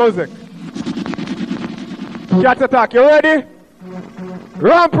Music. Katt Attack, you ready?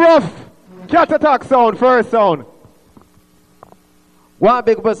 Ramp Ruff. Katt Attack sound, first sound. One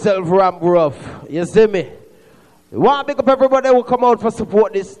big up myself, Ramp Ruff. You see me? One big up everybody who come out for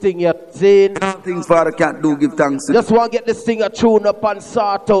support this thing you're seeing. Things Father Katt do, give thanks. Just want to get this thing a tune up and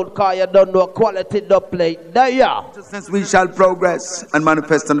sort out, cause you don't know quality dubplate. There you are. Since we shall progress and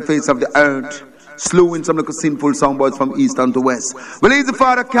manifest on the face of the earth, slewing some little sinful soundboards from east and to west. Well, he's the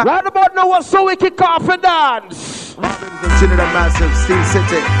Father Katt. Right about now, what's so we kick off a dance? Trinidad Massive, Steel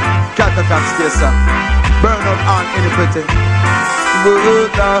City, Katt Attack Station, burn out on any pretty. Good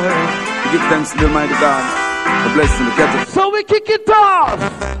Lord, give thanks to the mighty God. The blessing to get it. So we kick it off.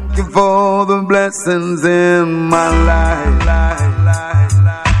 Thank you for the blessings in my life.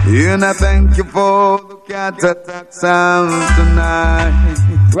 And I thank you for the Katt Attack sound tonight.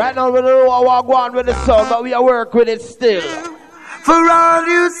 Right now we don't know how we're going with the song, but we are working with it still. For all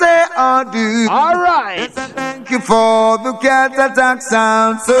you say or do. Alright. Yes, I thank you for the Katt Attack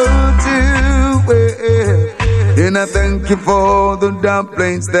sound so too. And I thank you for the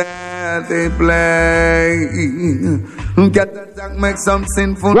dumplings that they play. Katt Attack make some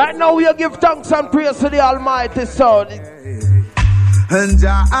sinful. Right now we give thanks and praise to the Almighty Son. And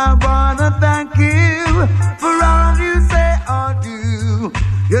I wanna thank you for all you say or do.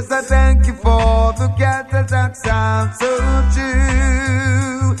 Yes, I thank you for the Katt Attack sound so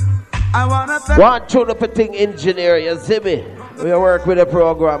true. I wanna thank you. One tune up a thing engineer, you see me? We work with the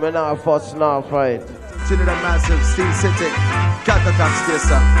program and now fuss now fight. Trinidad Massive, Steel City, Katt Attack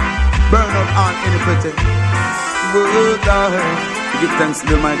Station, burn out on any pretty. Good Lord, give thanks to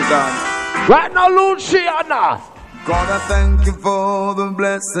the mighty God. Right now, Luciana. God, I thank you for the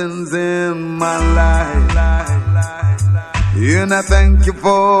blessings in my life. And I thank you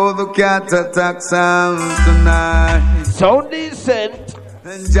for the Katt Attack sound tonight. So decent.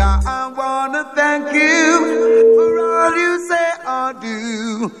 And I wanna thank you for all you say or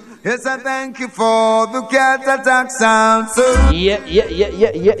do. Yes, I thank you for the Katt Attack sound. So yeah.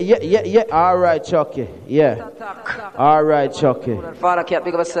 All right, Chucky. Yeah. All right, Chucky. Father Katt,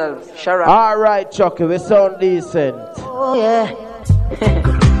 big up yourself. Shara. All right, Chucky. We sound decent. Oh yeah.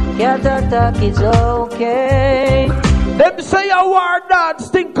 Katt Attack is okay. Them say a war dance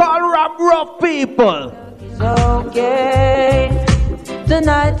thing called Ramp Ruff people. It's okay.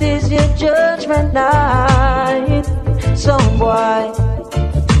 Tonight is your judgment night. Some boy.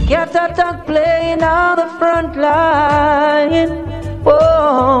 Katt Attack playing on the front line.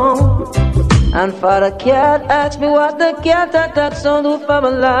 Oh. And Father Katt asked me what the Katt Attack sound do for my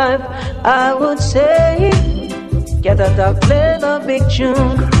life. I would say Katt Attack play the big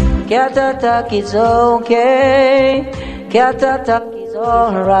tune. Katt Attack is okay. Katt Attack is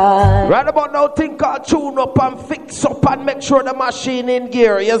alright. Right about now, think I'll tune up and fix up and make sure the machine in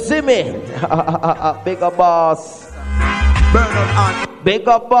gear. You see me? Bigga boss.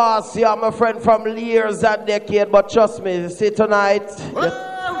 Bigga boss, yeah, I'm a friend from years and decades, but trust me, see tonight. Well,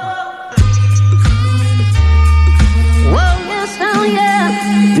 yes, hell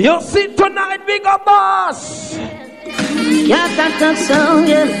yeah. You see tonight, Bigga boss. Katt Attack sound,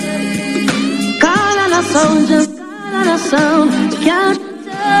 yeah. Call on a sound, just call on a sound. Katt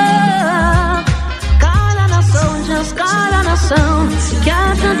Attack. Call on a sound, just call on a sound.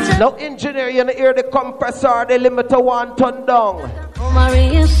 Katt Attack. Now, engineer, you hear the compressor, the limit to 1 ton down. Oh,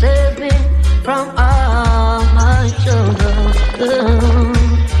 Maria saved me from all my troubles.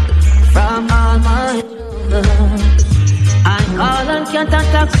 From all my troubles. I call on Katt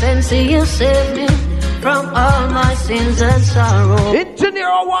Attack, since you saved me from all my sins and sorrow.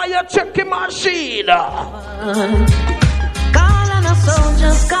 Engineer, why you checking machine? Call on a sound,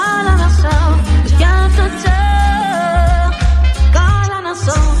 just call on a sound. Katt Attack. Call on a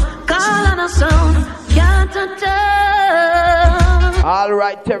sound, call on a sound. Katt Attack. All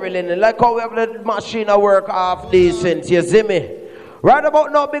right, Terry Lynn, like how we have the machine work half decent, you see me? Right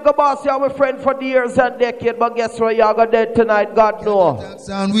about now, Bigga boss, you're my friend for the years and decades, but guess what, you're gonna dead tonight, God knows.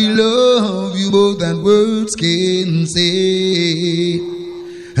 And we love you more than words can say.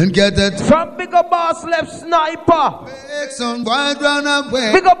 And get that from Bigga boss left sniper. Make some white run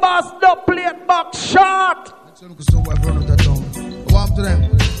away. Bigga boss don't play it back shot. Walk to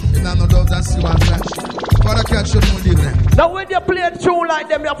them. No doubt and see one flash. Father Katt should not leave them. Now when you play a tune like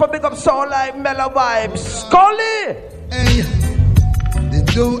them, you have to pick up sound like Mellow Vibes. Scully! Hey, they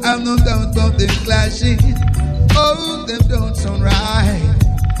don't have no doubt about them clashing. Oh, them don't sound right.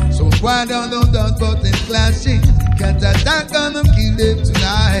 So why don't no doubt about them clashing? Katt Attack on them, kill them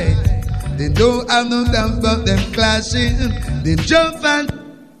tonight. They don't have no doubt about them clashing. They jump and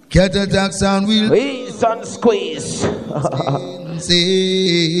Katt Attack sound will. Squeeze and squeeze.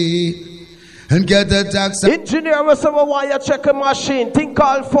 say. And get a tax. Engineer, we say why you check a machine. Think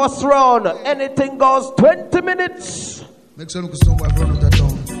called first round. Anything goes 20 minutes. Make sure you can run out of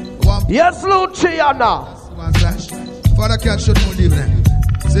town. Yes, Luciana. One flash. Father Katt should not leave them.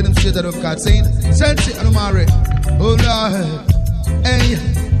 See them straight out of Katt saying, sense it, I'm married. Oh Lord. Hey.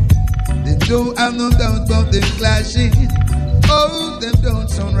 They don't have no doubt about them clashing. Oh, them don't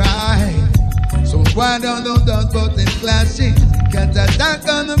sound right. So why don't no doubt about them clashing? Can't attack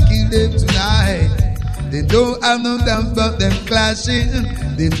on them, kill them tonight. They don't have no doubt about them clashing.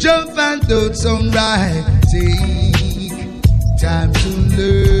 They jump and don't sound right. Take time to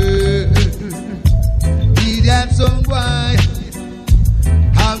learn. That song why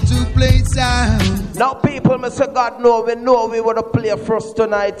have to play sound. Now people may say God know we want to play first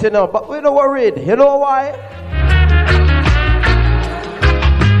tonight, you know, but we don't worried. You know why?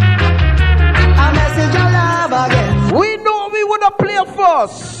 A message of love again. We know we want to play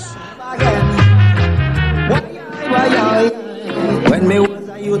first again. When me was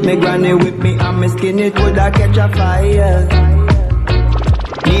a youth, me granny with me and me skin it would a catch a fire.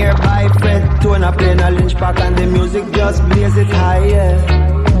 Nearby Fred Tona playing a lynch pack and the music just blaze it higher.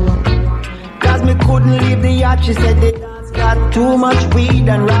 Cause me couldn't leave the yacht, she said the dance got too much weed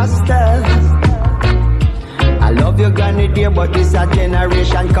and rasta. I love you granny dear, but this a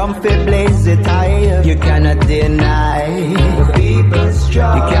generation come fi blaze it higher. You cannot deny the people's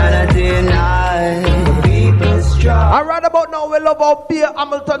strong. You cannot deny the people's strong. And right about now we love our beer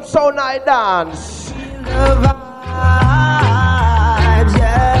Hamilton Sound Night Dance.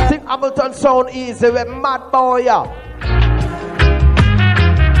 Think Hamilton sound easy with mad boy, yeah.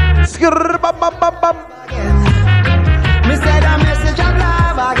 Skr bam bam bam bam. Me said a message of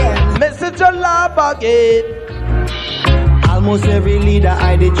love again. Message of love again. Almost every leader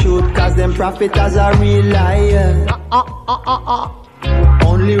hide the truth, cause them prophet as a real liar.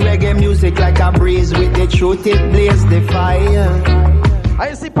 Only reggae music like a breeze, with the truth it blaze the fire.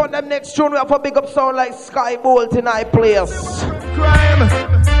 I see upon them next tune we have a big up sound like Sky Bolt in high place. Crime.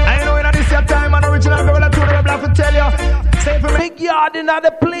 I know in this your time and original girl that I have to tell you. Say for me. Big yard in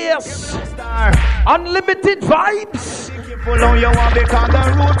the place. Unlimited vibes. Pull on your one because the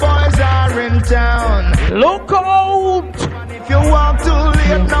rude boys are in town. Look out. And if you walk too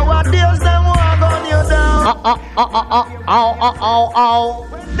late nowadays, them walk on you down. Ow.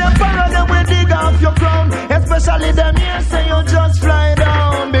 Them parents them will dig off your crown. Especially them here say you just fly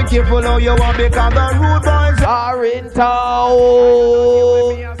down. Be careful how you want because the rude boys are in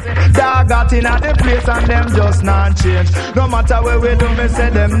town. Dog got in at the place and them just not change. No matter where we do, me say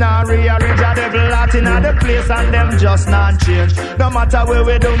them not rearrange. A devil lot in at the place and them just not change. No matter where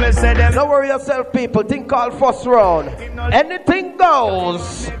we do, me say them. Don't worry yourself, people. Think called first round. Anything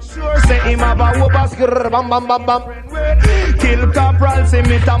goes. Sure say him have a whoop bam bam bam bam. Kill Corporal, say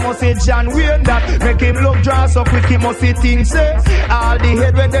me must say John Wayne that make him look dry so quick he must see things say. All the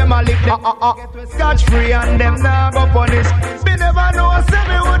head with them a lick them get scotch free and them now go punish. Me never know say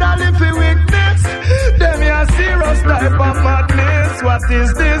me woulda live for weakness. Them a serious type of madness. What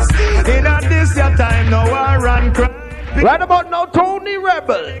is this? In a this your time now I run crime. Right about now, Tony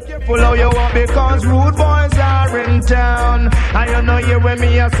Rebel. Be careful how you want because rude boys are in town. And you know you with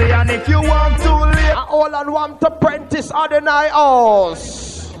me I say and if you walk too late, I all and want to apprentice other night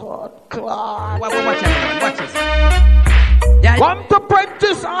house. What class? Watch this. Yeah. Want to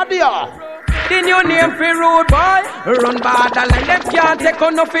apprentice Adia. The new name for road boy. Run borderline, them can't take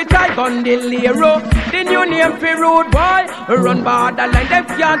on no fit I gun the Lero. The new name for road boy. Run borderline, them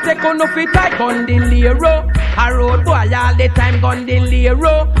can't take on no fit I gun the Lero. A road boy all the time gun the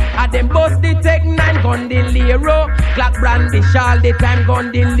Lero. A them bust the Tech 9 gun the Lero. Clock brandish all the time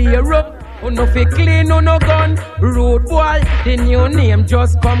gun the Lero. No fi clean, no gun. Road boy, the new name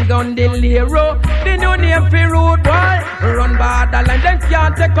just come gun the Lero. The new name fi road boy. Run borderline, them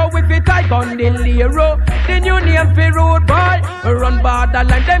can't take out with it I gun the Lero. The new name fi road boy. Run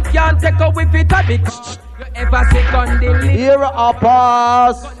borderline, them can't take out with it I big. You ever say gun the Lero? Here a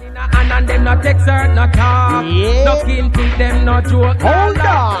pass. And them not text her, not talk. Yeah. No kill to them, not joke. Hold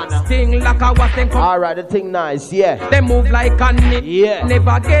on. Sting like a what them come. Alright, the thing nice, yeah. They move like a nip. Yeah.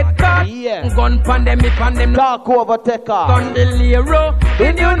 Never get caught. Yeah. Gun pandemic and them. Talk over, take off. Gun the Lero.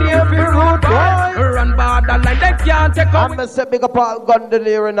 In your near road boy. Run borderline, they can't take I'm a say big up gun the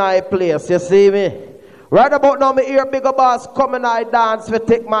Lero in my place, you see me? Right about now, me hear Bigga Boss come and I dance for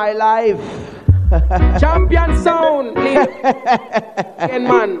take my life. Champion sound. Again,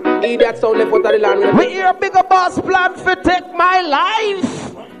 man. Idiot sound left out of the land. We hear Bigga Boss plan for take my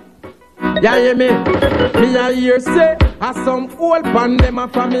life. Yeah, hear me? Me a hear say, as some old pan them a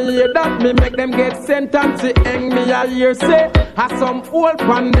family that me make them get sentenced to hang. Me a hear say, as some old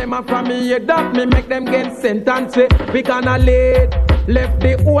pan them a family that me make them get sentenced to. We gonna lead, left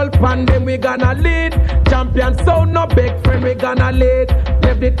the old pan them we gonna lead. Champion sound no big friend we gonna lead.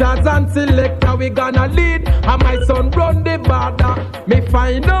 Left the Tarzan selector we gonna lead. And my son run the border. Me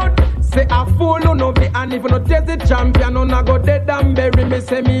find out. Say a fool who know me and if you not test the champion, no na go dead and bury me.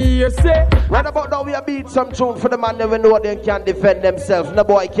 Say me here say. Right about now we a beat some tune for the man never know they can defend themselves. No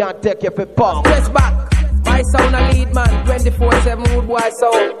boy can't take you for punk. Press back, my sound a lead man. 24/7 wood boy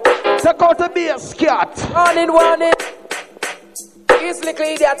sound. Take out the bass, Katt. Warning. Easily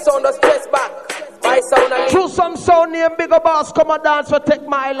clean that sound just press back. My sound a lead. Through some sound name Bigga Boss come and dance for Take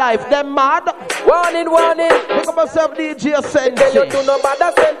My Life. Them mad. Warning. Pick up myself DJ Sense. Tell you do no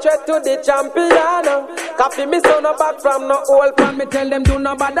bother send threat to the champion. Copy me son no back from no old pan. Me tell them do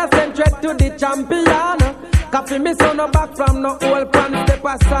no bother send threat to the champion. Copy me son no back from no old pan. Step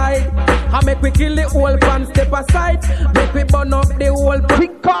aside. I make we kill the old pan. Step aside. Make we burn up the old pan. We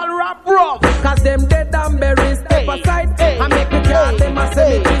call Ruff. Cause them dead and buried. Step aside. I make we kill them a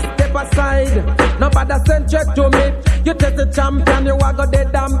cemetery. Step aside. No bother send threat to me. You test the champion. You a go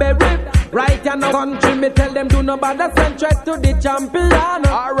dead and buried. Right in no country. Me tell them do no bother send threat to the champion.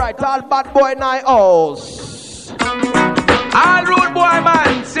 Alright, all bad boy night house. All road boy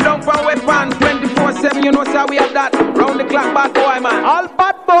man, sit down for weapon 24/7, you know sir we have that. Round the clock bad boy man. All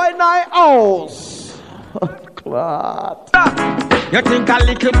bad boy night house. Katt. You think a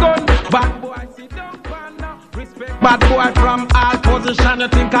little gun, bad boy sit down for now. Respect bad boy from all position. You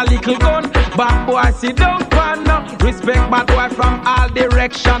think a little gun, bad boy sit down for now. Respect bad boy from all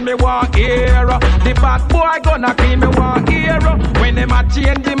direction. Me want hear the bad boy gonna clean. Me want hear when them a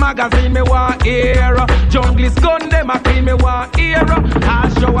change the magazine. Me want hear junglist gun them a clean. Me want hear I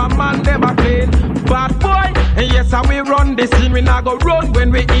show a man them a clean. Bad boy, and yes I we run the scene. We not go run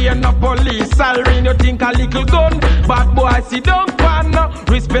when we hear no police siren. You think a little gun, bad boy sit down for now.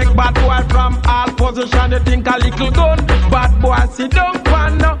 Respect bad boy from all position. You think a little gun, bad boy sit down for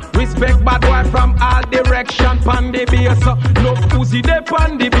now. Respect bad boy from all direction. Pan the base, no pussy they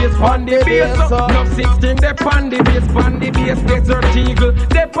pan the base, pan the base. No 16 they pan the base, pan the base. Desert Eagle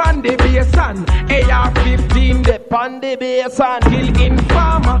they pan the base and AR-15 they pan the base and kill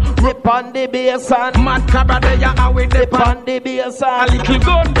informer they pan the base and mad cabra they are with they pan the base and a little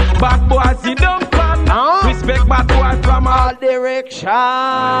gun, bad boy sit down pan. Respect bad boy from all direction.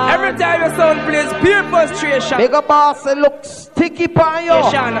 Every time your sound plays pure frustration. Bigga Boss look sticky pan yo.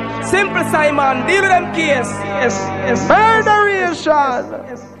 Simple Simon, deal with them case. Yes.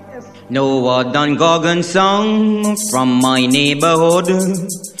 Murderation. No a done Gorgon song from my neighborhood.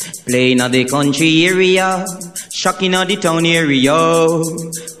 Playing at the country area, shocking at the town area.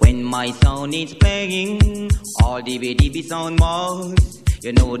 When my sound is playing, all the DB sound more.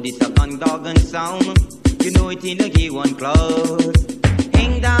 You know this a gun Gorgon sound. You know it in the K1 club.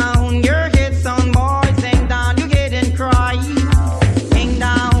 Hang down your head, sound boys. Hang down your head and cry. Hang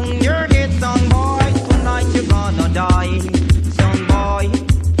down your head, sound boys. Tonight you're gonna die, sound boy.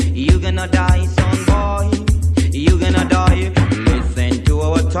 You gonna die, sound boy. You gonna die. Listen to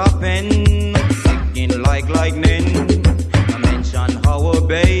our top end, ticking like lightning. I mention our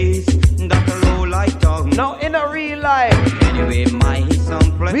bass, that roll like tongue. Now in a real life. Anyway, my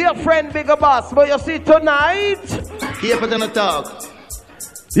song play. We a friend Bigga Boss, but you see tonight. Here for gonna talk.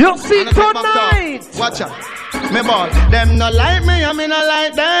 You see tonight. Watch out. Me boy, them no like me, I me no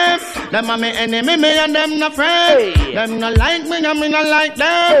like them. Them are me enemy, me and them no friend. Hey. Them no like me, I me no like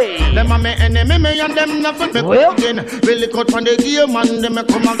them. Hey. Them are me enemy, me and them no friend. Me Well. come again, really good from the game and them me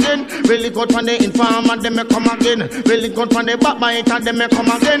come again. Really good from the informer, them me come again. Really good from the backbiter, them me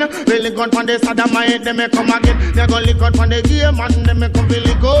come again. Really good from the sodomite, them me come again. They go really good from the game and them me come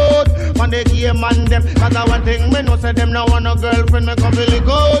really good. From the game and them, cause I one thing me know say them no want no girlfriend, me come really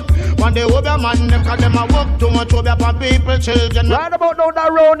good. When they over man, them cause them a work too much over for people, children. Right about now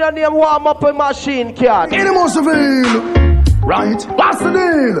that round your name warm up a machine, Katt. Any more civil? Right? What's the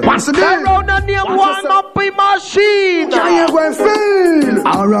deal? What's the deal? That round your name warm up a machine. Can you go and feel?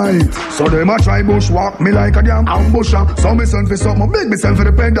 Alright, so them a try bushwalk me like a damn ambusher. So me send for something, make me send for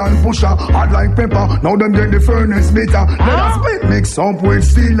the pedal pusher. Hot like pepper, now them get the furnace bitter. Then I split mix up with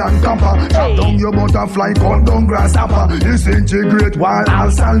steel and copper. Chop down your butterfly, called down grasshopper. Disintegrate while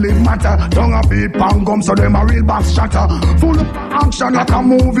all solid matter. Down a beat pound gum, so them a real box shatter. Full of action like a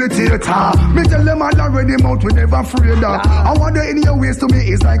movie theater. Me tell them all already mouth, we never afraid of. I want the in your waist to me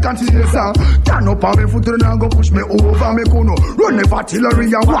is like a chaser. Turn up on me foot and go push me over me kono. Run the artillery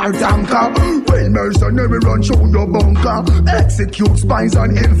and war tank. conquer. Well, mercenary run through your bunker. Execute spies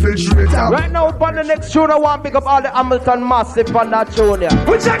and infiltrator. Right now, upon the next tune, I want to pick up all the Hamilton massive on that tune.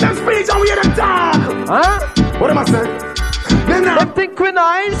 We check them speech and we hear them talk. Huh? What am I saying? Them think we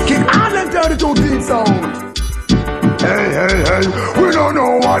nice. Kick all them 32 teeth sound. Hey, we don't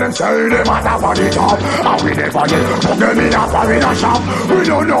know what them say, them at the body top. And we never get put them in a foreign shop. We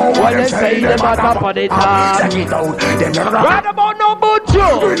don't know what them say, them at the body top. Check it out, them never right about no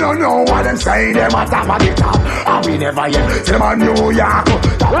butcher. We don't know what them say, them at the body top. And we never yet see them on New York.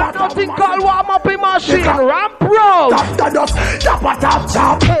 Right nothing called warm up in machine, ramp road. Tap the dust, tap a tap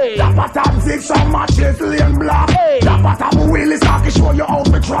chop. Tap a tap zig, some matches, lane block. Tap a tap wheel is cocky, show you how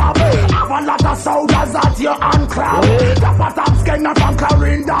to drop. Have a lot of sodas at your hand clap. Tap a tap skin from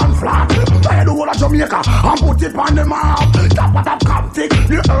Clarendon flat. Try the whole of Jamaica and put it on the map. Tap a tap Coptic,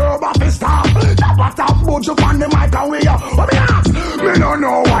 the herb of his top. Tap a tap budge up on the mic and we up. What me ask? Me don't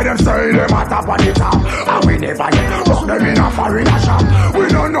know why them say them a tap on the top. And we never get put them in a foreign shop. We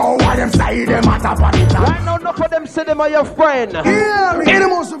don't know why them say them a tap on the top. Right now, enough of them say them are your friend. Yeah, me get the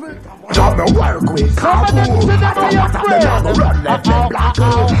most of it. Job me work with. Some of them say them are your friend. Run left them black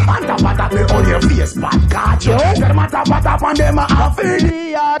out. And tap a tap me on your face, bad catch. Them a tap on them a half it. Them a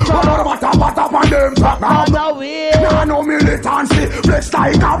tap on them talk now. Nah, no militancy, flex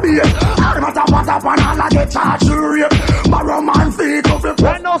like a beer. Them a tap on all a get charged to rape. Barrow man feet of it.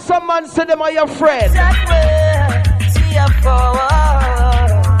 Right now, some man say them are your friend. That way, see ya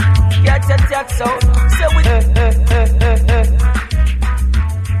forward. Get your tax out, so we just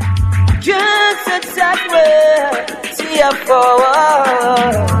that way, see ya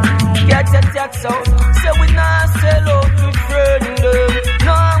forward. Get your tax out, so we not sell out to friend.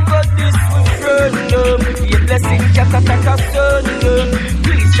 No, I'm got this with friend. Your blessing, Katt, son.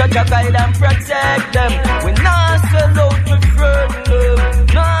 Please judge your guide and protect them. We not sell out to friend.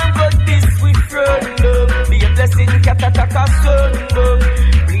 No, I'm got this with friend. Be a blessing, Katt, son.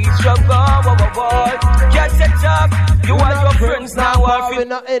 Get your job. You and your friends now are in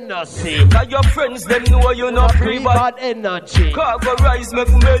the energy. Cause your friends them know you not free bad energy. Cargo rise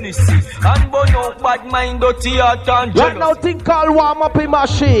make many see. And burn out bad mind dirty heart and jealous. Right now think called warm up in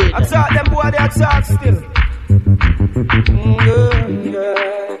machine. I thought them boy they attack still.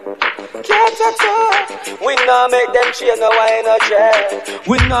 We not make them chain no energy.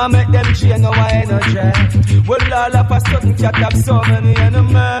 We not make them chain no energy. Well, all of a sudden, Katt have so many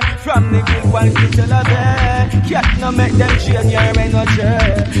enemies. From the big one to the bed. Katt no make them chain your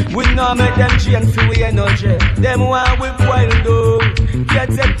energy. We not make them chain for we energy. Them one with wild dog. Katt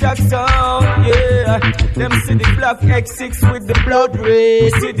attack sound, yeah. Them see the black X6 with the blood red.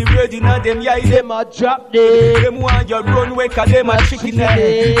 We see the red in them, yeah, them a drop dead. Them want your runway, cause them a chicken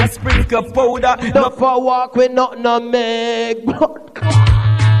head. A sprinkle powder. No for walk with nothing to make.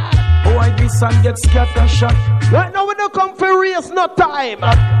 Why this song get scatter shot? Right now we don't come for race, no time.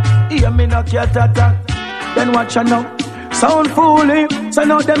 Hear me no Katt attack. Then watch ya now. Sound fooling, so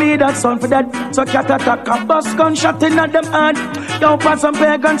now them hear that sound for that. So Katt attack a bus gunshot in at them hand. Don't pass some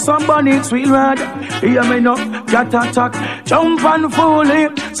pagan, some bunny wheel rod. Hear me now, Katt attack. Jump and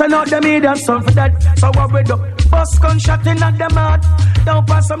fooling, so now them hear that sound for that. So what we do? Bus gunshot in at them hand. Don't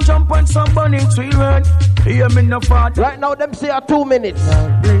pass some jump and some bunny wheel rod. Hear me no fart. Right now them say 2 minutes.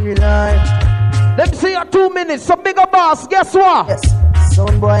 Them say 2 minutes. So Bigga boss, guess what? Yes.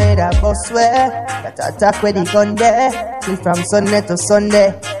 Some boy that bus where Katt attack with the gun there. Till from Sunday to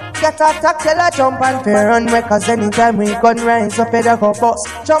Sunday. Katt attack till I jump and fair run way. Cause anytime we gun rise up in a go bus.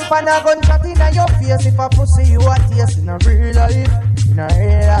 Jump and a gun shot in your face. If I pussy you a taste in a real life. In a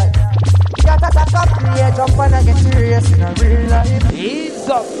real life. Katt attack up play. Jump and a get serious in a real life. Ease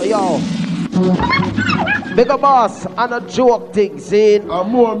up, yo. Bigga boss, and a joke thing, see?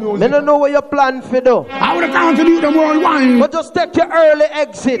 More music. I don't know what you plan for do. I would have gone to do the more wine. But just take your early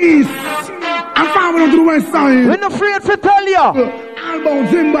exit. East. I'm following to the west side. We're not afraid to tell you. Alba,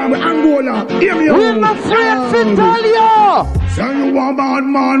 Zimbabwe, Angola. Hear me. We're not afraid to tell you. Say you a bad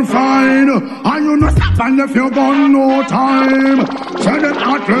man fine. And you not stop and if you gun no time. Say them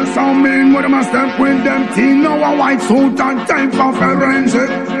heartless and mean. But them a step with them team. Now a white suit and time for forensic.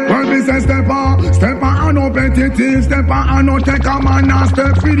 Well, me say step on and no petitive. Step on and no take a man and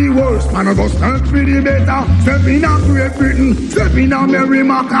step for the worst. Man, I go step for the better. Step in a Great Britain. Step in a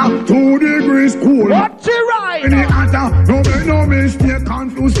Merrimack. 2 degrees cool. Watch it right. Any other, no make no mistake.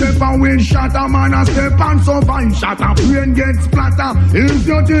 Confused step and win shot a man a step and survive. Shot a brain get splatter. If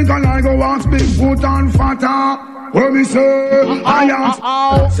you think I go ask Bigfoot and fatter. What me say? I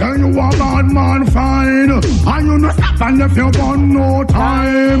am. Say you a bad man fine. And you no stop and if you want no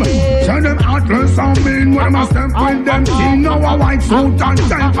time. Say them atlas and mean when I step with them. See now a white suit and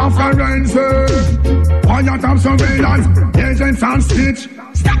time conference. Quiet of surveillance, agents and stitch.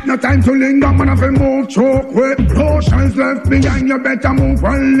 Stop no time to linger, man, if you move choke with lotions left behind, you better move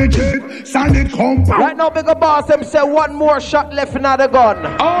well legit. Solid compound. Right now, Bigga Boss, them say one more shot left in the gun.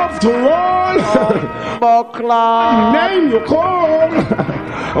 After all, Buckler. Name you call.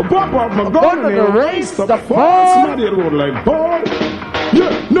 Pop up my gun and erase the false man, it road like ball.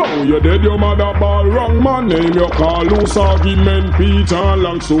 Yeah, no, you're dead, your mother ball wrong, man. Name your call, loose argument, Peter,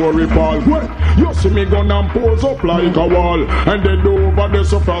 long story, Paul. Well, you see me gun and pose up like a wall. And then over the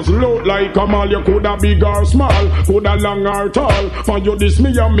surface, load like a mall. You coulda big or small, coulda long or tall. For you this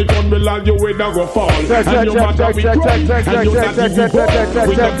me and me gun will all you with a go fall. And your mother we cry, and you not even ball.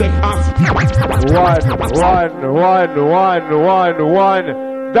 We just take one.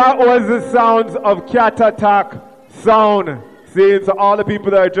 That was the sounds of Katt Attack sound. See, so all the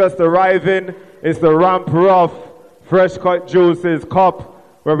people that are just arriving, it's the Ramp Ruff Fresh Cut Juices Cup,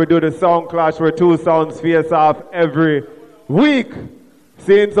 where we do the sound clash where two sounds face off every week.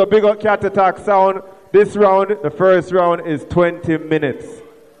 Seeing so big up Katt Attack sound. This round, the first round, is 20 minutes.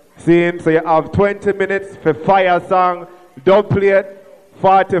 Seeing so you have 20 minutes for fire song, dub plate,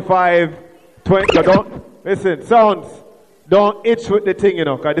 45, 20. Don't listen, sounds. Don't itch with the thing, you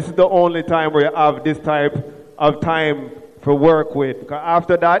know, because this is the only time where you have this type of time for work with. Because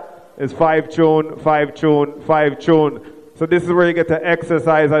after that, it's 5 tune, 5 tune, 5 tune. So this is where you get to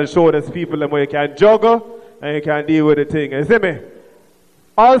exercise and show these people them where you can juggle and you can deal with the thing. You see me?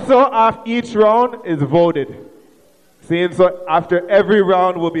 Also, after each round is voted. See, so after every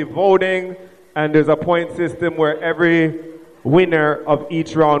round we'll be voting, and there's a point system where every winner of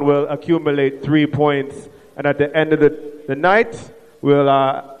each round will accumulate 3 points. And at the end of the night, we'll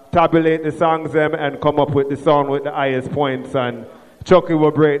tabulate the songs them and come up with the song with the highest points, and Chucky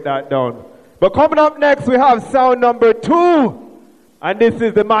will break that down. But coming up next, we have sound number 2. And this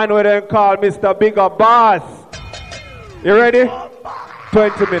is the man we then call Mr. Bigga Boss. You ready?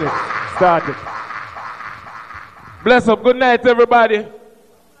 20 minutes. Start it. Bless up. Good night, everybody.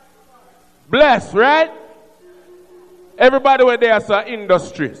 Bless, right? Everybody were there, so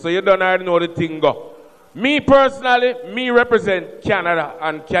industry. So you don't already know the thing go. Me personally, me represent Canada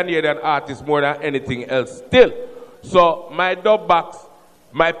and Canadian artists more than anything else still. So my dub box,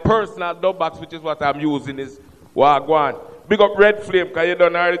 my personal dub box, which is what I'm using, is Wagwan. Big up Red Flame, because you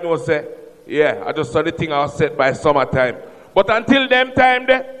don't already know, say, yeah, I just saw the thing I was set by summertime. But until them time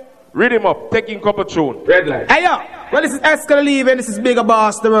there, read him up, taking couple tune. Red light. Hey yo, well this is Escal Leave and this is Bigga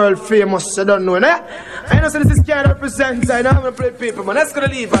Boss, the world famous, I don't know, eh? I know so this is Canada represents, I know I'm gonna play people, man. Escal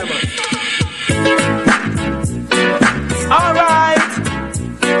Leave, man. Alright,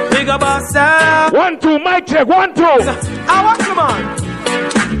 Bigga Boss sound. 1, 2, mic check, 1, 2. I want come on.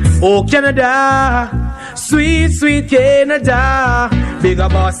 Oh Canada, sweet, sweet Canada. Bigga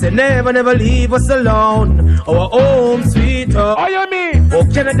Boss say never, never leave us alone. Our home sweet home. Oh you mean? Oh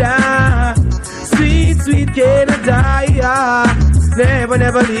Canada, sweet, sweet Canada, yeah. Never,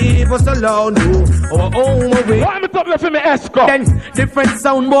 never leave us alone. No. Our home away. Why am I talking for me, Esco? Then different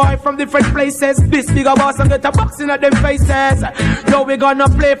sound boy from different places. This Bigga Boss and get a boxing at them faces. Yo, we gonna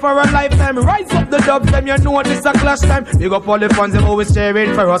play for a lifetime. Rise up the dubs, them you know this a clash time. Big up all the fans, them always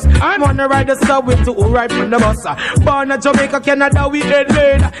cheering for us. I'm on the ride the subway to right from the bus. Born at Jamaica, Canada, we head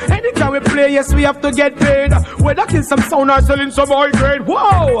laid. Anytime we play, yes, we have to get paid. Whether kill some sound or selling some oil grade.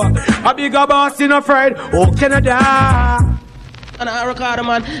 Whoa, a Bigga Boss in afraid. Oh, Canada. And I record,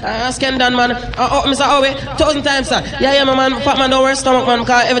 man. Scan done, man. Mr. Owe, 1,000 times, sir. Yeah, man. Fat man, don't wear stomach, man.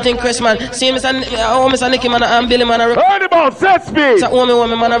 Cause everything crisp, man. See, Mr. Nicky, man. I'm Billy, man. Heard about set speed. So,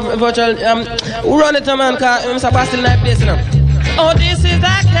 woman, man. Virtual. Who run it, man? Cause Mr. Bastille night place, you know. Oh, this is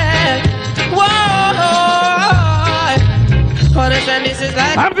like that. Whoa. Oh, this is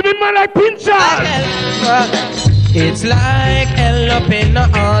like. I have to be man like Pinchas. It's like hell up in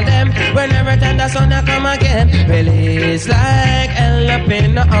all them. Whenever time the sun come again. Well, it's like hell up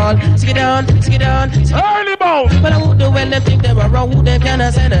in all. Skid down, skid down. Early bound. But I would do when them think they were wrong, who they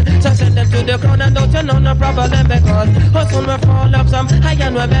can send it. So send them to the ground and don't you know no problem because hustle will fall up some high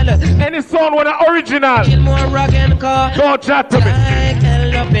and rebel. Any song with an original. Kill more rock and car. Don't chat to me. Like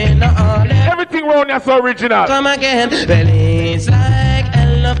hell up in all them. Everything wrong that's original. Come again. Well, it's like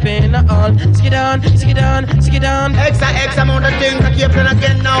hell up in all. Skid down, skid down, skid down. X amount of things I keep playing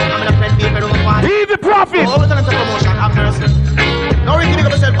again now. I'm gonna play people who want. He's the prophet. Oh, we're gonna take promotion after us. Now we give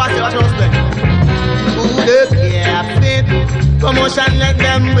yourself back to what you was playing. Who the captain? Promotion let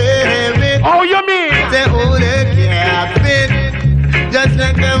them wear it. Oh, you mean? Say who the Just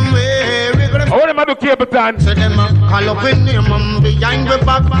let them wear it. I want them to do Capleton. So them call up in name behind the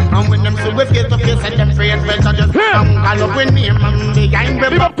back. And when them see we face to face, and them afraid better just call up in name behind the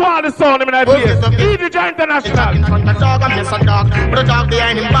back. Big up to all the sound in that place. EDJ International. In front of the dog and miss a dog. Put a dog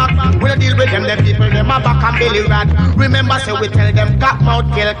behind him back. We don't deal with them people, them a back and belly rat. Remember, so we tell them cat mouth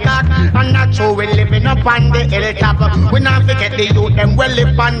kill cat. And not true, we living up on the hilltop. We not forget the youth, them well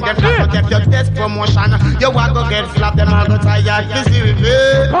live on them. Not forget your best promotion. You want to get slapped, them all go tired. This is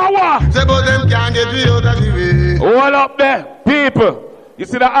it. Power! Say about them can't get rid of the way. All up there, people. You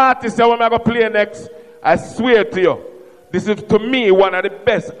see the artist that I'm going to play next? I swear to you, this is to me one of the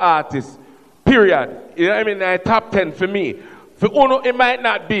best artists. Period. You know what I mean? Top 10 for me. For Uno, it might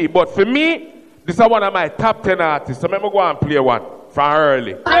not be, but for me, this is one of my top 10 artists. So let me go and play one from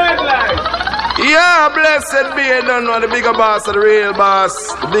early. Yeah, blessed be it done on the bigger boss of the real boss.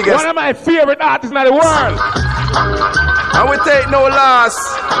 The biggest. One of my favorite artists in the world. And we take no loss.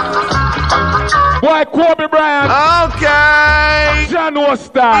 Boy, Kobe Bryant. Okay. John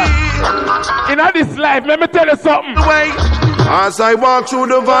Ostar. In this life, let me tell you something. As I walk through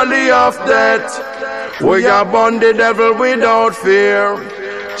the valley of death, we are born the devil without fear.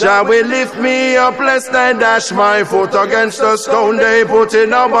 Jah will lift me up lest I dash my foot against the stone they put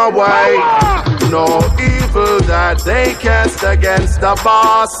in our way. No evil that they cast against the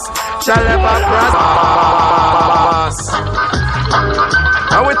boss shall ever prosper.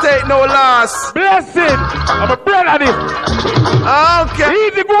 And we take no loss. Blessing. I'm a brother this. Okay.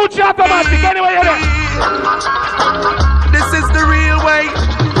 Easy good automatic anyway you know. This is the real way.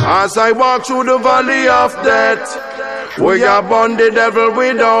 As I walk through the valley of death, we are born the devil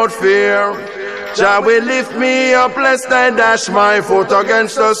without fear. Jah will lift me up lest I dash my foot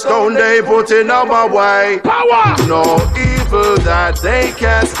against the stone they put in our way. Power! No evil that they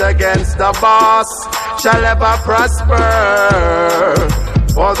cast against the boss shall ever prosper.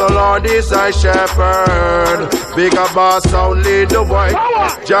 For the Lord is thy shepherd. Bigger boss only the way.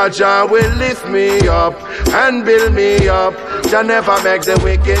 Jah will lift me up and build me up. Jah never make the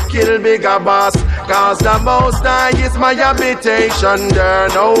wicked kill bigger boss. Cause the Most High is my habitation. There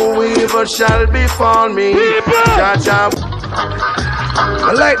no evil shall befall me. Jah.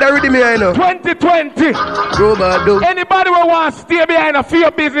 I like that rhythm here, you know. 2020. Dub. Anybody who wants to stay behind a fear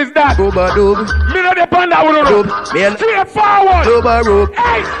business that. Dub. Me no depend on that. Straight forward.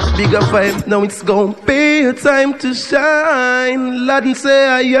 Hey. Bigger vibe, now it's gonna be a time to shine. Latin say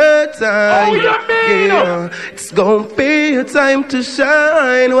I your time. Oh, you mean? Yeah. It's gonna be a time to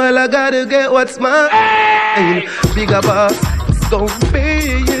shine. Well, I gotta get what's mine. Hey. Bigger boss, it's gonna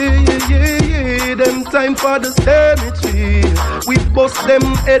be them time for the cemetery. We bust them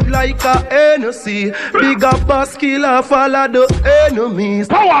head like a NC. Bigger boss killer follow the enemies.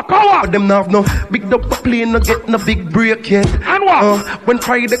 Power. But them now have no big up plane, no get no big break yet. And what? When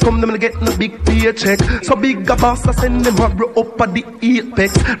Friday come, them get no big paycheck. So bigger boss I send them up at the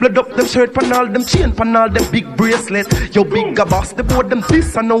apex. Blood up them shirt pan all them chain pan all them big bracelet. Yo bigger boss, they bought them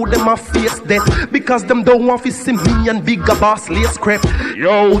this and now them a face death. Because them don't want to see me and bigger boss lace crap.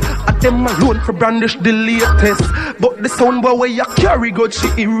 Yo, at them alone for brandish the latest. But the sound boy where you carry good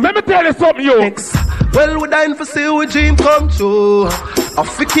shit. Let me tell you something, yo. Well, we dying for see we dream come true. I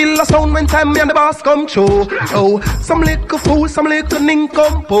fi kill a sound when time me and the boss come true. Oh, some little fool, some little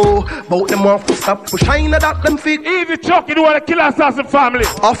nincompo. Bout them off to stop for shine that them feet. Easy Chuck, you want to kill assassin family.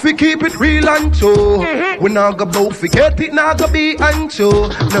 I fi keep it real and true. We not go bout forget it, not go be untrue.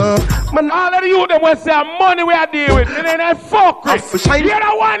 No, man. All of the youth them will say money we are dealing with. And then I fuck with. I fi shine. You're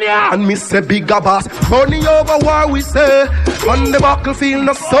the one, yeah. And me say bigger boss. Money over war we say. On the battlefield,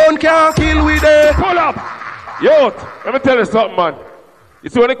 no son can't kill we there. Pull up. Yo, let me tell you something, man. You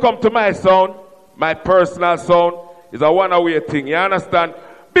see, when it comes to my sound, my personal sound, is a one-away thing, you understand?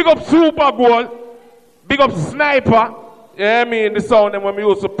 Big up Super Bowl, big up Sniper, yeah, I mean, the sound them when we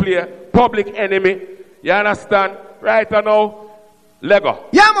used to play, Public Enemy, you understand? Right now, Lego.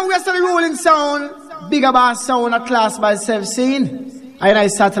 Yeah, man, we're still the rolling sound, Bigger Boss sound, a class by self-seen. I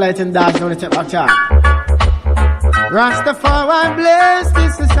satellite and dance on the tip of chart. Rastafari bless,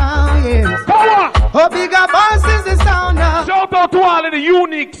 this is sound, yes. Power! Oh, Bigger Boss is the sound now. Shout out to all of the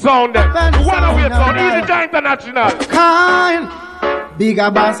unique sound them. One-away sound, EDJ International. Kind, Bigger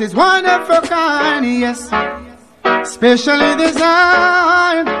Boss is one of a kind, yes. Specially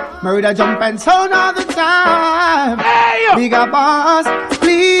designed, murder jump and sound all the time. Hey! Bigger Boss,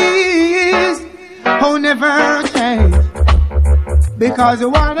 please, oh never change. Because you're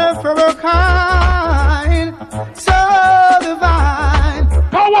one of a kind, so divine.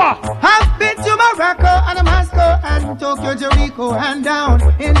 Power! I've been to Morocco and Moscow and Tokyo, Jericho and down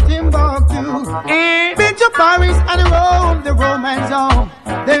in Timbuktu. Been to Paris and Rome, the Roman zone.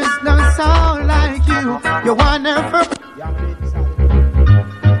 There's no sound like you. You're wonderful.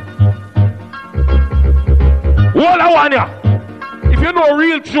 What I want ya? If you know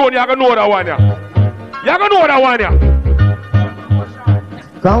real tune, you're gonna know that one ya. You're gonna know that one ya.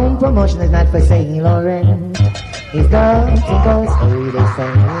 Crown promotion is not for sale or rent. It's got to go through the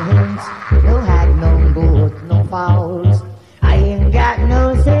fence. No hat, no boot, no fouls. I ain't got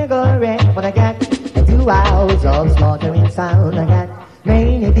no cigarette, but I got 2 hours of slaughtering sound. I got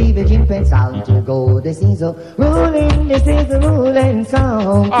many people jumping sound to go. This is a ruling, this is a ruling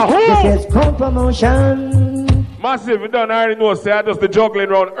song. This is Crown promotion. Massive, you don't already know, say I just the juggling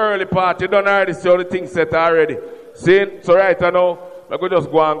round early part. You don't already see all the things set already. See? So right now, I could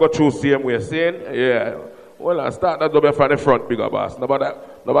just go and go through same way. See? Yeah. Well, I start that double from the front, Bigga boss.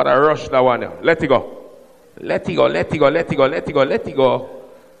 Nobody rush that one now. Let it go. Let it go, let it go, let it go, let it go, let it go.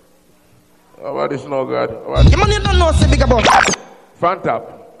 How about this no good? The money don't know, say Bigga boss. Front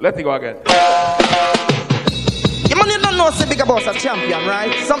up. Let it go again. The money don't know, say Bigga boss a champion,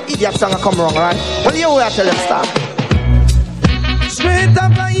 right? Some idiot song come wrong, right? Well, you will tell them stop. Straight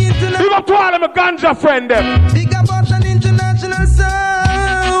up by internet. Big up to all of my ganja friend them. Bigga boss an international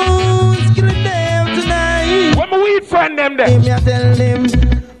sound. Kill it them tonight. What my weed friend them there? Me I tell them.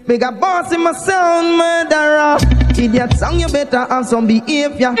 Bigga boss in my sound murderer. Idiot song you better have some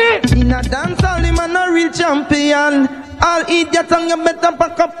behavior. In a dance all him a no real champion. All idiot song you better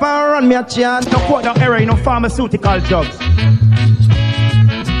pack up and run me a chant. No quote, no error, no pharmaceutical drugs.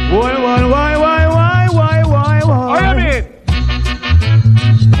 Why? What do you mean?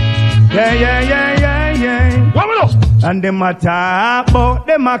 Yeah. What we do? And them a talk about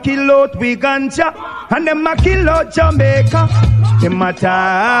them a kill out we ganja. And them a kill out Jamaica. Them a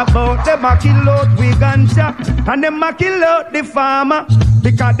talk about them a kill out we ganja. And them a kill out the farmer.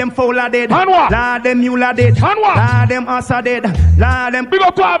 Because them fowl are dead. La them mule are dead. La them ass are dead. La them. Big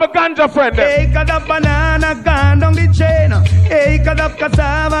up to have a ganja friend. Hey, cause the banana gone down the chain. Hey, cause the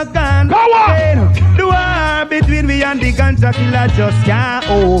cassava gone down the chain. The war between we and the ganja killer just can't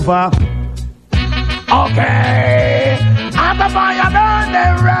over. Okay. I'm the fire burn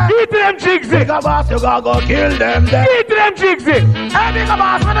them right. Eat them jigsy. Bigga boss, you gotta go kill them then. Eat them jigsy. Hey, Bigga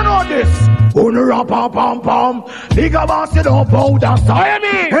boss, we don't know this. Unra pam pam pam. Bigga boss, you don't powder sound. What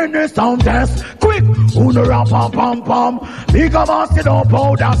you mean? In the sound test, quick. Unra pam pam pam. Bigga boss, you don't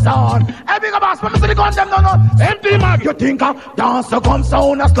powder sound. Hey, Bigga boss, when you see the gun them no. Empty mag. You think a dancer come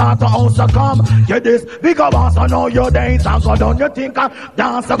sound, a slaughterhouse a come. Yeah, this Bigga boss, I know your days and go down. You think a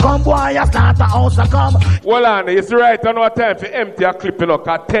dancer come, boy, a slaughterhouse a come. Well, Andy, it's right. I know time for empty a clip, you know,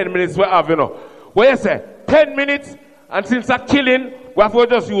 cause 10 minutes we have, you know. What you say? 10 minutes, and since a killing, we have to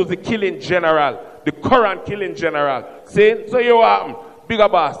just use the killing general, the current killing general. See? So you are Bigga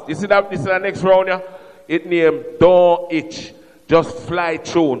boss. You see that? This is the next round here. It named Don't Itch. Just fly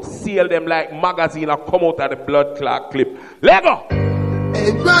through, seal them like magazine and come out of the blood clot clip. Let go!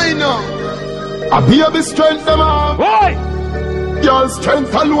 Hey, Rhino! I be a strength them up. Why? Your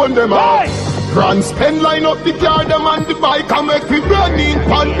strength alone them up. France pen line up the car them and the bike and make we run in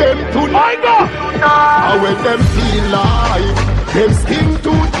on them tonight. I when them feel like them skin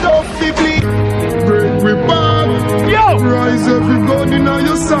too tough to bleed. Break we back. Yo! Rise everybody in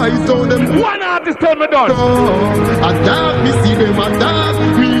your sight. All them one artist tell me done. Attack me see them attack.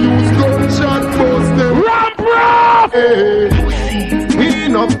 Me use gunshot bust them. Ramp Ruff! Hey, we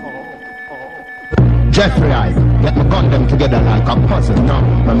no. Jeffrey, I let me gun them together like a puzzle now.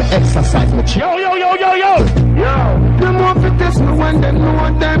 Let me exercise my Yo! Them want to test me when they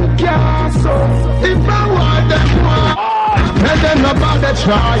know them can't. So if I want them want, tell them no bother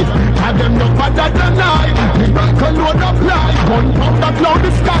try. Have them no bother deny. Me back alone apply. Gun from the cloud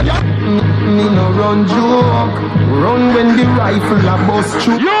the sky. Me no run joke. Run when the rifle a bust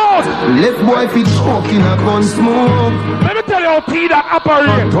through. Left boy fit choke in a gun smoke. Let me tell you how that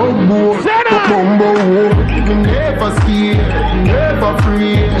operates. Me never scared, never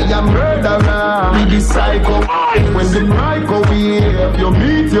afraid. Me a murderer, me the psycho. When the mic go here, you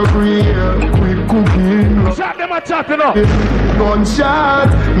meet your grave. Quick cooking. Shot them a chat, you know. Gunshot,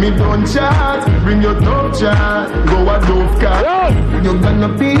 me don't chat. Bring your dog chat, go a dove cat. You're gonna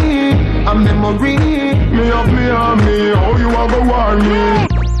be a memory. Me up me army, how you a go war me?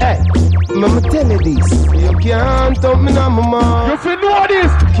 Hey, I'ma tell you this. You can't talk me now, mama. You feel know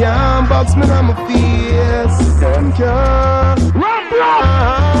this? Can't box me now, my face. Them can't. Run, bro!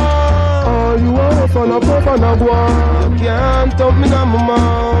 Oh, you are up on a pop and a guan. You can't talk me now, mama.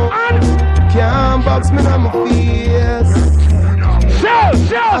 Can't box me now, my face.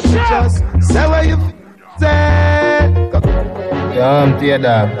 Just say what you say. Come to your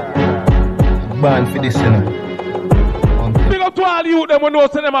dog. born for this, you know. Big up to all you them who know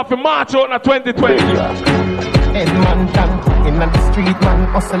send them have to march out in 2020. Headman tank in the street, man,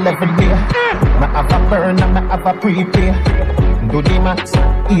 hustle every day. I have a burn and I have a prepay. Do the max,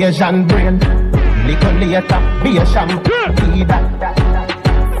 Asian brain. Little later, be a champagne.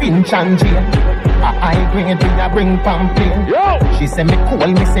 Finch and Jane. I grade when I bring pamphlet. She say me cool,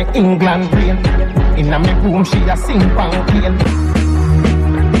 me say England rain. In a me room, she a sing pamphlet.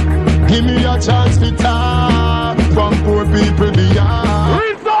 Give me a chance to talk from poor people beyond.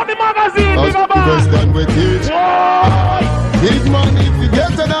 Read out the magazine, Bigga Boss. Done with it. Big money, if you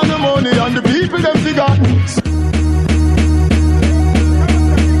get it on the money, and the people them forgotten.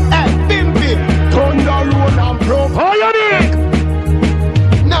 Hey, Pimpy, Thunder Road and Pro. How you need?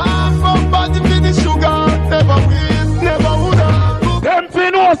 Nah, fuck body for the sugar. Never will, never woulda. Them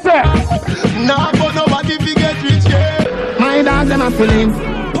thing no say. Nah, but nobody fi get rich, yeah. My dog them a feeling.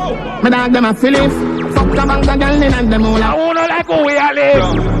 My dog them a feeling. Fuck the bank the girl in and them all. I wanna like how we are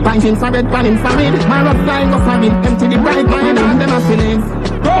live. Punching for bed, panning for me. My rough line go for me. Empty the bright. My dog them a feeling.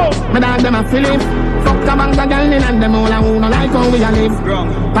 My dog them a feeling. Fuck the bank the girl in and them all. I wanna like how we are live.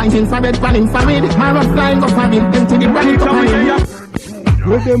 Punching for bed, panning for me. My rough line go for me. Empty the bright.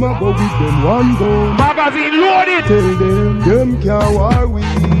 Where them a go with them one go. Magazine loaded. Tell them can't war we.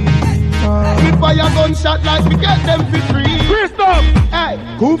 We fire gunshot like we get them for free. Christoph!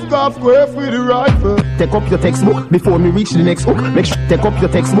 Hey, goof off, go with the rifle. Take up your textbook before me reach the next hook. Take up your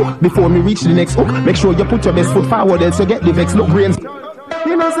textbook before me reach the next hook. Make sure you put your best foot forward, else you get the vex. Look, brains.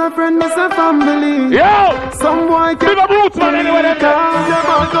 You know, some friend, me say family. Yo! Some boy can't. Big up roots, man, anyway, them there. Them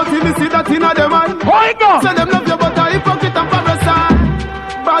all dirty, me see that in a them mind. How it go? Say them love you, but I hypocrite and parasite.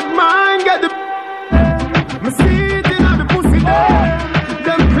 Bad mind, get the. Me see it in a me pussy there.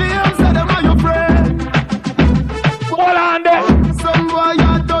 Them claims say them are your friend. Hold on there. Some boy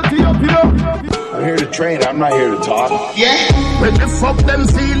are dirty up, you know. I'm here to train, I'm not here to talk. Yeah. When the fuck them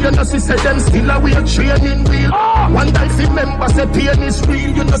feel, you know, she said them still a way training wheel. One life remember say pain is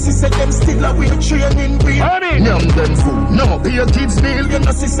real, you know, she said them still a way training wheel. Yum them food, no, be a kid's meal, you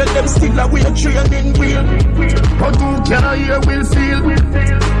know, she said them still a way training wheel. But who can hear will feel?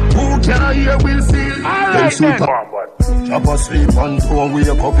 Who can hear will feel? Alright then. Drop asleep and don't wake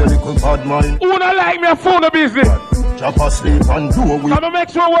up your little bad mind. Who not like me a phone of business? Drop asleep and don't wake up. I'ma make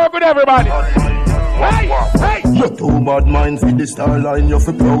sure I work with everybody. Hey, hey! You're too bad mind for the star line. You're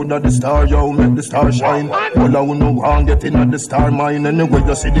for proud of the star, yo, make the star shine. Well, I no one get in at the star mine. Anyway,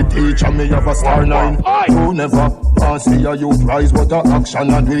 you see the teacher, me have a star 9. Who never pass see a youth rise, but the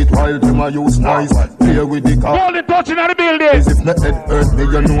action and do it while them a use nice. Play with the car. All the touching on the building. As if my head hurt me,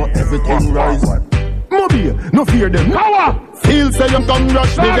 you know everything rise. Moby, no fear them. Power! Feel say you come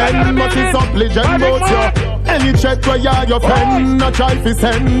rush me then, but it's up legend about you. Any check where you're your friend, no try fi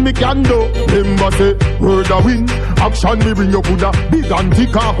send me can do. Remember say, word a win, action me bring you Buddha. Big and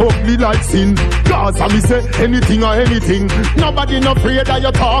thick and ugly like sin. Cause I me say, anything or anything. Nobody no afraid that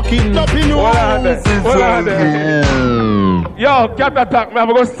you're talking. Nothing you want. Yo, Katt attack me, I'm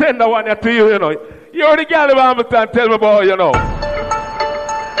gonna send that one here to you, you know. You're the girl in Hamilton, tell me about, you know.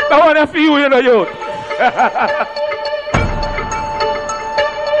 That one here for you, you know, you.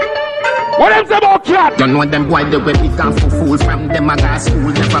 What them say about Katt? Don't know them boy they way big and fools from them a gas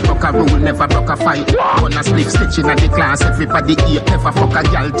school. Never broke a rule, never broke a fight. Gonna slip stitching at the class, everybody eat. Never fuck a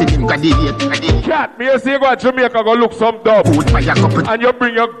girl till him graduate. Katt, me you see you go to Jamaica go look some dub. Food by a couple. And you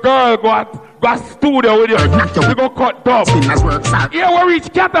bring your girl go studio with you. You go cut dub. Spinners work hard. You will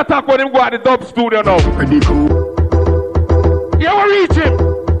reach Katt attack when him go at the dub studio now. Pretty cool. You will reach him.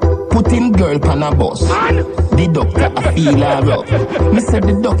 Put him girl pan a bus. The doctor a feel her rough. Me said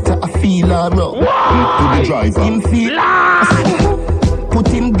the doctor a feel her rough. To the driver him feel. Put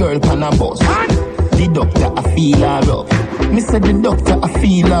him girl pan a bus. The doctor a feel her rough. Me said the doctor a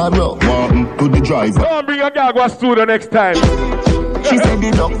feel her rough. To the driver. Don't bring a girl go studio next time. She said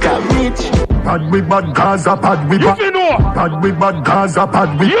the doctor rich. Bad we bad Gaza, bad we bad. You know. Bad we bad Gaza,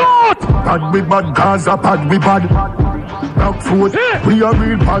 bad we bad. Bad we bad Gaza, bad we bad. Black food, we a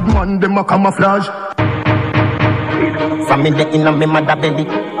real bad man, them a camouflage. From in the inner me mother belly.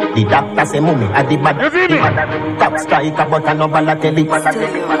 The doctor say mummy at the bad. Top striker but I no volatile. Hey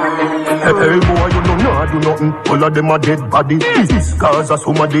boy, you know nah do nothing. All of them a dead body. This cause of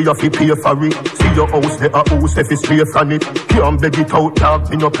somebody have to pay for it. See your house, they a house if it's straight from it. Can't beg it out,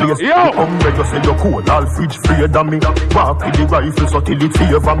 dog, in your place. You hungry, you say you're cold, all fridge free than me. Walk with the rifle so till it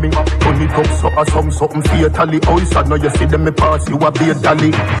favor me. Turn it up so or something fatally. Oh, it's sad now you see them me pass, you a be a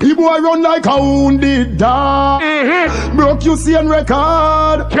dolly. The boy run like a wounded dog. Broke you see and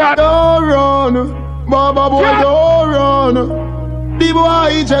record. Don't run, Baba boy, don't run. The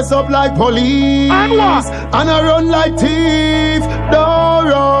boy dress up like police. And what? And I run like thief. Don't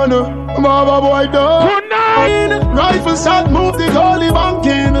run. Mama boy don't. Rifle shot move the goalie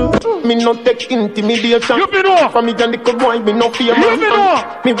banking. Me no take intimidation. You been off. From me and the good boy, me no fear man. You been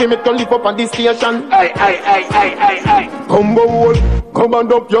off. Me make you live up on this station. Hey. Combo wall, come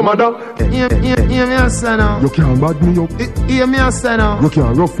and up your mother. Hear me a say now. You can't bad me up. Hear me a say now. You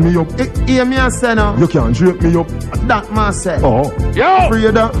can't rough me up. Hear me a say now. You can't drape me up. That man say. Oh. Yo.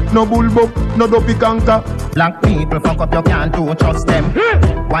 Afraid of no bullbuck, no dopey canker. Black people fuck up, you can't do trust them.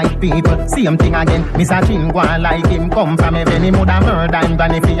 White people, same thing again. Mr. Chin go on like him. Come from a any mother murder him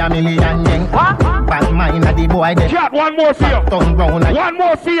than if he a million yen. Bad mind of the boy there. Cat, one more for you. Turn round like one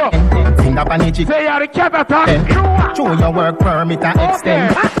more for you. Finger pan the chick. Say you're the cat attack. Show your work permit and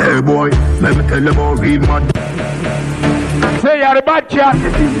extend. Hey boy, let me tell you about real mad. Say you're the bad cat.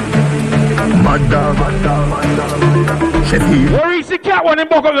 Mad dog. Sheffield. Where is the cat when he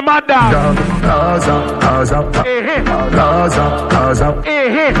buck up the mad dog? Gaza.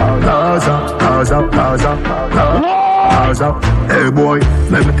 Hey boy,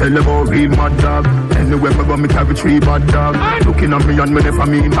 let me tell you about real mad dog. Anywhere me go, me carry 3 bad dog. Looking at me and me never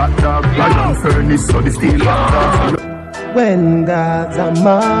mean hot dog. I don't furnace, so the steel hot dog. When God's a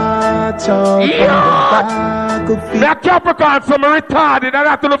march on from the battlefield. That Capricorn from retarded, I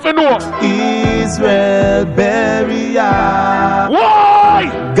have to look for no. Israel barrier. Why?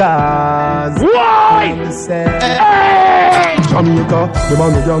 God's why? Hey! Jamaica, the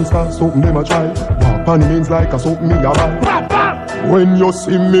man no gangster, something them a try. Walk on means like a something me a buy. When you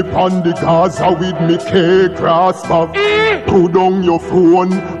see me pon the Gaza with me K-Cross back, put down your phone,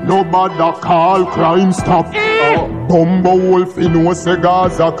 nobody call crime stop. Bumbo Wolf, you know say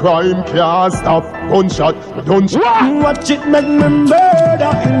Gaza crime can't stop. Gunshot, watch it make me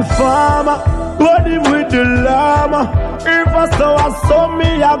murder informer. Body with the llama. If I saw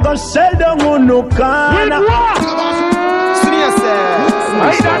me, I go shell down on no corner.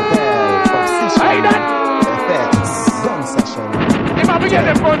 Hey that. Gun session. If I get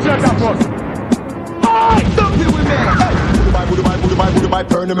the front shot that first. Don't deal with me. Goodbye,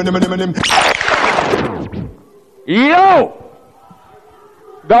 burn him. Yo!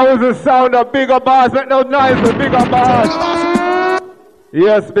 That was the sound of Bigga Boss. Make no noise for Bigga Boss.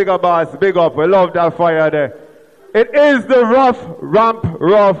 Yes, Bigga Boss. Big up. We love that fire there. It is the Ruff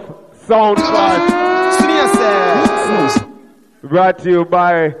sound class. Brought to you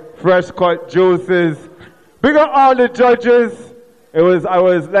by Fresh Cut Juices. Big up all the judges. I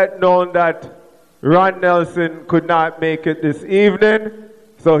was let known that Ron Nelson could not make it this evening,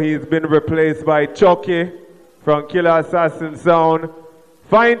 so he's been replaced by Chucky from Killer Assassin Sound.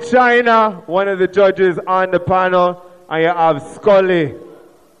 Fine China, one of the judges on the panel, and you have Scully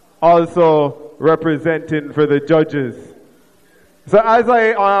also representing for the judges. So as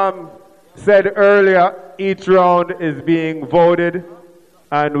I said earlier, each round is being voted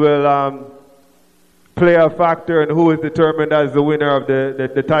and will play a factor in who is determined as the winner of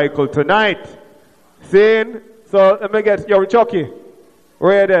the title tonight. Seeing? So let me get your Chucky.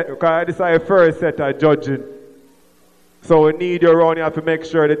 Where there? Because this is our first set of judging. So we need your round. You have to make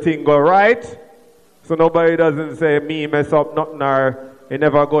sure the thing go right. So nobody doesn't say me mess up nothing or it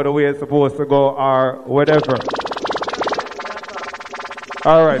never go the way it's supposed to go or whatever.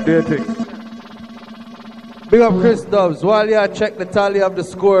 Alright, do your thing. Big up Chris Dubs. While you check the tally of the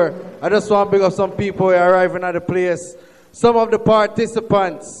score, I just want to big up some people who are arriving at the place. Some of the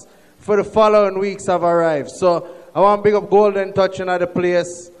participants for the following weeks have arrived. So I want to big up Golden Touching at the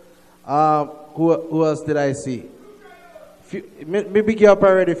place. Who else did I see? Me big you up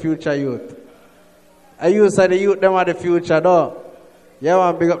already, future youth. I use the youth them are the future though. Yeah, I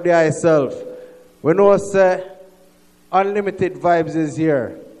want to big up the myself. We know say Unlimited Vibes is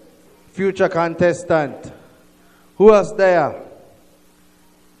here. Future contestant. Who else there?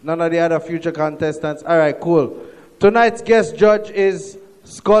 None of the other future contestants. Alright, cool. Tonight's guest judge is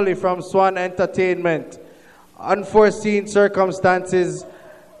Scully from Swan Entertainment. Unforeseen circumstances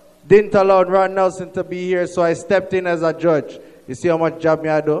didn't allow Ron Nelson to be here, so I stepped in as a judge. You see how much job me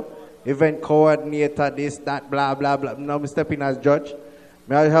I do? Event coordinator, this, that, blah, blah, blah. Now I'm stepping as judge.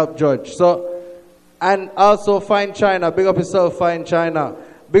 May I help judge? So, and also Fine China. Big up yourself, Fine China.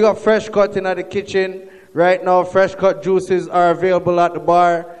 Big up Fresh Cut in the kitchen. Right now, Fresh Cut juices are available at the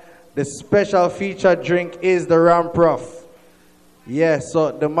bar. The special feature drink is the Ruff. Yes,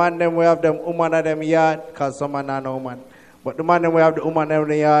 so the man them we have them woman at them yard, because some man are no woman. But the man them we have the woman in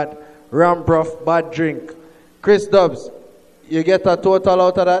the yard. Ruff, bad drink. Chris Dubs, you get a total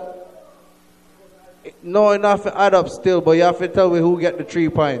out of that? No, enough to add up still, but you have to tell me who get the 3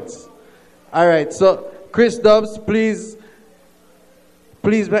 points. Alright, so Chris Dubs, please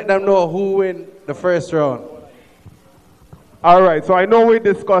Please let them know who win the first round. All right, so I know we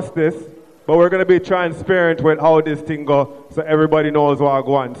discussed this, but we're going to be transparent with how this thing goes so everybody knows what I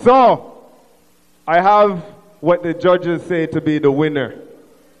go on. So, I have what the judges say to be the winner.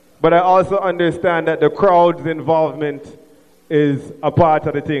 But I also understand that the crowd's involvement is a part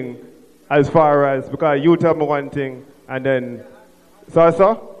of the thing as far as, because you tell me one thing and then,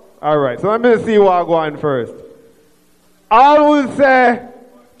 so? All right, so let me see what I go on first. I will say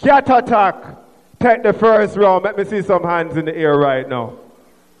Katt Attack take the first round. Let me see some hands in the air right now.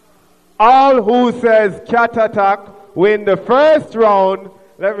 All who says Katt Attack win the first round,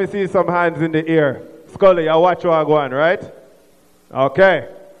 let me see some hands in the air. Scully, I watch what I go on, right? Okay.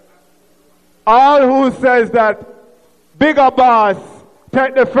 All who says that Bigga Boss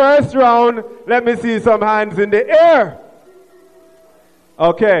take the first round, let me see some hands in the air.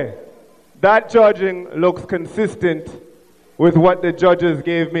 Okay. That judging looks consistent with what the judges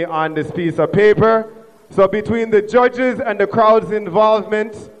gave me on this piece of paper. So between the judges and the crowd's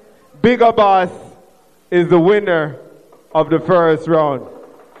involvement, Bigga Boss is the winner of the first round.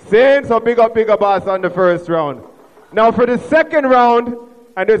 Saying so big up Bigga Boss on the first round. Now for the second round,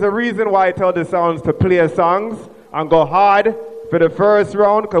 and there's a reason why I tell the sounds to play songs and go hard for the first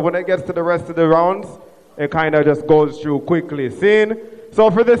round, because when it gets to the rest of the rounds, it kind of just goes through quickly. Seeing? So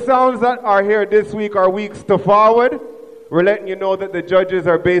for the sounds that are here this week or weeks to forward, we're letting you know that the judges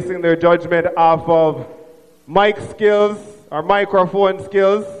are basing their judgment off of mic skills or microphone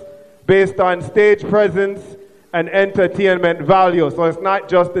skills based on stage presence and entertainment value. So it's not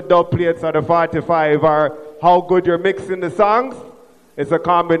just the dub plates or the 45 or how good you're mixing the songs. It's a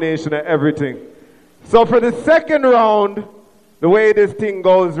combination of everything. So for the second round, the way this thing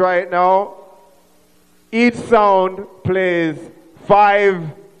goes right now, each sound plays 5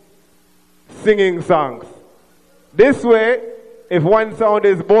 singing songs. This way, if one sound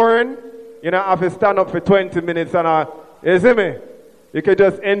is boring, you don't have to stand up for 20 minutes and you see me? You can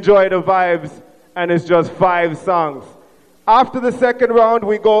just enjoy the vibes and it's just 5 songs. After the second round,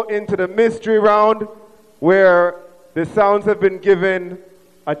 we go into the mystery round where the sounds have been given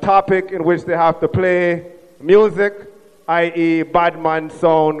a topic in which they have to play music, i.e. Badman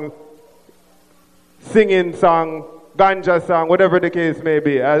sound, singing song, ganja song, whatever the case may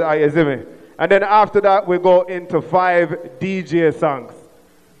be. You see me? And then after that, we go into 5 DJ songs.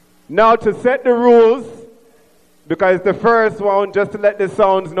 Now to set the rules, because the first one, just to let the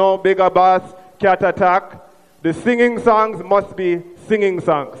sounds know, Bigga Boss, Katt Attack, the singing songs must be singing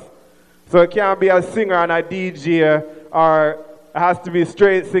songs. So it can't be a singer and a DJ, or it has to be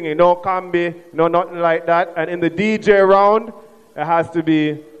straight singing, no combi, no nothing like that. And in the DJ round, it has to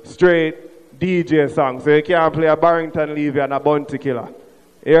be straight DJ songs. So you can't play a Barrington Levy and a Bounty Killer.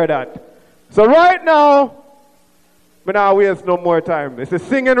 Hear that? So right now, we're not waste no more time. It's a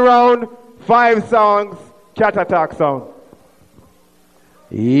singing round, 5 songs, Katt Attack sound.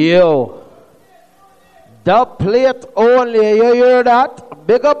 Yo. The plate only, you hear that?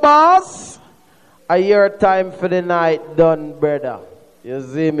 Bigga Boss, a year time for the night done, brother. You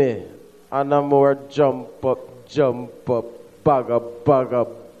see me? And I'm more jump up, bagga,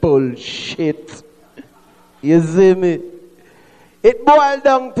 bullshit. You see me? It boiled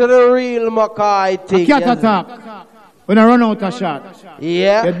down to the real Mackay thing. Katt Attack. When I run out of shot.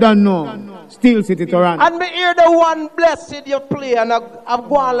 Yeah. You don't know. Steel City to run. And me hear the one blessed you play and I'm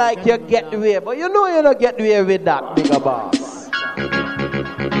going like you get away. But you know you don't get away with that, Bigga Boss.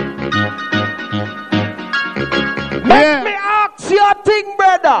 Let me ask you a thing,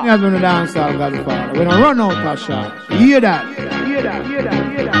 brother. You're going to dance all Godfather. When I run out of shot. You hear that?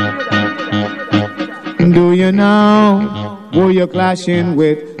 Do you know who you're clashing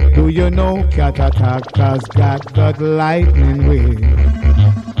with? Do you know Katt Attack has got that lightning with?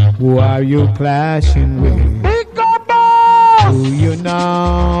 Who are you clashing with? Bigga Boss! Do you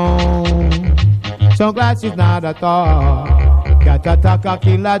know? Sunglasses not at all. Katt Attack a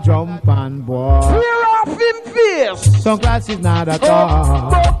killer jump and boy. Clear off him face! Sunglasses not at all.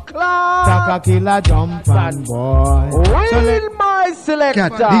 Attack a killer jump and boy. Real my selector.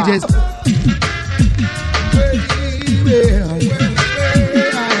 Katt, DJs.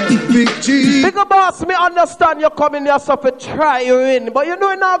 Bigga Boss, me understand you coming here so for try you in, but you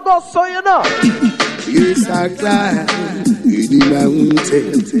know it not go so you know. Yes, I climb the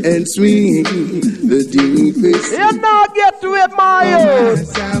mountain and swing the deepest. You not get to it, my own.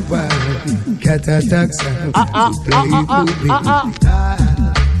 Katt Attack sound.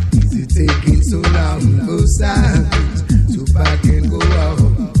 Is it taking so long for sounds to pack and go out?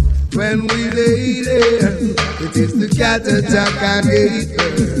 When we lay there, it is the Katt Attack and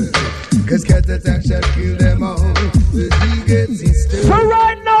haters. Cause Katt Attack shall kill them all. The gets his turn. So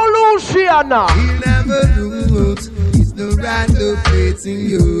right now, Luciana. He'll never lose. He's the random plates in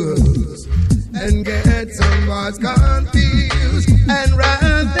yours. And get some boys confused and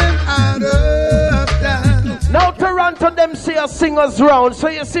run them out of town. Now Toronto them see us singers round. So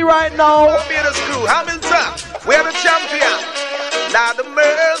you see right now. Hamilton, we're the champion. Now the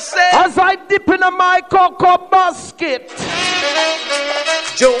mercy. As I dip in my cocoa basket.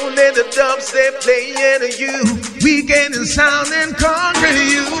 Joan and the dubs, they playing you. We getting sound and conquer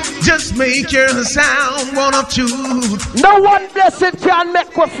you. Just make your sound one of two. No one blessed can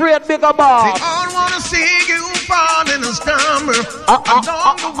make us afraid, Bigga Boss. They all wanna see you fall in a stumble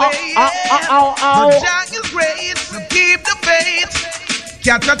along the way. The Jack is great, so keep the faith.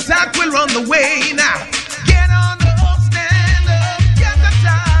 Katt Attack will run the way now. Get on the stand up, Katt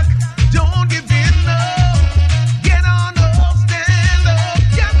Attack. Don't give in up. Get on the stand up,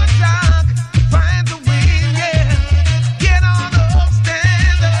 Katt Attack. Find the win, yeah. Get on the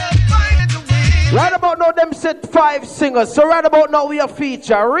stand up, find the win. Right about now, them said 5 singers. So right about now, we are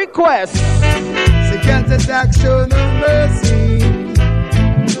feature request. So Katt Attack show no mercy.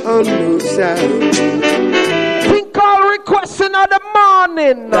 Oh no, sound. Think all requests in the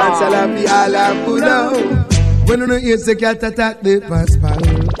morning. That's all I be all I put out. When you hear the Katt Attack, they pass by.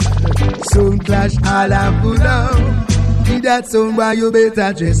 Sound clash all I put out. Need that sound why you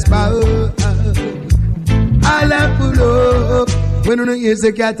better dress power. All I put up. When you hear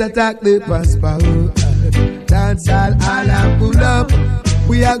the Katt Attack, they pass by. Dance all I put up.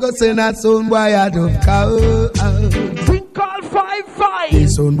 We are gonna send that sound boy out of cow. Think all 5-5. The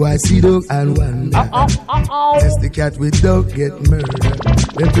sound boy see dog and wonder. Test the cat with dog get murdered.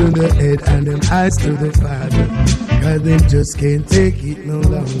 Them turn the head and them eyes to the father. Cause they just can't take it no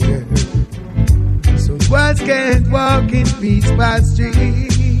longer. So boys can't walk in peace by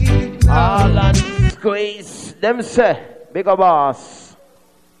street. All and squeeze. Them say, Bigga Boss.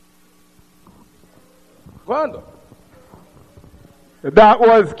 Go on. That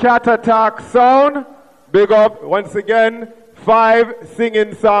was Katt Attack sound. Big up once again. 5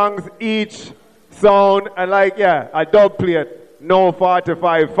 singing songs each sound. And like, yeah, a dub plate. No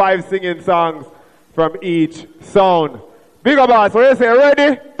 45. 5 singing songs from each sound. Bigga Boss, what you say?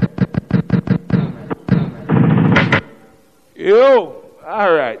 Ready? Yo,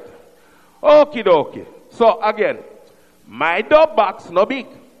 all right. Okie dokie. So again, my dub box no big.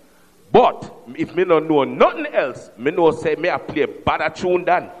 But if me no know nothing else, me know say me I play better tune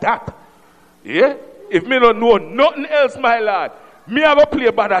than that. Yeah? If me no know nothing else, my lord, me have a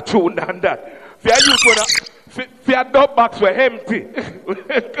play better tune than that. For your dub box were empty.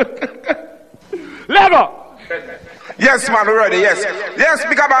 Lego! Yes, man, we're ready, yes. Yes,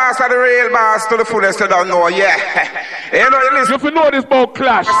 Bigga Boss are the real boss to the fullest you don't know, yeah. You know, you listen. If you know this about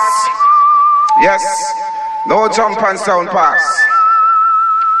clash. Yes. No jump and sound pass.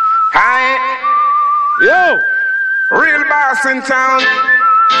 Hi. Yo. Real boss in town.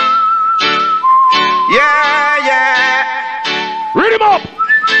 Yeah, yeah. Read him up.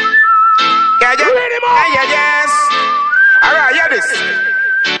 Yeah, yeah. Read him up. Yeah, yes. All right, yeah, this.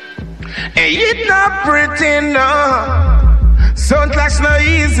 Hey, it's not pretty, no. Sound clash no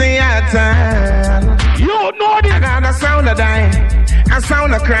easy at time. You know this. I got a sound of dying, a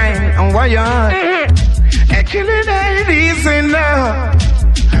sound of crying, and why you and killing ain't easy, no.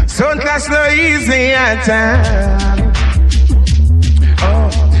 Sound clash no easy at time. Oh,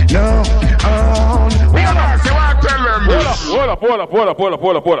 no, oh, no.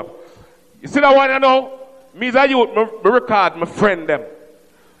 Hold up. You see that one you know? Me as a youth, me record my friend them.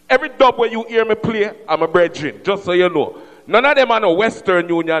 Every dub where you hear me play, I'm a brethren, just so you know. None of them are no Western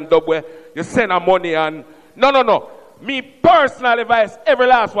Union dub where you send a money and... No. Me personally advise every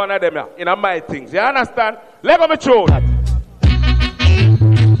last one of them in my things. You understand? Let me show that.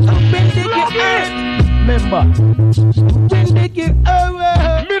 Remember, when they get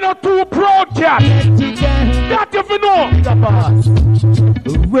over, me not too proud, Katt. That if you know.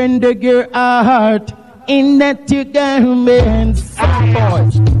 When they get heart in that you can mean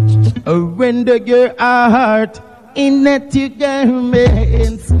boys. When they get heart in that you can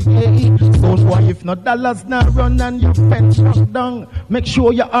mean. So why if no dollars not run and your fence shut down, make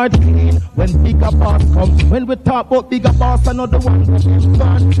sure your heart clean when Bigga Boss comes. When we talk about Bigga Boss, I know the one who is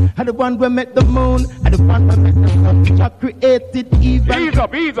fun, and the one we make the moon, and the one we make the sun. Just created even. Ease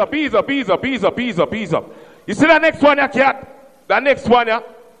up. You see that next one, Katt? That next one, yeah?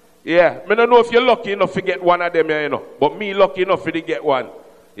 Yeah, I don't know if you're lucky enough to get one of them, you know. But me lucky enough to get one.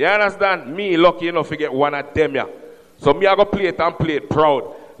 You understand? Me lucky enough to get one of them, yeah. So me I go play it and play it proud.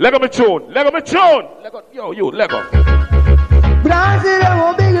 Lego me tune. Lego. Yo, Lego.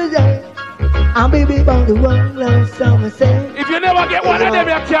 Brazil, I'm baby about the one last summer say. If you never get one of them,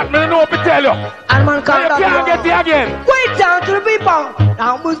 you can't, me know what to tell you. And man can't you can't get it again. Wait down to the people.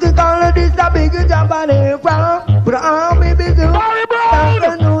 Now music all of this, the big jump on the ground. But I'm baby too. Sorry, bro. Dance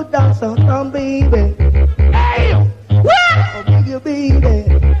a new dance, come baby. Hey! What? Oh, you baby.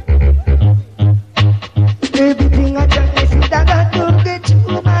 Everything I done is that I got to get to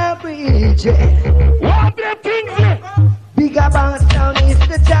my bridge. What them things? Bigga boss sound is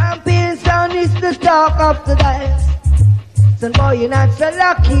the champion sound is the talk of the dance. Son boy, you're not so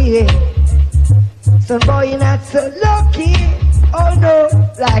lucky. Son boy, you're not so lucky. Oh no,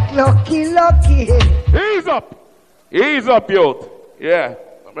 like lucky. Ease up. Ease up, youth. Yeah.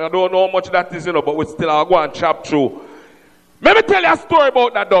 I mean, I don't know how much that is, but we still are going to chop through. Let me tell you a story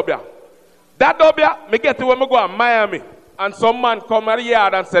about that W. That W, me get to when me go to Miami. And some man come at the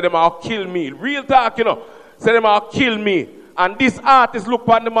yard and say them I'll kill me. Real talk, Say them I'll kill me. And this artist look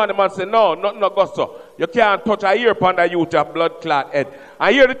upon the man say, no, nothing no go so. You can't touch a ear upon the youth of blood clot head.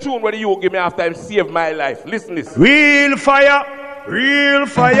 And hear the tune where you give me after him save my life. Listen this. Real fire.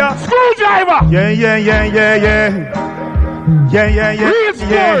 Screwdriver. Yeah. Real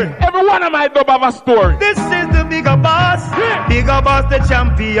story. Every one of my dub have a story. This is the Bigga boss. Yeah. Bigga boss the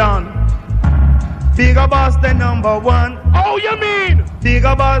champion. Bigga boss the number one. Oh, you mean?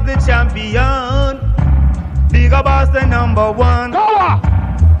 Bigga boss the champion. Bigga boss the number one. Power.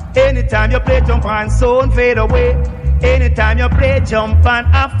 Anytime you play jump and sound fade away. Anytime you play jump and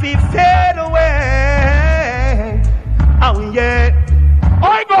happy fade away. Oh yeah.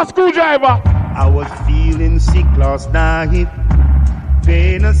 I got Screwdriver. I was feeling sick last night.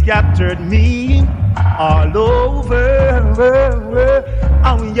 Pain has captured me all over.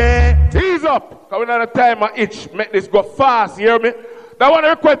 Oh yeah. Ease up. Coming at a time I itch. Make this go fast, you hear me? That one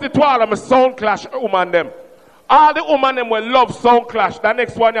requested to all of my sound clash woman them. All the woman them will love sound clash. The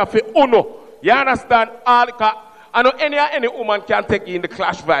next one you have to Uno. You understand? I know any woman can take you in the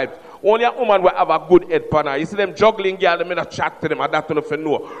clash vibes. Only a woman will have a good head panel. You see them juggling girl, them in a chat to them, and that don't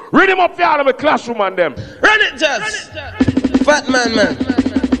know. Read them up for all of my clash woman them. Run it, Jazz. Fat man.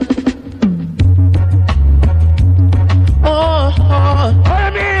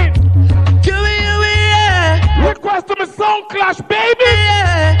 I mean, request to me sound clash, baby.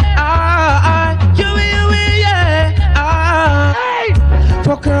 Hey.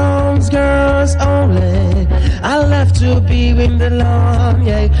 For crowns, girls only. I love to be with the Lord,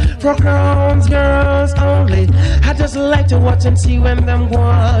 yeah. For crowns, girls only. I just like to watch and see when them go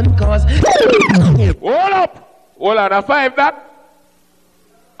on, cause. Hold up. Hold on, I five that.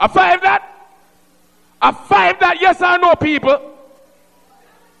 Yes or no, people?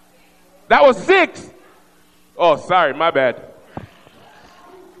 That was 6. Oh, sorry, my bad.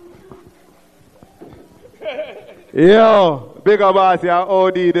 Yo, Bigga boss, you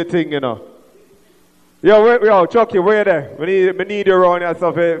OD the thing, Yo, Chucky, where there? We need you around here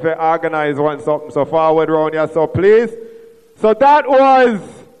so for organize something so forward around here, so please. So that was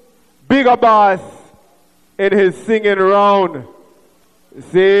Bigga boss in his singing round.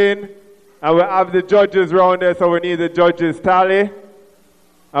 Sing. And we have the judges round there, so we need the judges tally.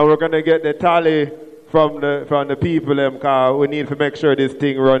 And we're gonna get the tally from the people because we need to make sure this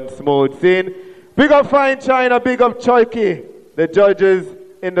thing runs smooth. Sing. Big up Fine China, big up Chucky. The judges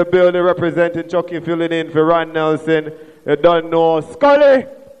in the building representing Chucky filling in for Ron Nelson. You don't know. Scully,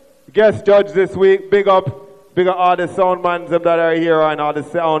 guest judge this week. Big up all the sound mans that are here and all the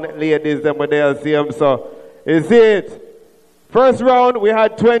sound ladies them when they'll see them. So, is it? First round, we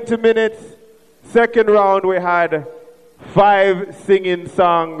had 20 minutes. Second round, we had 5 singing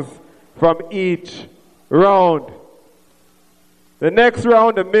songs from each round. The next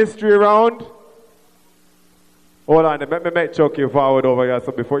round, the mystery round. Hold on, let me make Chucky forward over here.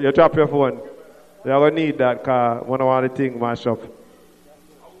 So before you drop your phone, you're going to need that because one of the things mash up.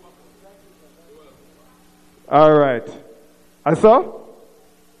 All right. And so?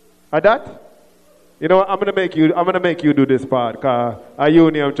 At that? You know what? I'm gonna make you do this part because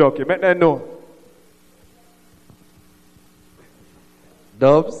you name Chucky. Make them know.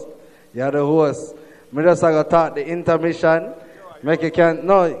 Dubs, you're the host. Me just gonna talk the intermission. Make you can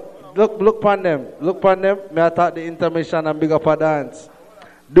look upon them. Look upon them. Me I talk the intermission and big up a dance.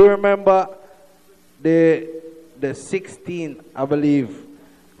 Do you remember the 16th, I believe,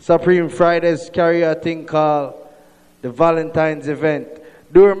 Supreme Fridays carry a thing called the Valentine's event.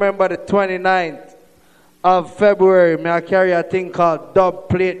 Do you remember the 29th of February? Me I carry a thing called Dub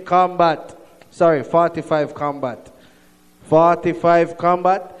Plate Combat. Sorry, 45 Combat. 45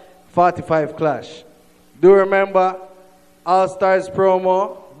 Combat, 45 Clash. Do you remember All Stars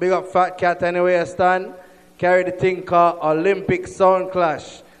promo? Big up Fat Katt anyway, stand. Carry the thing called Olympic Sound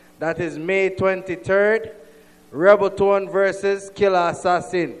Clash. That is May 23rd. Rebel Tone versus Killer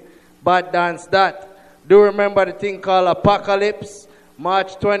Assassin. Bad dance that. Do remember the thing called Apocalypse.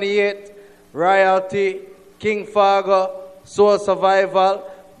 March 28th. Royalty. King Fargo. Soul Survival.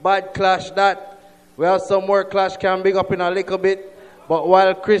 Bad clash that. We have some more clash can big up in a little bit. But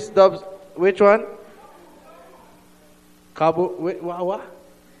while Chris Dubs... Which one? What?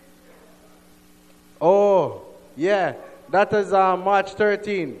 Oh, yeah. That is March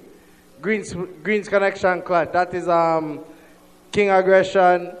 13. Greens Connection clash. That is King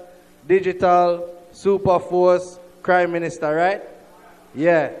Aggression, Digital, Super Force, Crime Minister, right?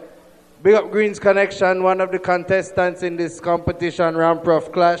 Yeah. Big up Greens Connection, one of the contestants in this competition, Ramp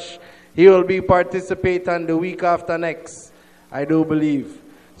Ruff Clash. He will be participating the week after next, I do believe.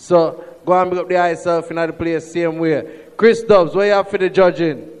 So, go and big up the yourself in the place same way. Chris Dubs, what you have for the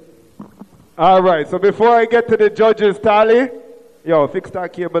judging? All right, so before I get to the judges' tally, yo, fix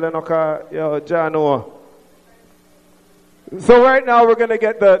that cable and okay, yo, Jano. So right now we're going to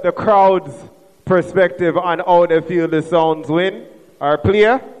get the crowd's perspective on how they feel the sounds win or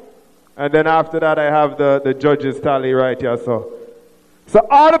play. And then after that I have the judges' tally right here. So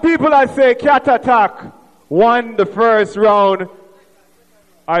all the people that say Katt Attack won the first round,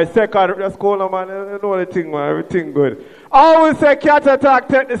 or second, that's cool, man. I know the thing, man. Everything good. I always say Katt Attack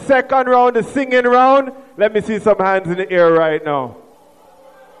take the second round, the singing round. Let me see some hands in the air right now.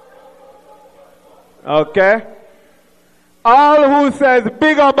 Okay. All who says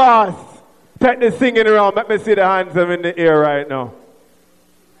Bigga Boss take the singing round. Let me see the hands in the air right now.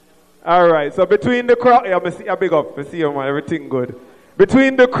 All right. So between the crowd, yeah, I see a big up. I see you, man. Everything good.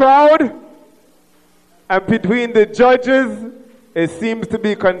 Between the crowd and between the judges, it seems to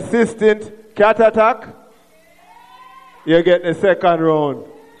be consistent. Katt Attack, you get the second round.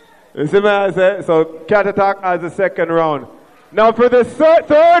 You see what I say? So Katt Attack has the second round. Now for the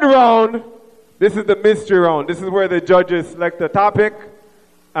third round, this is the mystery round. This is where the judges select a topic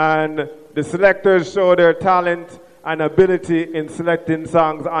and the selectors show their talent and ability in selecting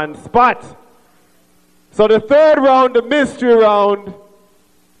songs on spot. So the third round, the mystery round,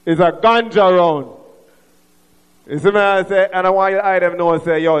 is a ganja round. You see what I say? And I want you to them know and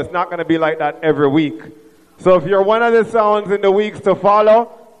say, yo, it's not going to be like that every week. So if you're one of the sounds in the weeks to follow,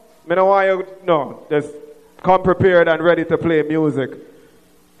 I don't want you to know, just come prepared and ready to play music.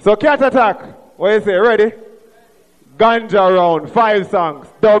 So Katt Attack, what you say, ready? Ganja round, 5 songs,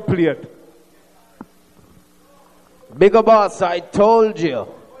 dub plate. Bigga Boss, I told you.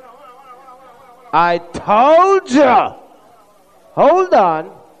 I told you. Hold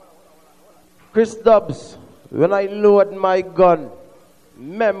on. Chris Dubs, when I load my gun,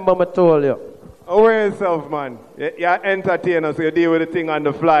 remember I told you. Aware yourself, man. You're entertainer, so you deal with the thing on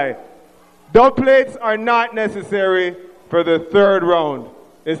the fly. Dub plates are not necessary for the third round.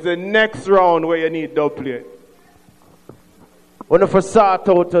 It's the next round where you need dub plate. When I start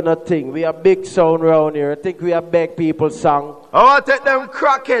out on a thing, we have big sound round here. I think we have big people song. I want to take them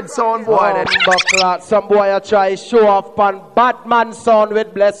crackhead sound boy. Some boy a try show off on Batman sound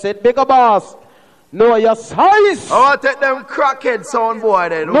with Blessed. Bigga Boss, know your size. I want to take them crackhead sound boy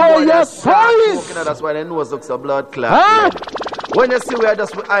then. Know your size. That's why their nose looks a blood clot. Huh? When you see we are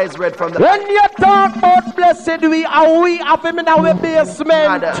just with eyes red from the... When you talk about Blessed, we have him in our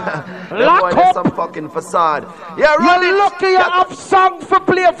basement. Lock up. Some fucking facade. Yeah, run You're lucky you have song for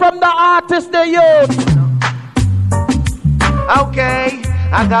play from the artist they use. Okay,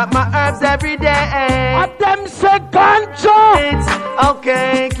 I got my herbs every day. And them say ganja.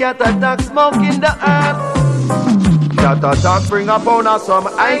 Okay, Katt Attack smoking the herbs. Katt Attack bring a pound of some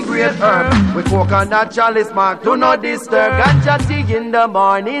high-grade herb. We coconut chalice mark, do not disturb. Ganja tea in the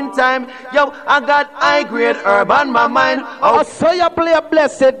morning time. Yo, I got high-grade herb on my mind. Oh, so you play a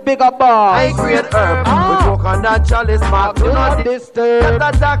Blessed Bigga Boss. High-grade herb. We coconut chalice mark, do not disturb.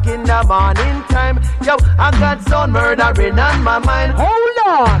 Katt Attack in the morning time. Yo, I got some murdering on my mind. Hold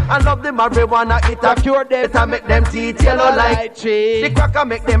on. I love the marijuana, it a cure them. It a make them teeth yellow like cheese. The cracker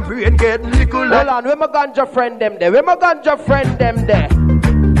make them brain get little like. Hold on, where my ganja friend them there? Where my ganja friend them there?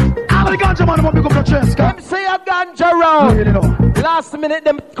 I'm the ganja man, I'm going to pick up your chest. Them say a ganja round. Really know. Last minute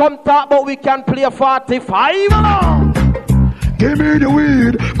them come talk but we can play 45. Give me the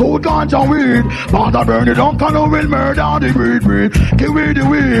weed, go ganja weed. Bother burn it down, can will murder the breed. Give me the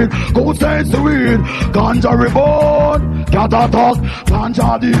weed, go sense the weed. Ganja reborn, Katt Attack.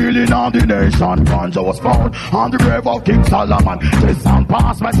 Ganja the healing of the nation. Ganja was found on the grave of King Solomon. This sound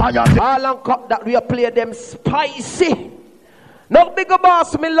pass Messiah. All on cup that we play them spicy. No Bigga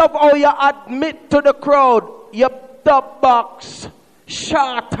Boss, me love how you admit to the crowd. You dub box,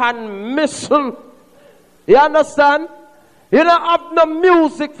 shot and missile. You understand? You don't have no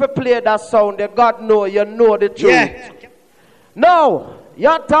music for play that sound. You God know, you know the truth. Yeah. Now,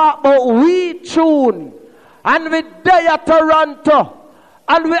 you talk about we tune. And we there at Toronto.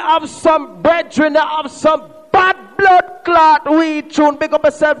 And we have some brethren that have some bad blood clot we tune. Big up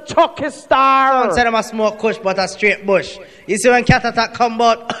yourself, Chucky Star. Don't say them a smoke kush, but a straight bush. You see when Katt attack come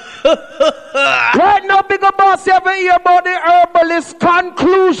out. Right now, Bigga Boss, you ever hear about the herbalist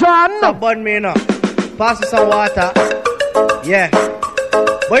conclusion? Stop burn me now. Pass me some water. Yeah.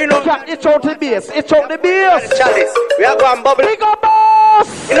 But you know, it's out the base. It's out the base. The chalice. We are going bubble. Bigga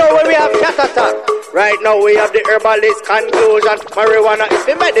Boss. You know when we have Katt attack. Right now we have the herbalist conclusion. Marijuana is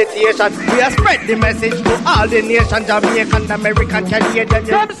the meditation. We have spread the message to all the nations. Jamaican, American, Canadian.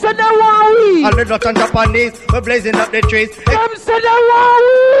 Them say they want weed. All the Dutch and Japanese. We're blazing up the trees. Them say they want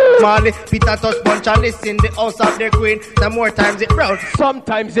weed. Marley, Peter touch bunch and listen the house of the queen. Some more times it brown.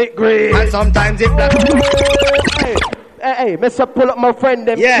 Sometimes it green. And sometimes it black. Hey, Mr. Pull up my friend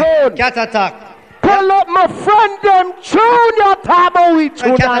them tune. Katt attack. Pull up my friend them tune. Your table we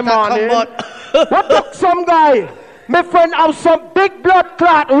tune that morning. What took some guy? My friend have some big blood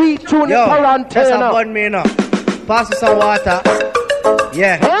clot we tune in Toronto. Just a bun me now. Pass me some water.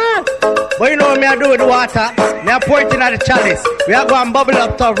 Yeah. Huh? But you know what me I do with the water? Me I pour it in the chalice. We are going bubble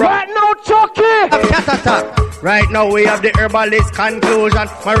up top. Right now, Chucky. Have Katt attack. Right now we have the herbalist conclusion.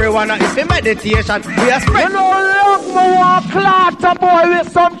 Marijuana is the meditation. We are spread. You know, look, me want clot boy with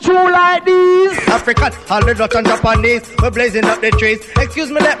some chew like these. African, all the Dutch and Japanese. We're blazing up the trees.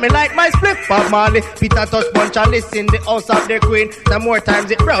 Excuse me, let me light my split. Bob Marley, Peter touch bunch and listen the house of the queen. Some more times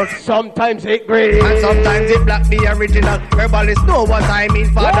it brown. Sometimes it green. And sometimes it black. The original herbalist know what I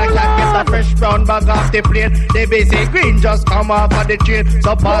mean. Father can't get a fresh brown bag off the plane. They be say green just come off of the chain.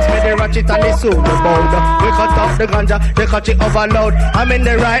 So pass me the ratchet and the soul bound. We cut off the ganja, they cut it overload. I'm in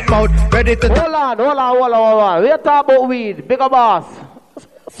the right mode, ready to... Hold on. We talk about weed, Bigga Boss.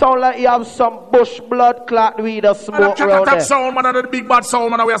 Sound like you have some bush blood clot weed or smoke around there. Sound, man, the big bad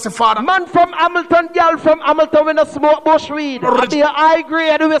sound, man, we are say father. Man from Hamilton, girl from Hamilton, we no smoke bush weed. I be a high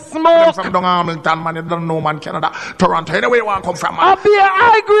grade, we smoke. From down Hamilton, man, you don't know, man, Canada. Toronto, anyway you want to come from, man. I be a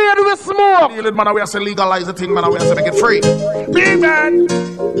high grade, we smoke. Deal it, man, we are say legalize the thing, man, we are say make it free. Big man,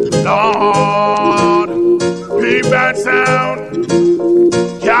 Lord, big bad sound.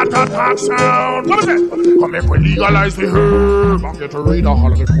 Katt attack sound. What is it? Come make we legalize the herb. I'm get to read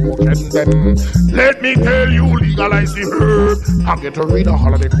all of the coke and then let me tell you, legalize the herb. I'm get to read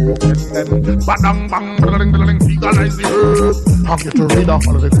all of the coke and then badang bang legalize the herb. I'm get to read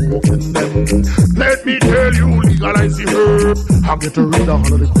all of the coke and then let me tell you, legalize the herb. I'm get to read all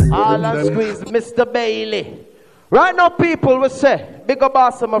of the coke all and squeeze Mr. Bailey. Right now people will say, Bigga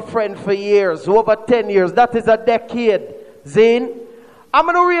Boss, I'm a friend for years, over 10 years. That is a decade. Zane, I'm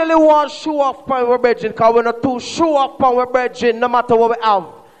going to really want to show off on our brethren, because we're not too show off on our brethren, no matter what we have.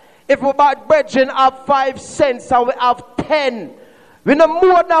 If we buy brethren have 5 cents and we have 10, we no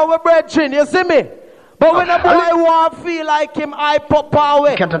more than our brethren, you see me? But when a boy want to feel like him, I pop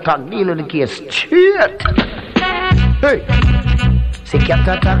away. Katt attack, deal with the case straight. Hey, say Katt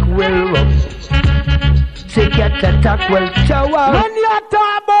attack well rough. Say Katt attack well chow. When you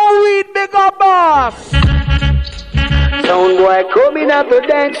talk about weed, Bigga Boss. Sound boy coming up to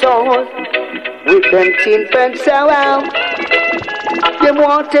dance hall with them tin pants around. Them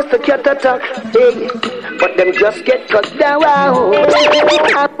want test the Katt attack, hey, but them just get cut down.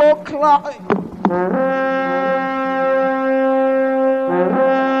 Apple clock.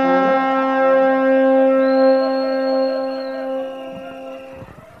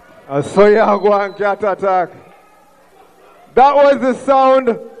 So yeah, go on Katt attack. That was the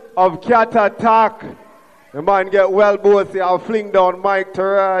sound of Katt attack. The man get well bossy, I'll fling down Mike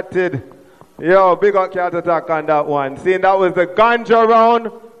Tarotted. Yo, big up Katt attack on that one. Seeing that was the ganja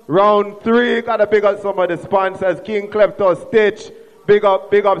round 3. Gotta big up some of the sponsors, King Klepto Stitch. Big up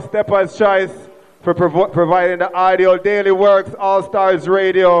STEPACHOICE for providing the audio, Daily Works, All Stars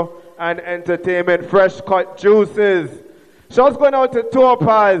Radio, and Entertainment, Fresh Cut Juices. Shouts going out to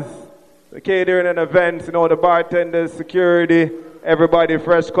Topaz, the catering and events, you know, the bartenders, security, everybody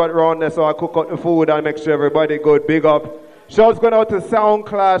fresh cut round there, so I cook out the food and make sure everybody good. Big up. Shouts going out to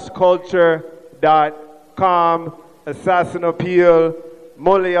soundclashculture.com, Assassin Appeal,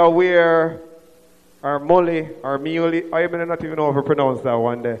 Mully Aware, or Mully, or Muley. I may not even know if I pronounce that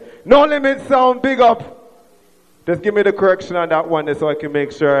one there. No Limit Sound, big up. Just give me the correction on that one there so I can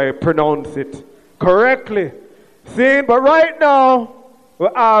make sure I pronounce it correctly. See, but right now, we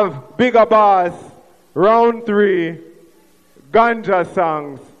have Bigga Boss, round 3, ganja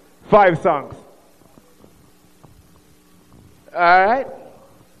songs, 5 songs. All right.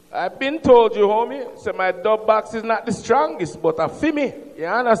 I've been told you, homie, say my dub box is not the strongest, but a fee me. You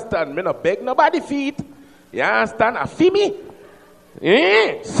understand? Me no beg nobody feet. You understand? A fee me.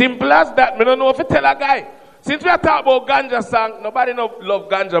 Simple as that. Me don't know if you tell a guy. Since we are talking about ganja song, nobody no love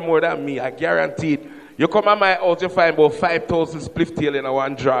ganja more than me. I guarantee it. You come at my house, you find about 5,000 spliff tail in a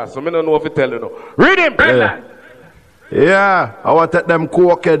one jar. So me don't know if you tell you no. Read him, Brendan. Yeah, I want to take them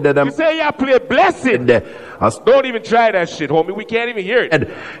cokehead. Them. You say you play Blessed. Don't even try that shit, homie. We can't even hear it.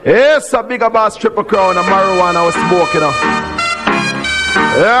 It's a Bigga Boss triple crown of marijuana I was smoking on.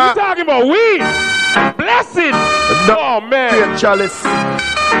 Yeah. You talking about weed? Blessed. Oh, man. Chalice.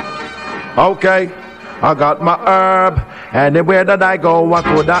 Okay. I got my herb. Anywhere that I go, I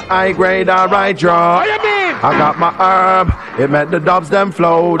put that high grade, I draw. What you mean? I got my herb. It make the dubs them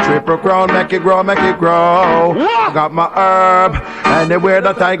flow. Triple crown, make it grow, make it grow. What? I got my herb. Anywhere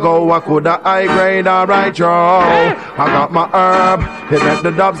that I go, I put that high grade, I draw. I got my herb. It make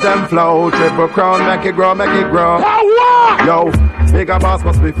the dubs them flow. Triple crown, make it grow, make it grow. Yo, Bigga Boss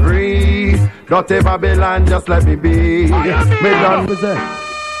must be free. Don't take Babylon, just let me be. Me done.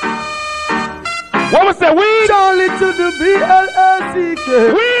 What was that? Weed? Charlie to the BLSEK.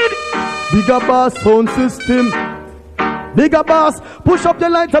 Weed? Bigga Boss sound system. Bigga Boss, push up the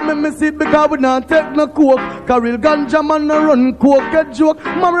light and make me see because we not take no coke. Cause real ganja man no run coke, get joke.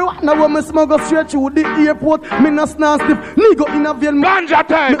 Marijuana when me smuggle straight through the airport. Me no snap stiff, nigga in a vein. Ganja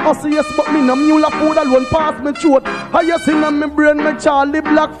time. Me hustle yes, but me no mule of food alone pass me throat. I yes in a me brain, me Charlie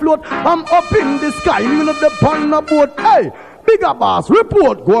black float. I'm up in the sky, me no the on my boat. Hey! Bigga Boss,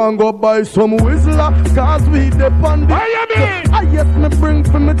 report. Go and go buy some whistler, cause we depend. What you mean? I yes me bring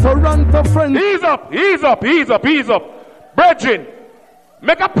for me Toronto friends. Ease up, ease up, ease up, ease up. Brethren,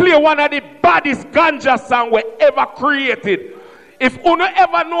 make a play one of the baddest ganja song we ever created. If you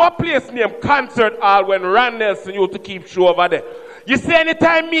ever know a place named Concert Hall when Ron Nelson used to keep show over there. You see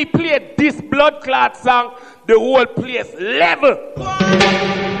anytime me play this blood clot song, the whole place level.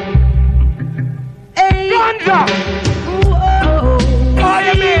 Hey. Ganja! What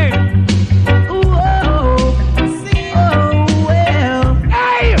you mean?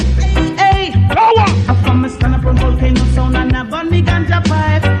 Hey! Hey! I come and stand up on volcano sound and I burn the ganja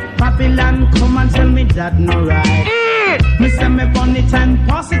pipe. Babylon come and tell me that no right. Me say me burn it and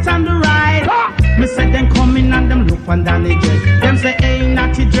pass it on the right. Me say them come in and them look on down the dread. Them say hey,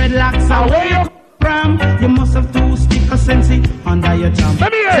 natty dreadlocks away. You must have two sticker sensi under your jump.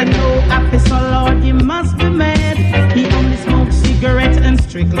 Say no episode, Lord, he must be mad. He only smokes cigarettes and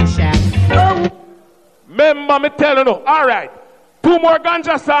strictly shag. Oh. Remember me telling you, alright, 2 more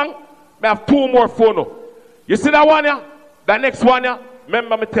ganja song, me have 2 more phono. You see that one yeah? The next one yeah?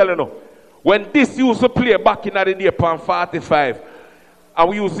 Remember me telling you, when this used to play back in the day upon 45, and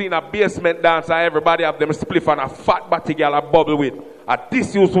we used to in a basement dance and everybody have them spliff and a fat batty girl a bubble with. And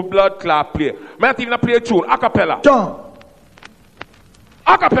this used to blood clot play. Me not even play a tune, a cappella. John.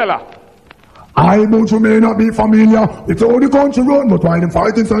 A cappella. I but you may not be familiar with all the country run, but why them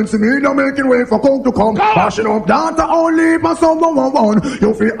fighting sense me not making way for coke to come. Bashing up data only for someone one.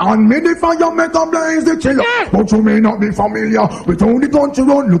 You feel on me the fire make a blaze the chiller. But you may not be familiar with all the country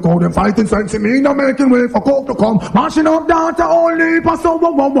run. Look how them fighting sense me not making way for coke to come. Bashing up data only for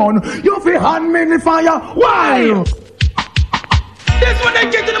someone one. You feel on me the fire. Why? This one they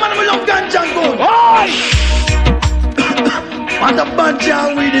get to the man who love ganja and gold. What a bunch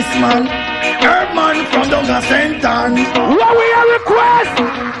of with this man. Herb man from Dunga St. Anne's. What we a request?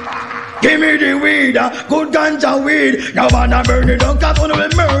 Give me the weed, good ganja weed. Now wanna burn it down, cause one will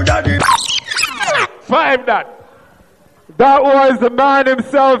murder the 5 that. That was the man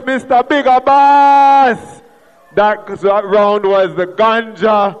himself, Mr. Bigga Boss. That round was the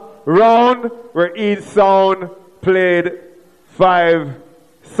ganja round where each sound played 5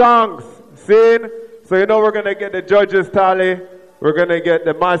 songs. See? So you know we're going to get the judges tally. We're going to get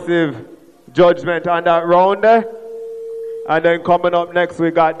the massive judgment on that round there. And then coming up next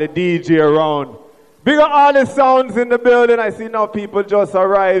we got the DJ round. Big up all the sounds in the building. I see now people just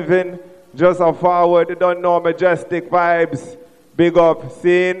arriving. Just a forward. They don't know majestic vibes. Big up.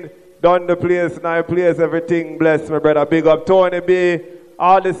 Seeing. Done the place. Now place everything. Bless my brother. Big up Tony B.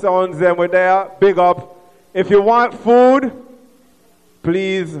 All the sounds them were there. Big up. If you want food,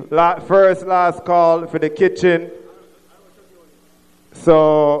 please, last call for the kitchen.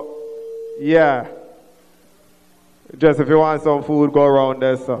 So, yeah. Just if you want some food, go around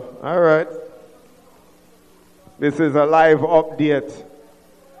there, so. All right. This is a live update.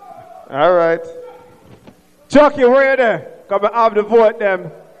 All right. Chucky, where you there? Come and have the vote them.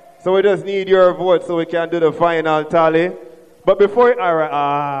 So we just need your vote so we can do the final tally. But before, all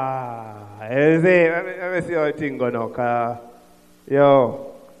right. Let me see how the thing go now.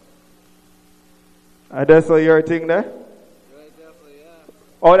 Yo, That's all your thing there?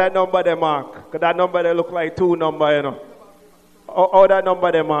 Oh, that number they mark. Because that number they look like 2 number, you know. Oh, that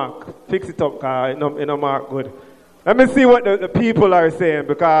number they mark. Fix it up, because it no mark good. Let me see what the people are saying,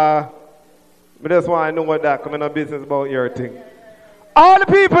 because I just want to know what that, because I'm in business about your thing. All the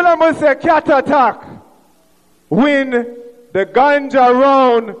people that must say Katt Attack win the ganja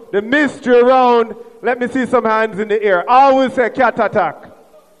round, the mystery round. Let me see some hands in the air. I will say Katt Attack.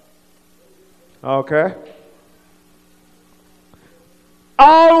 Okay.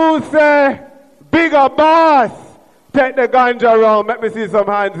 I will say Bigga Boss take the ganja round. Let me see some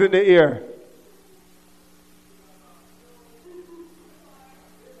hands in the air.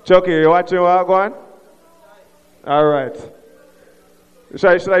 Chucky, you watching what I'm going? All right.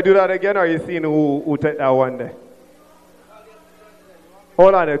 Should I do that again, or are you seeing who take that one there?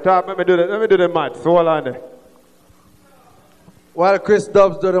 Hold on there. Let me do the maths. Hold on there. While Chris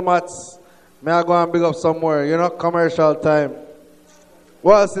Dubs do the maths, may I go and big up some more? You know, commercial time.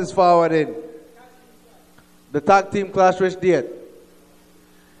 What else is forwarding? The tag team clash which date?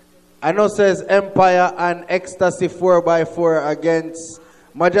 I know says Empire and Ecstasy 4x4 against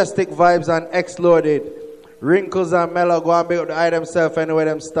Majestic Vibes and X-Loaded. Wrinkles and Mellow go and big up the eye themselves anyway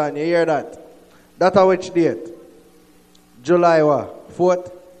them stand. You hear that? That's a which date? July what?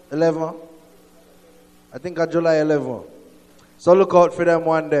 4th? 11th? I think July 11th. So look out for them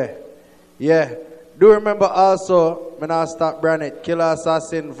one day. Yeah. Do remember also, when I start branded, Killer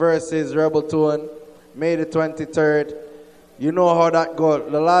Assassin versus Rebel Tone, May the 23rd. You know how that goes.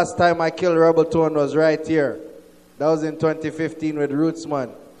 The last time I killed Rebel Tone was right here. That was in 2015 with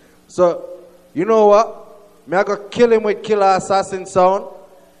Rootsman. So, you know what? Me I go kill him with Killer Assassin sound.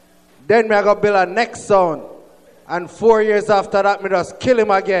 Then me I go build a next sound. And 4 years after that, me just kill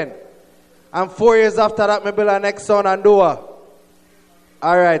him again. And 4 years after that, me build a next sound and do what?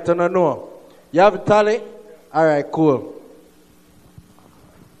 Alright, I don't know. You have a tally? Alright, cool.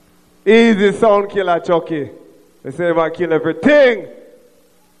 Easy sound killer, Chucky. They say I kill everything.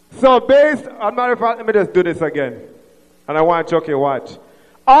 So based, as a matter of fact, let me just do this again. And I want Chucky to watch.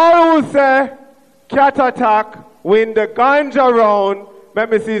 I will say Katt Attack win the ganja round. Let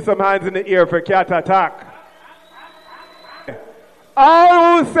me see some hands in the air for Katt Attack.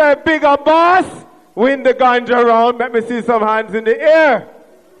 I will say Bigga Boss win the ganja round. Let me see some hands in the air.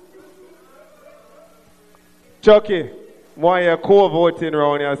 Chucky, want your co-voting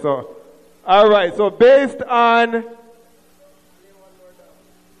round here, so. Alright, so based on...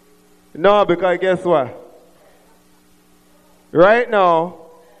 No, because guess what? Right now,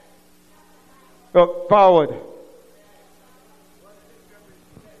 look, forward.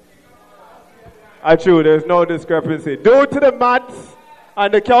 True, there's no discrepancy. Due to the maths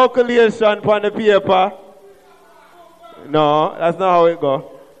and the calculation on the paper, no, that's not how it goes.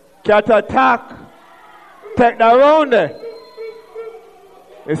 Katt Attack. Take that round there.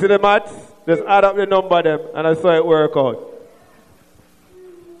 You see the maths? Just add up the number them and I saw it work out.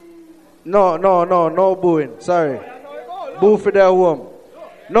 No booing. Sorry. Boo for their home.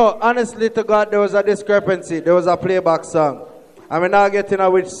 No, honestly to God, there was a discrepancy. There was a playback song. I'm not getting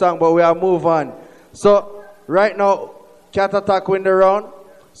a which song, but we are move on. So, right now, Katt Attack win the round.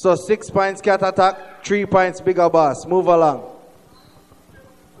 So, 6 points Katt Attack, 3 points Bigga Boss. Move along.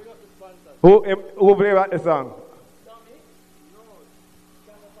 Who play back the song?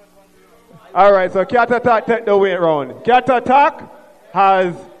 Alright, so Katt Attack take the weight round. Katt Attack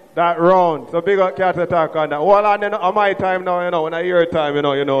has that round. So big up Katt Attack on that. Hold on, on my time now, you know, when I hear time, you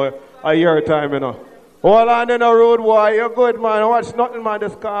know, I hear time, you know. Hold on, road boy, you're good, man. Watch nothing, man,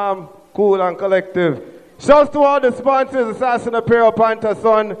 just calm, cool, and collective. Shouts to all the sponsors, Assassin Apparel, Panther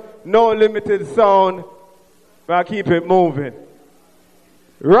Sun, No Limited Sound. I'll keep it moving.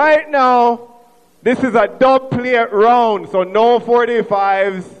 Right now, this is a dub plate round, so no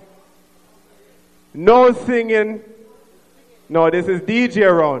 45s, no singing. No, this is DJ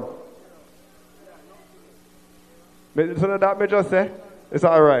round. So that me just say, it's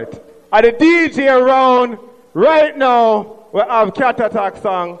all right. At the DJ round, right now, we have Katt Attack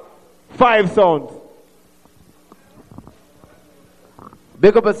song, 5 sounds.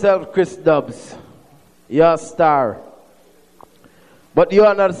 Big up yourself, Chris Dubs. You're a star. But you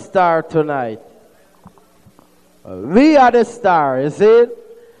are not a star tonight. We are the star, you see?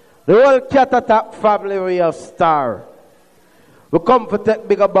 The whole Katt Attack family, we are star. We come to take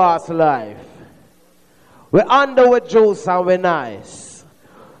Bigga Boss life. We under with juice and we nice.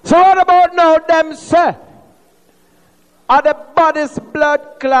 So what about now them say? Are the baddest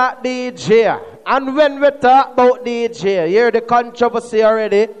blood clot DJ? And when we talk about DJ, you hear the controversy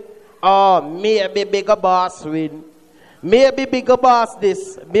already? Oh, maybe Bigga Boss win. Maybe Bigga Boss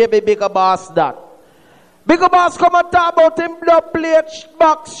this, maybe Bigga Boss that. Bigga Boss come and talk about him blood plate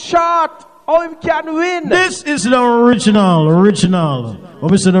box shot. How him can win. This is the original.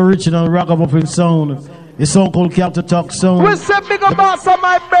 What we say the original ragamuffin sound. It's song called Katt Attack sound. We say Bigga Boss on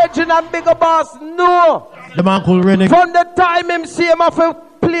my bridging and Bigga Boss no. The man called Renegade. From the time him see him have to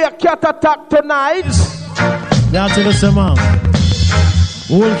play Katt Attack tonight. Now tell us man.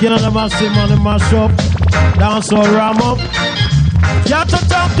 Whole Canada massive man in mash up. Dance or ram up. Katt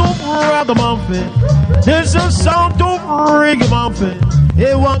Attack to ragamuffin. This is sound to ragamuffin.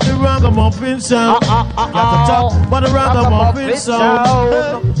 They want the ragamuffin sound. Katt Attack, but the ragamuffin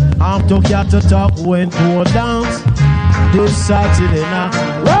sound. I'm to Katt Attack went to a dance this Saturday night.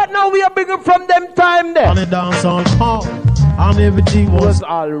 Right now we are bigger from them time there. On the dance on pop, and everything was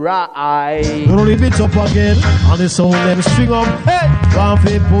alright. Don't leave it up again, and the sound them string up. Hey, one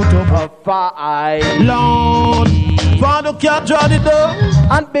feet put up a fight. Lord, Father Katt draw the door,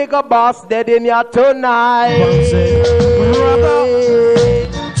 and Bigga Boss dead in here tonight.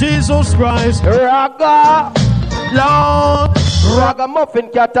 Jesus Christ, Raga, Lord, Ragamuffin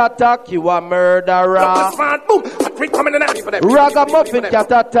Katt Attack, you a murderer. Ragamuffin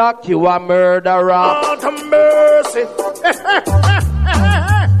Katt Attack, you a murderer. Oh, to mercy.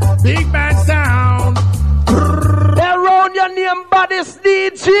 Big bad sound. They round your name, bodies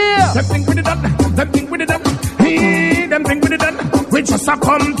DJ. Them think with it done. Them think with it done. He, them think with it done. We just a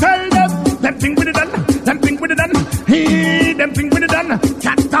come tell them. Them think with it done. Them think with it done. He, them think with it done.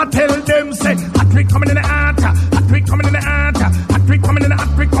 Katt tell them say, hot trick coming in the heart. Hot trick coming in the heart. Hot trick coming in the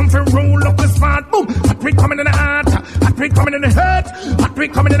hot trick come for roll up the spot. Boom. Hot trick coming in the heart. Hot trick coming in the head. Hot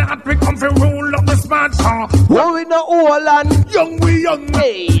trick coming in the hot trick come for roll up the spot. Well, we know old and young we young.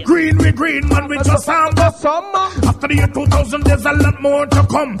 Hey. Green we green man we just have some. After the year 2000 there's a lot more to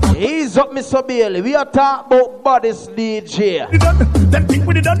come. Ease up Mr. Bailey. We are talking about bodies DJ. Them think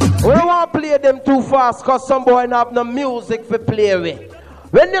we done. We don't want to play them too fast cause some boy don't have no music to play with.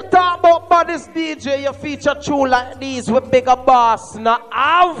 When you talk about bodies DJ, you feature tune like these with Bigga Boss. Now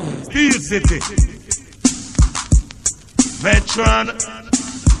have Steel City Veteran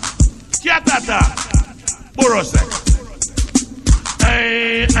Katt Attack Borosek.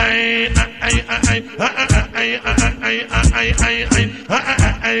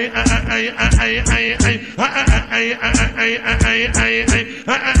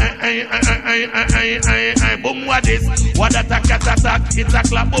 Boom what is? What that Katt Attack? It's a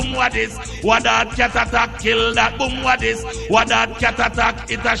clap. Boom what is? What that Katt Attack? Kill that. Boom what is? What that Katt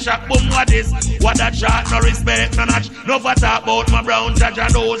Attack? It's a shot. Boom what is? What that shot? No respect, no notch. No for talk about my brown judge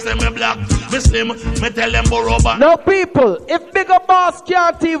and those them me black. Me slim, me tell them boroba. No people, if Bigga Boss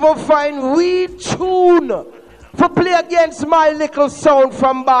can't even find weed tune for play against my little sound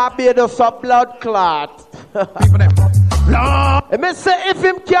from Barbados or blood clot. Let me say if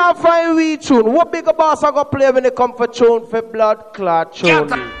him can't find weed tune, what Bigga Boss are gonna play when they come for tune for blood clot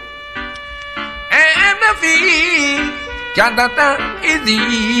tune? And the fee, Katt Attack is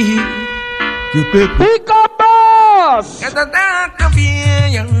easy. Bigga Boss! Katt Attack the fear,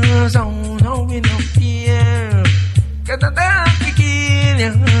 your sound, no we no fear. Katt Attack we kill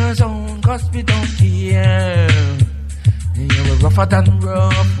your sound, cause we don't care. Yeah, we're rougher than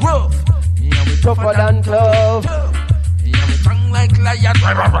rough. Yeah, we're tougher than tough. Yeah, we tongue like lion.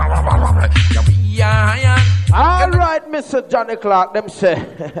 Yeah, we iron. Alright, Mr. Johnny Clark, them say.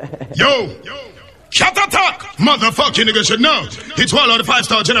 Yo! Katt Attack! Motherfucking nigga should know. It's one of the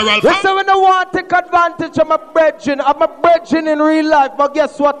 5-star general. Listen, we don't want to take advantage of my brethren. I'm a brethren in real life, but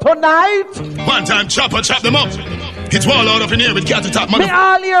guess what? Tonight, one time chopper chop them up. It's Warlord up in here with Katt Attack, mother. Me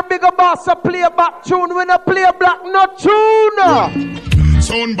all here Bigga Boss a play back tune. We no play black no tune.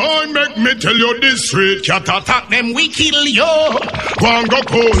 Son boy, make me tell you this straight. Katt Attack them, we kill you. Go and go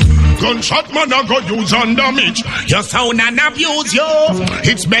cold. Gunshot man I go use and damage. Your sound and abuse you.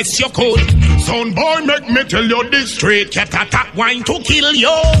 It's best you could. Son boy, make me tell you this straight. Katt Attack wine to kill you.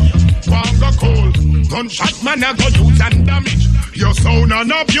 Go and go cold. Gunshot man I go use and damage. Your sound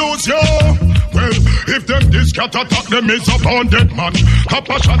and abuse you. Well, if them this Katt Attack them is a bonded match.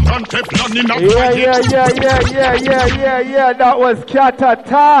 Copper shot and Teflon in a Yeah. That was Katt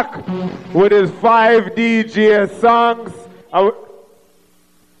Attack with his 5 DJ songs.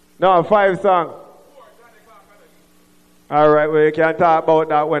 No, 5 songs. Alright, well you can talk about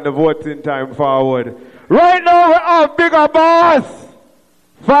that when the voting time forward. Right now we have Bigga Boss.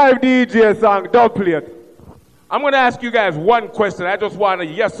 5 DJ songs, don't play it. I'm going to ask you guys one question. I just want a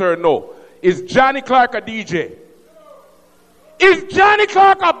yes or no. Is Johnny Clark a DJ? Is Johnny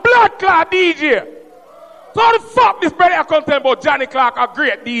Clark a blood clot DJ? So how the fuck this brother I come tell about Johnny Clark a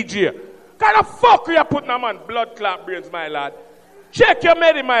great DJ? Kind of fuck you putting a man blood clot brains, my lad. Check your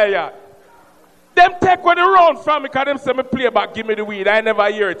med in my yard. Them take when the round from me, because them say me play back, give me the weed. I never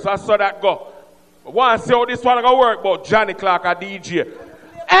hear it, so I saw that go. But once see how this one gonna work, about Johnny Clark, a DJ.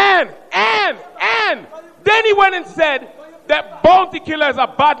 And then he went and said that Bounty Killer is a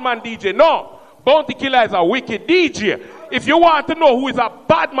bad man DJ. No, Bounty Killer is a wicked DJ. If you want to know who is a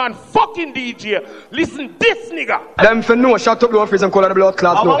bad man fucking DJ, listen this nigga. Them for no shut up the office and call the blood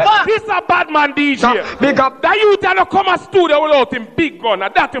clot. No. This a bad man DJ. Big up. That you tell come a studio without him big gun.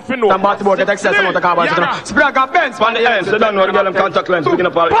 And that if you know. I'm about to get access to the car. Sprag up Benz on the ends. They don't know the girl them contact lens. We're going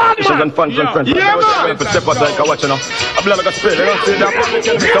to politicians and fans and friends. Yeah, man. For step aside, I watch you now. I'm like a spray. They don't see that.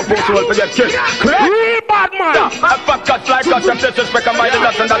 Some folks who will forget kids. Real bad man. I fuck cuts like cuts and disrespect and by the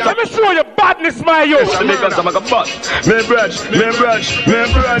nuts and that's. Let me show you badness, my yo. The niggas are like a bus. Me bridge,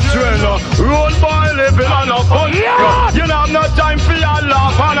 road boy living on a fun. You know I'm not time for your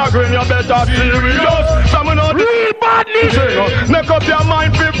laugh and a grin. You better serious. Someone on real badness. Make up your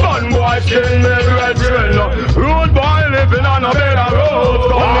mind for fun, boy. Skin me brethren. Road boy living on a bed of road.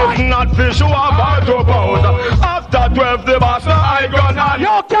 Come is not fish who are about to boat. After 12 the boss I gone on.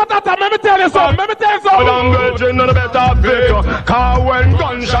 Yo, Katt, let me tell you something. But I'm virgin on a better figure. Car when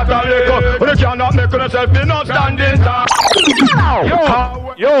gunshot a liquor. But you cannot make yourself be not standing time.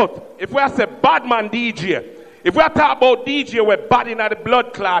 Yo, if we say bad man DJ, if we talk about DJ we're bad in the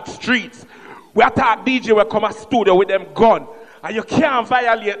blood clot streets, we talk DJ we come a studio with them gun, and you can't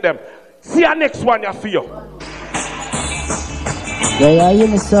violate them. See your next one you feel. Yeah, you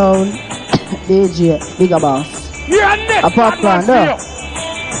me sound DJ, Bigga Boss. Yeah, next a popcorn, no.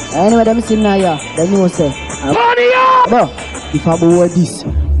 Anyway, them sing now, yeah. They know say. Money up! No, if I boy this.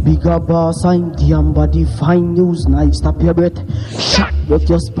 Bigga Boss, I'm the body fine news, knife, stop your breath. Shot with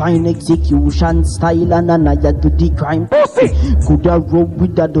your spine, execution style, and I do the crime. Pussy! Could I rob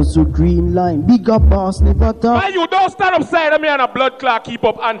with that dozen green line? Bigga Boss, never talk. Man, you don't stand upside of me and a blood clot keep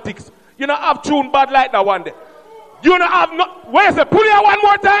up antics. You don't have tune bad like that one day. You don't have no. Where's it? Pull it one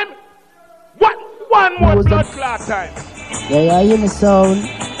more time. What? One more blood clot time. Yeah, you me sound.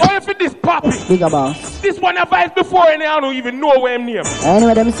 Oh, if it this poppy. Bigga Boss. This one advice before and I don't even know where I'm near.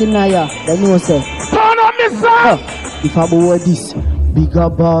 Anyway, them sing now, yeah. They know say. Turn on me, son. If I boy this. Bigga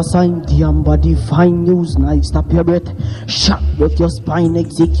Boss, I'm the body fine news, knife, stop your breath. Shot with your spine,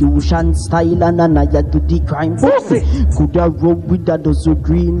 execution style, and I do the crime. Pussy. Could I rob with that dozen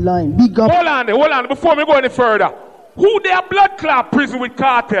green line? Bigga. Hold on, before we go any further. Who they are blood clot prison with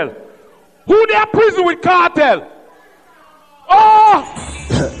cartel? Who they are prison with cartel? Oh!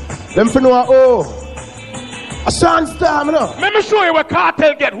 Them for no a song star, man. Let me show you where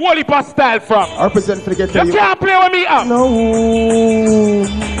cartel get holy past style from. I represent for the get you can't play with me up. No.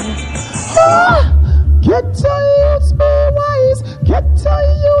 Get your youths, be wise. Get your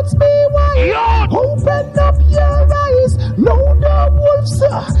youths, be wise. Yo. Open up your eyes. Know the wolves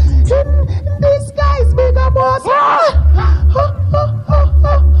in disguise, Bigga Boss.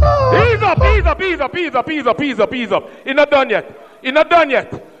 Ease up. It's not done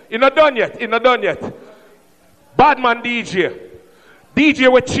yet. Bad man DJ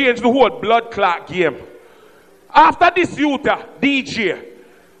will change the whole blood clot game. After this Utah, DJ,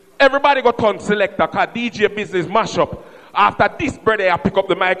 everybody got turn selector, cause DJ business mash up. After this, brother, I pick up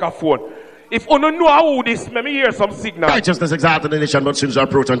the microphone. If you don't know how this, let me hear some signal. Righteousness exalted the nation, but sins are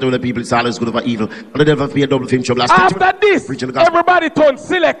approach unto the people, it's always good over evil. And the devil be a double film show last after this, everybody turn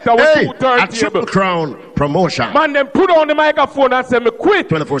selector with two turntable. A triple crown promotion. Man, them put on the microphone and say, me quit.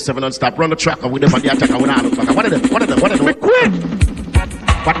 24/7 non-stop, run the track, and we them on the attack, and we not look back. What of them? Me quit.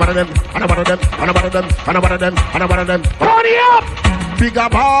 What of them? Pony up! Bigga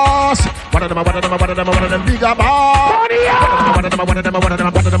Boss! What of them? Bigga Boss! Pony up! Bigga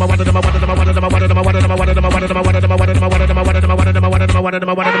Boss!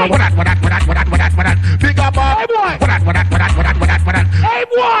 Hey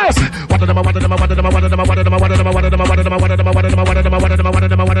boys!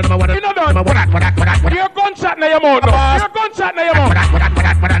 You're a gunshot now, your mouth. You're a gunshot now, your mouth.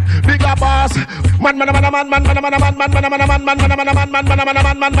 Bigga Boss! What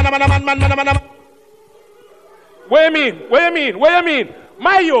you mean?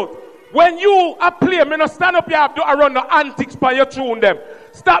 My youth, when you are playing, me no stand up here and run the antics by your tune them.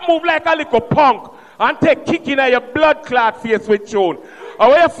 Stop move like a little punk and take kicking at your blood clot face with tune. Or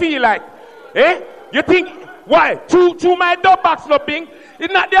what you feel like? You think, why? To my dub box no bing?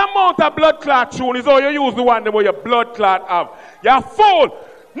 It's not the amount of blood clot tune, it's all you use the one where your blood clot have. You're fool.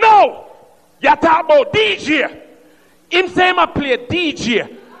 No! You talk about DJ. Him say him a play DJ.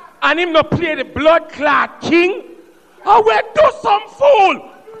 And him no play the blood clot king. Oh, we do some fool.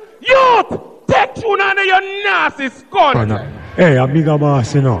 Youth, take tune under your nasty skull. Hey, I'm Bigga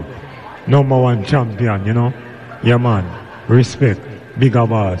Boss, you know. Number one champion, you know? Yeah, man. Respect. Bigga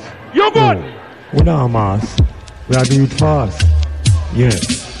boss. You good? We don't mass. We are do it fast. Yeah.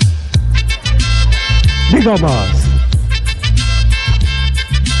 Bigga boss.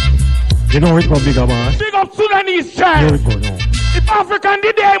 You know it for Bigga boss? Big up Sudanese child. Here we go now. If African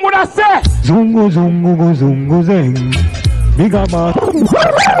did they would have said. Zungo, zungo, zungo, zeng. Bigga boss.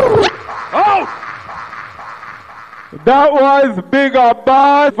 Oh! That was Bigga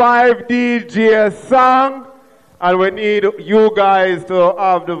Boss 5 DJ song. And we need you guys to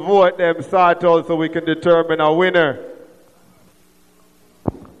have the vote them sort out so we can determine a winner.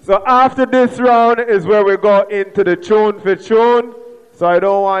 So after this round is where we go into the tune for tune. So I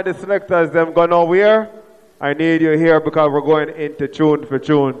don't want the selectors them go nowhere. I need you here because we're going into tune for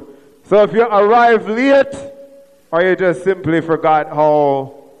tune. So if you arrive late or you just simply forgot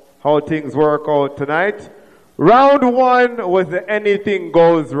how things work out tonight, round one was the anything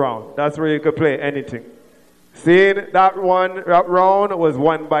goes round. That's where you could play anything. Seeing that round was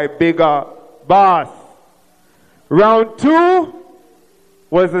won by Bigga Boss. Round two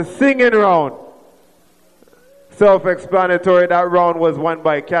was the singing round. Self-explanatory, that round was won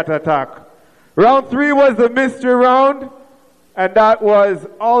by Katt. Round three was the mystery round, and that was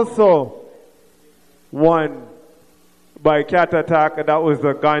also won by Katt, and that was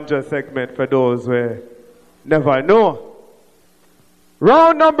the ganja segment for those who never know.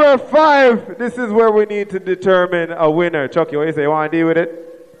 Round number 5, this is where we need to determine a winner. Chucky, what you say? You want to deal with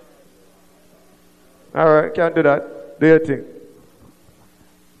it? All right, can't do that. Do your thing.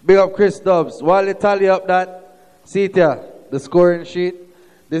 Big up Chris Dubs. While you tally up that, see it here, the scoring sheet.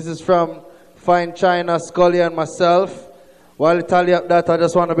 This is from Fine China, Scully, and myself. While you tally up that, I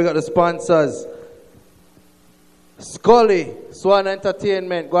just want to big up the sponsors. Scully, Swan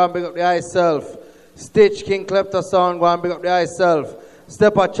Entertainment, go and big up the iSelf. Stitch, King Klepto Sound, go and big up the iSelf.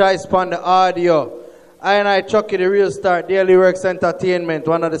 STEPACHOICE on the audio. I Chucky, the Real Star, Daily Works Entertainment,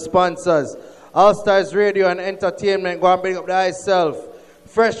 one of the sponsors. All Stars Radio and Entertainment, go and big up the iSelf.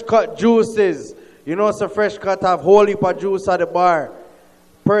 Fresh Cut Juices. You know, so Fresh Cut have whole heap of juice at the bar.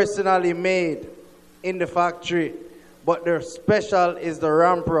 Personally made in the factory. But their special is the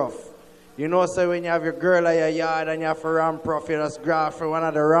Ramp Ruff. You know, so when you have your girl at your yard and you have a Ramp Ruff, you just grab for one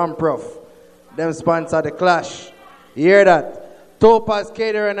of the Ramp Ruff. Them sponsor the Clash. You hear that? Topaz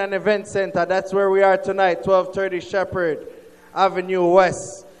Catering and Event Center. That's where we are tonight. 1230 Shepherd Avenue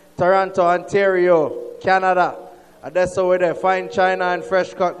West, Toronto, Ontario, Canada. And that's over there. Fine China and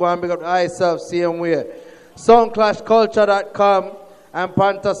Fresh Cut. Go and pick up the iSelf, same way. Soundclashculture.com and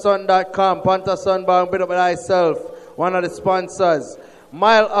Pantasun.com. Pantasun, go and pick up the iSelf. One of the sponsors.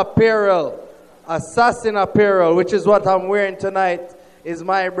 Mile Apparel, Assassin Apparel, which is what I'm wearing tonight, is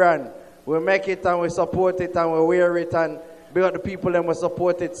my brand. We make it and we support it and we wear it and big up the people and we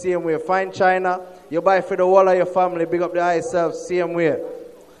support it same way. Fine China, you buy for the whole of your family, big up the iSelf, same way.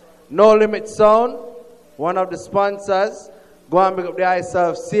 No Limit Sound, one of the sponsors, go and big up the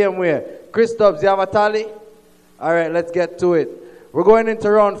iSelf, same way. Chris Dubs, you have a tally? All right, let's get to it. We're going into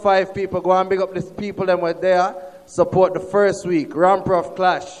round 5, people. Go and big up the people that were there. Support the first week, Ramp Ruff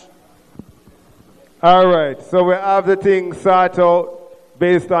Clash. All right, so we have the thing sorted out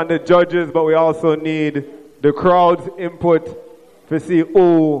based on the judges, but we also need the crowd's input to see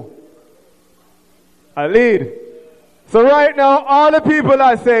who a lead. So right now, all the people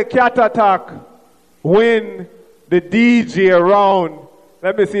that say Katt win the DJ round.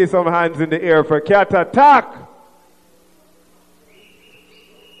 Let me see some hands in the air for Katt.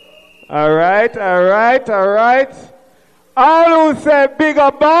 All right. All who say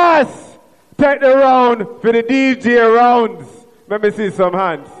Bigga Boss, take the round for the DJ rounds. Let me see some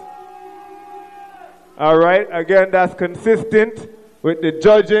hands. All right, again, that's consistent with the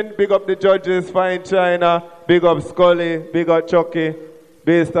judging. Big up the judges, Fine China. Big up Scully, big up Chucky.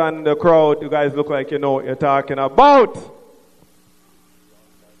 Based on the crowd, you guys look like you know what you're talking about.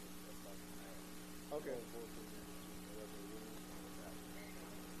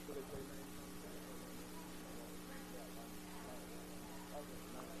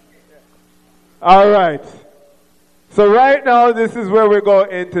 All right. So right now, this is where we go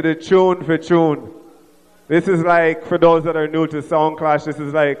into the tune for tune. This is like, for those that are new to Sound Clash, this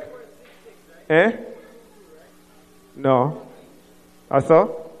is like, No. I saw?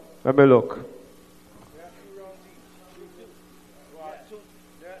 Let me look.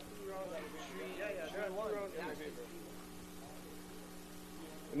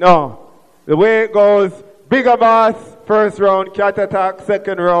 No. The way it goes, Bigga Boss, first round, Katt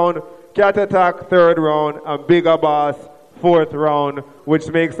second round, Katt third round, and Bigga Boss fourth round, which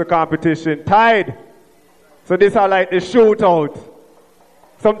makes the competition tied. So these are like the shootout.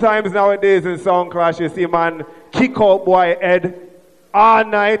 Sometimes nowadays in Sound Clash, you see man kick out boy head all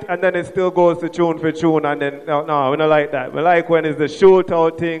night and then it still goes to tune for tune and then, no, we don't like that. We like when it's the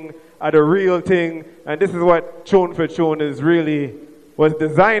shootout thing or the real thing, and this is what tune for tune is really was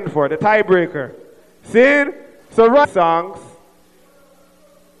designed for, the tiebreaker. See? So run songs,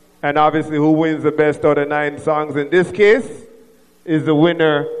 and obviously who wins the best out of 9 songs in this case is the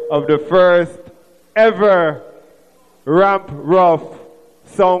winner of the first ever Ramp Ruff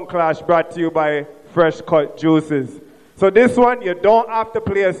Sound Clash brought to you by Fresh Cut Juices. So this one, you don't have to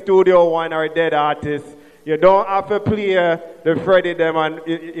play a studio one or a dead artist. You don't have to play the Freddie them, and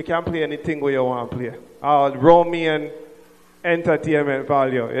you can play anything where you want to play. Romian entertainment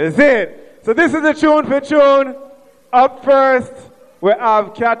value. You see it? So this is the tune for tune. Up first, we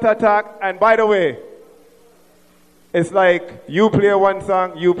have Katt Attack. And by the way, it's like you play one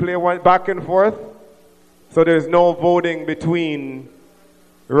song, you play one, back and forth. So there's no voting between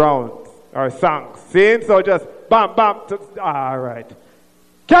rounds or songs. See? So just bam, bam. All right.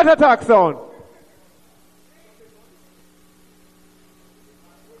 Katt Attack sound.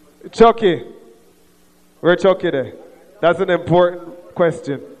 Chucky. Where Chucky there? That's an important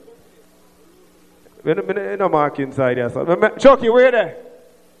question. No mark inside here. So. Chucky, where there?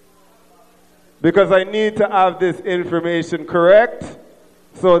 Because I need to have this information correct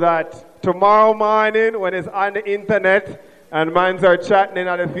so that tomorrow morning when it's on the internet and mans are chatting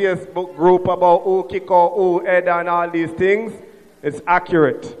on the Facebook group about who kick or who head and all these things, it's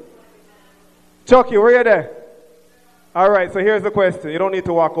accurate. Chucky, where you there? All right, so here's the question. You don't need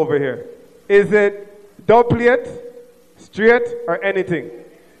to walk over here. Is it dub plate, straight, or anything?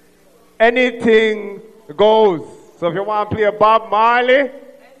 Anything goes. So if you want to play a Bob Marley,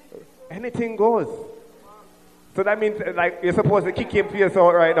 anything goes. So that means like you're supposed to kick him face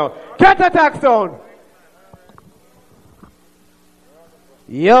out right now. Katt Attack sound.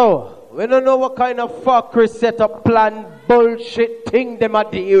 Yo, we don't know what kind of fuckery set up plan bullshit thing them a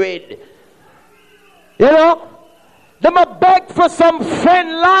deal with. You know? Them a beg for some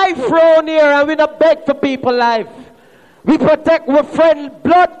friend life round here, and we not beg for people life. We protect our friend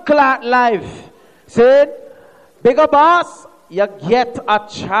blood clot life. See? Bigga boss, you get a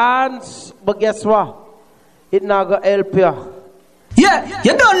chance, but guess what? It not gonna help you. Yeah,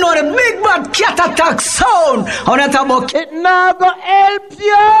 you don't know the big bad Katt Attack sound. How that about it not gonna help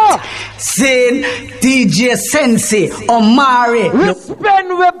you. Saying DJ Sensei Omari. We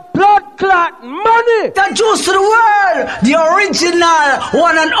spend with blood clot money. The juice to the world. The original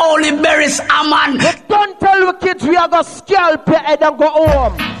one and only Berries Aman. Don't tell the kids we are gonna scalp your head and go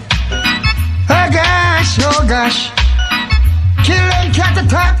home. Oh gosh. Kill him, Katt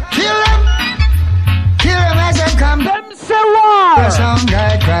Attack, kill him. Kill him as they come. Them say what? The song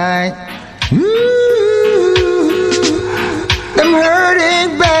cry. Ooh, them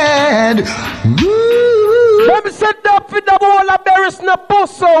hurting bad. Ooh. Them said up with the wall of berries no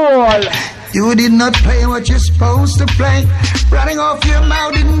puzzle. You did not play what you're supposed to play. Running off your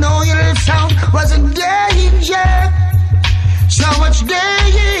mouth, didn't know your little sound was in danger. So much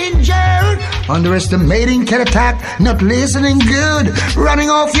danger. Underestimating Katt Attack, not listening good. Running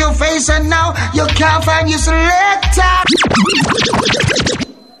off your face and now you can't find your selector.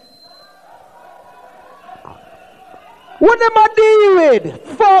 What them a deal with?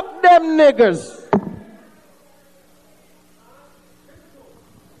 Fuck them niggers.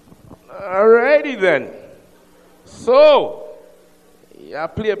 Alrighty then. So, you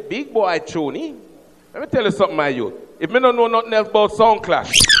play a big boy tune. Let me tell you something, my youth. If me don't know nothing else about Sound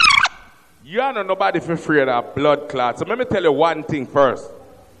Clash, you don't know nobody for free of that blood clot. So let me tell you one thing first.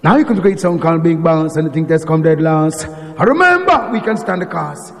 Now you can create sound called Big Bounce and the thing that's come dead last. And remember, we can stand the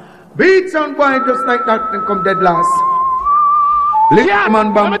cost. Beat sound boy just like that and come dead last. Yeah,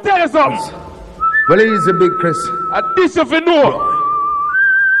 let me tell you something. Well, he's a big Chris. A dish of you know.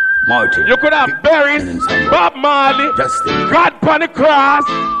 Martin. You could have Berries, Bob Marley, God Pon the Cross,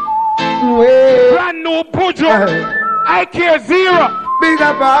 brand new Pujo, I Care Zero.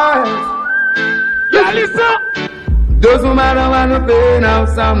 Bigga boys. Yeah, listen. Doesn't matter when you play now,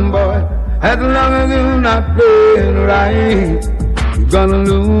 some boy. As long as you're not playing right, you're gonna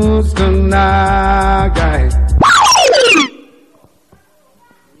lose tonight, guys.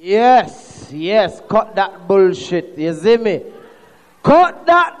 Yes, cut that bullshit. You see me? Cut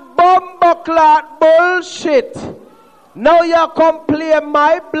that bumbo clot bullshit. Now you come play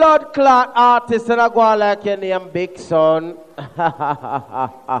my blood clot artist and I go like your name Big Son.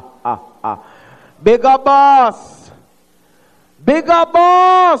 Bigga boss. Bigga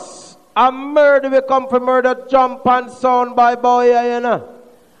boss. A murder we come from murder jump and sound by boy, you know.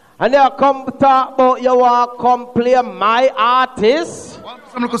 And you come talk about you want to come play my artist.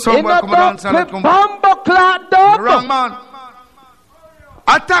 Some little song boy come down and come. Bumbo clot dub. Wrong man.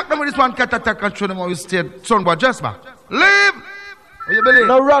 Attack them with this one, Katt attack and show them how you stay. Son boy, just back. Leave. What you believe?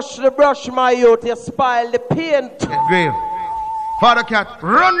 No rush the brush, my youth. You spoil the paint. Grave. Father Katt,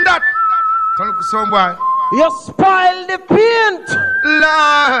 run that. Some little song boy. You spoil the paint.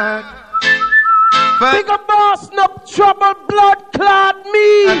 Lord. Bigga boss, no trouble, blood clot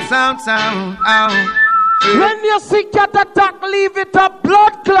me. And sound, out. When you see Katt attack, leave it a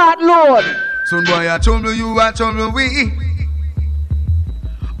blood clot, Lord. Son boy, I trouble you, I trouble we.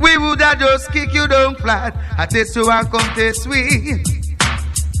 We would have just kick you down flat. I taste you and come taste sweet.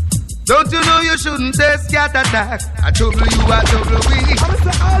 Don't you know you shouldn't taste Katt attack? I trouble you, I trouble we.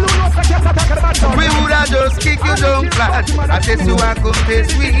 We would have just kick you down flat. I taste you and come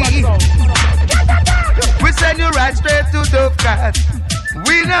taste sweet. We send you right straight to Dove Cat.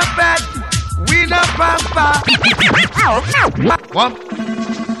 We not bad, we not pampa.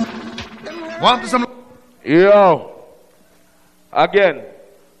 Want some? Yo, again.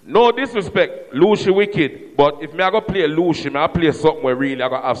 No disrespect, Lucy wicked, but if me I go play Lucy, I play something where really I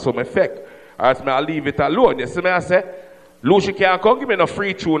go have some effect. Or else I leave it alone. You see me I say, Lucy can't come give me no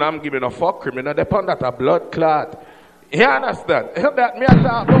free tune, I'm giving a fuck him. You know, depend that a blood clot. You understand? That me I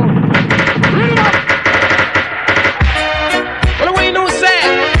talk about. Read it up! What do we know say?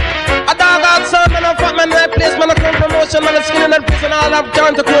 A dog outside, man, I fuck man, that place, man, I come promotion, man, I skin in that prison, all I've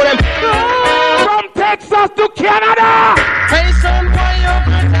done to call them. From Texas to Canada! Hey, son, why you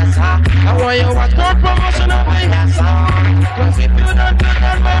protest, huh? I want you watch no promotion of my ass, cause if you don't do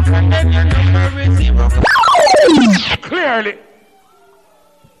that, my friend, then your number is 0. Clearly.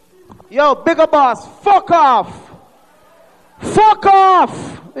 Yo, Bigga boss, fuck off! Fuck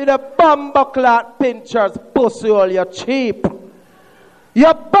off! With the bumbleclot pinchers, pussy hole, you're cheap. You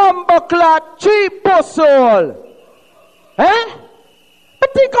bumbleclot cheap pussy hole. Eh? I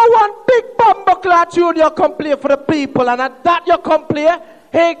think I want big bumbleclot tune you come play for the people, and at that you come play,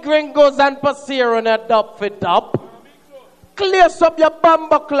 hey gringos and pasero and a dub fit up. Clears up your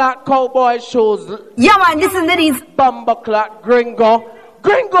bumbleclot cowboy shoes. Yeah man, listen to these. Bumbleclot gringo.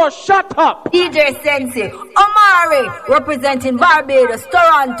 Gringo, shut up! DJ Sensi, Omari, representing Barbados,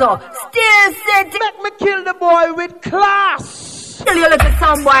 Toronto, still City. Make me kill the boy with class. Tell you look at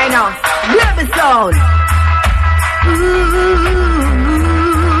some boy now. Hear the sound. Ooh,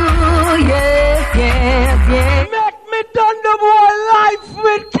 yeah. Make me done the boy life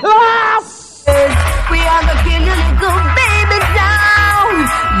with class. We are gonna kill your little baby down.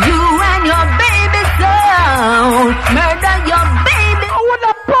 You and your baby sound. Murder your baby. I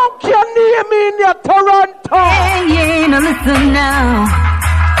wanna poke your name in your Toronto. Hey, now listen now.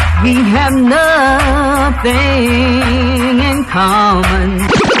 We have nothing in common.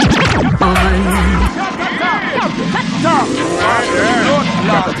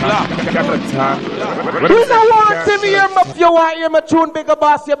 You don't want to hear me. If you want to hear my tune, Bigga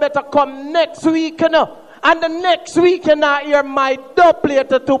boss, you better come next week, you know. And the next week, you not hear my dub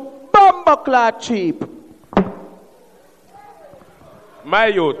later to bumbleclot cheap. My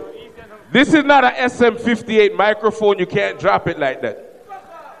youth, this is not an SM58 microphone. You can't drop it like that.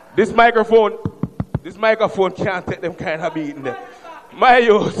 This microphone can't take them kind of beating there. My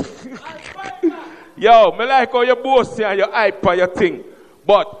youth. Yo, me like how you boasting and your hype and your thing.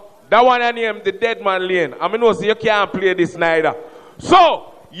 But that one I name the Dead Man Lane. I mean, so you can't play this neither.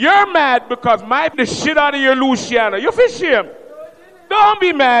 So, you're mad because the shit out of your Luciano. You feel shame? Don't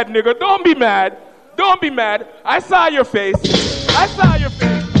be mad, nigga. Don't be mad. Don't be mad. I saw your face. I saw your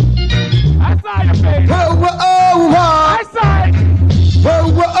face. I saw your face. Whoa, whoa, oh, whoa. I saw it.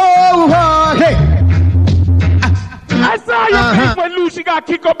 Whoa, whoa, oh, whoa. Hey. I saw your face when Lucy got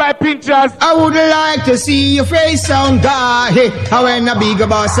kicked up by pinchers. I would like to see your face on God. Hey, how when a Bigga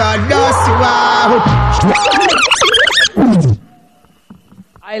boss or dusty wow.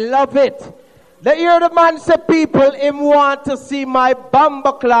 I love it. The hear the man say people him want to see my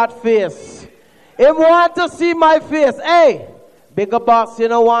bumbleclot face. Him want to see my face. Hey, Bigga boss, you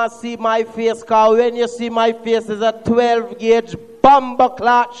don't want to see my face, cause when you see my face is a 12 gauge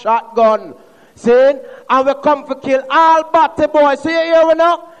bumbleclot shotgun. See? And we come for kill all batty boys. See you here we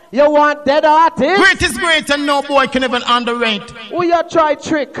know? You want dead artists? Great is great and no boy can even underrate. Who you try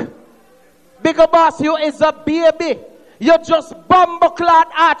trick? Bigga boss, you is a baby. You just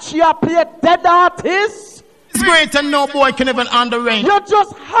bumbleclot arch. You play dead artists? It's great and no boy can even underrate. You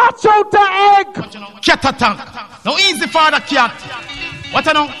just hatch out the egg. Katt attack. No easy for the cat. What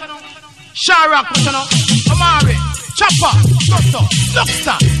you know? Sharak, what you know? Amari, Chopper, Toto,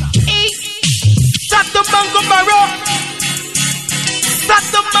 Luxta, Start the Banco Barrow. Start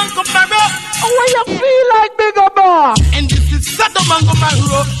the Banco Barrow. What you feel like, Bigga boss? And this is Set the man go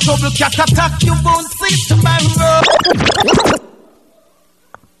tomorrow. Double cat attack, you won't see tomorrow.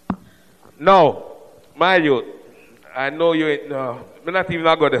 No, my youth, I know you ain't, no. I'm not even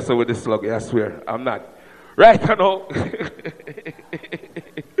going to say with this slug, I swear. I'm not. Right, I know.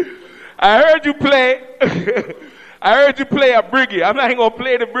 I heard you play. I heard you play a Bigga. I'm not even going to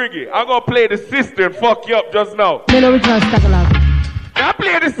play the Bigga. I'm going to play the sister and fuck you up just now. Me know which one Staggerlog. I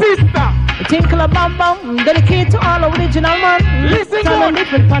play the sister. Tinkle a bam bam, dedicate to all original man. Listen on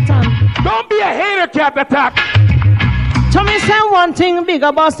different pattern. Don't be a hater, Cat Attack. To me say one thing,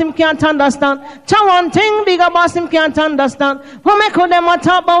 Bigga boss him can't understand. To one thing, Bigga boss him can't understand. Who make them a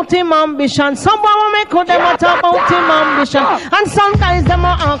talk about him ambition? Someone will make them a talk about him ambition. And some guys them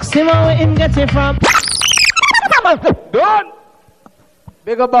a ask him where him get it from. Done.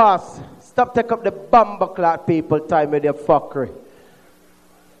 Bigga boss, stop take up the bumbleclot people time with your fuckery.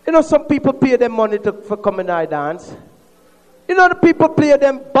 You know some people pay them money for coming I dance. You know the people play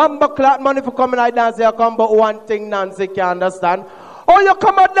them bumbleclot money for coming I dance. They come but one thing Nancy can't understand. Oh, you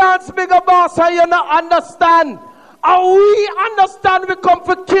come and dance, Bigga boss, and you not understand. Oh, we understand we come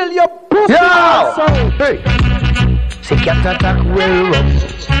for kill your pussy. Yeah. Hey. See Katt attack well rough.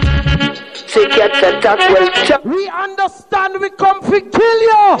 See Katt attack well chop. We understand we come for kill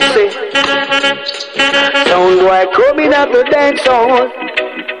you. See. Sound boy coming up to dance on.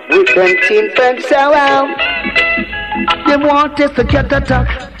 We can team fence around. They want us to Katt attack,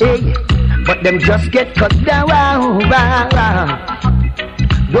 hey, but them just get cut down.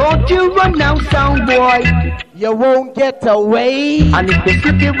 Don't you run now, sound boy. You won't get away. And if you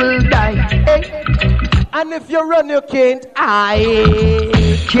slip, you will die. Hey. And if you run, you can't.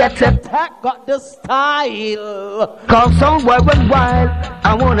 Katt attack got the style. Cause sound boy run wild.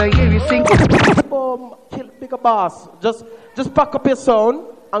 I wanna hear you sing. Boom, kill Bigga boss. Just pack up your sound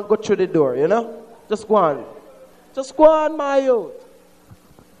and go through the door. You know, just go on. Just go on, my youth.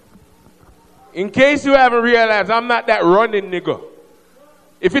 In case you haven't realized, I'm not that running nigga.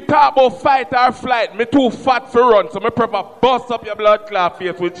 If you talk about fight or flight, me too fat for run, so me prefer bust up your blood clot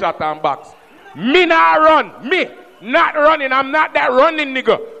face with shot and box. Me not run. Me not running. I'm not that running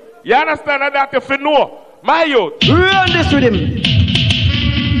nigga. You understand that if you know? My youth. Run this with him.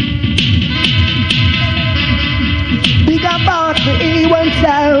 Bigga boss for anyone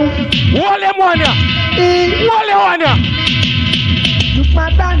sound. Hold him on ya. Hold him on ya. Look my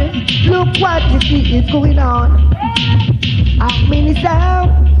brother, look what you see is going on. How many sound?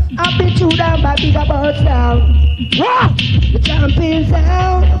 I've been chewed down by Bigga boss sound. What? The champion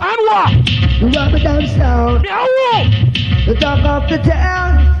sound. And what? The rubber dance sound. The talk of the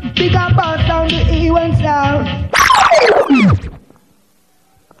town. Bigga boss sound, the E1 sound.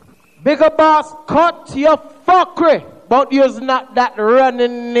 Bigga boss, cut your fuckery. But you're not that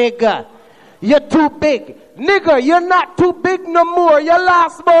running nigga. You're too big. Nigga, you're not too big no more. You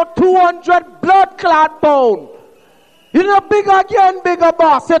lost about 200 blood clot bone. You know big again, Bigga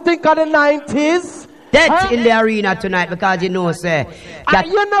boss. You think of the 90s? That's in the arena tonight because you know, sir.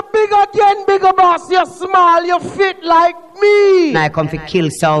 You're not big again, Bigga boss. You're small, you fit like me. Now I come for kill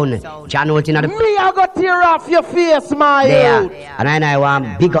sound. John Walton at the... Me, I got tear off your face, my youth. And I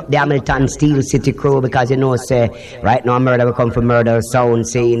want big up the Hamilton Steel City crew because you know, sir, right now murder will come for murder sound,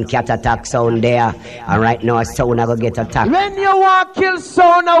 saying Katt attack sound there. And right now sound I go get attacked. When you want kill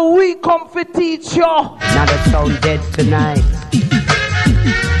sound, we come for teach you. Now the sound dead tonight.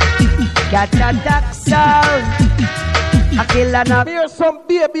 Katt attack sound. I kill enough. Here's some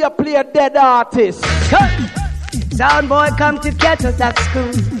baby a play a dead artist. Sound boy, come to Katt attack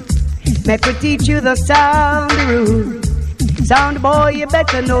school. Make we teach you the sound rule. Sound boy, you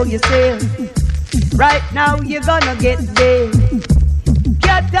better know yourself. Right now you're gonna get dead.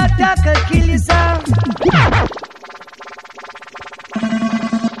 Katt attack will kill you sound.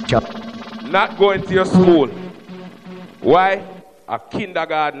 Not going to your school. Why? A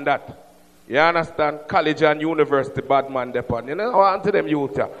kindergarten that. You understand? College and university, bad man depend. You know, I want to them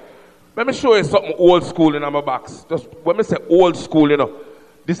youth. Let me show you something old school in my box. Just when I say old school, you know,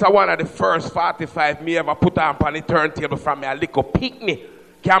 this is one of the first 45 me ever put on the turntable from me a little picnic.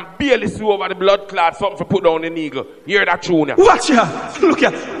 Can barely see over the blood clot, something for put down the needle. Hear that tune ya? Watch ya. Look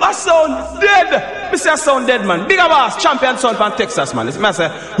ya. My sound dead. Me say I sound dead, man. Bigga boss, champion sound from Texas, man. This man say,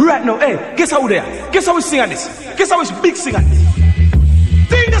 right now, hey, guess how they are? Guess how we sing at this? Guess how we big sing at this?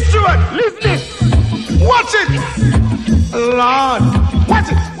 Sing this to it. Listen. Watch it. Lord. Watch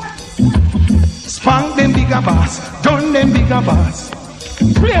it. Spank them Bigga boss. Done them Bigga boss.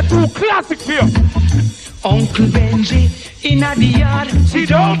 Play two classic for you. Uncle Benji in the yard. Sit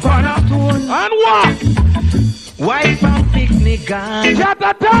down on a stone. And what? Wife and picnic gone. Katt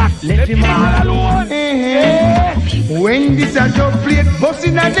attack. Let him all alone. When this a dub plate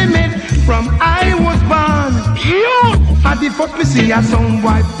busting at the mid, from I was born. I did fuck me see a sound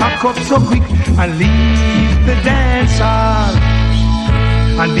boy pack up so quick and leave the dance hall.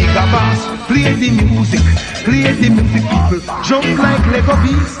 And Bigga Boss, play the music, people jump like Lego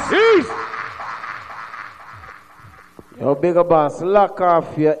bees. Yo, Bigga Boss, lock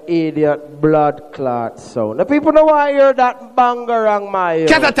off your idiot blood clot sound. The people don't want to hear that bangarang, my.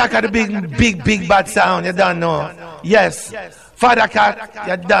 Katt attack at the big bad sound, you don't know. Yes. Father Katt,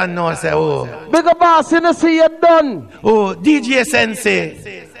 you don't know, say, oh. Bigga Boss, you know, see you done. Oh, DJ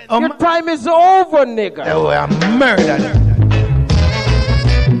Sensei. Your time is over, nigga. Oh, I'm murdered.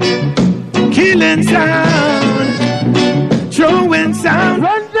 Killing sound, throwing sound.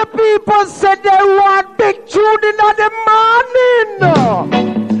 When the people said they want big tune in the morning.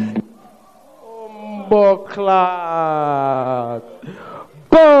 Bumbleclad.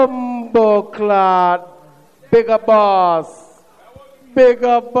 Bigga Boss.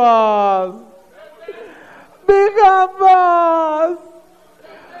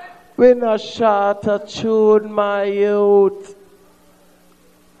 We not shot a tune, my youth.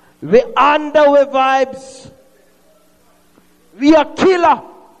 We under we vibes. We a killer.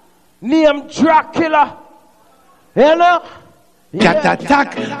 Name Dracula. You know? Katt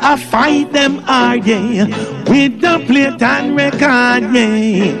attack, I fight them hard, yeah. With the plate and record,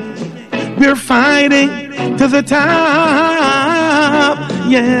 yeah. We're fighting to the top,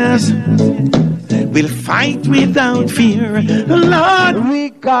 yes. We'll fight without fear, Lord. We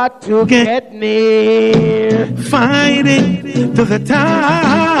got to get near. Fighting to the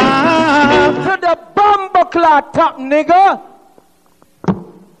top. To the bumbleclad top, nigga.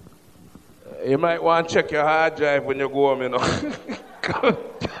 You might want to check your hard drive when you go home, you know.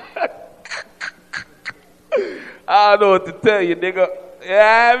 I don't know what to tell you, nigga.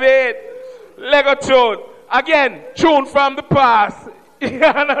 Yeah, I mean, Lego tune. Again, tune from the past. You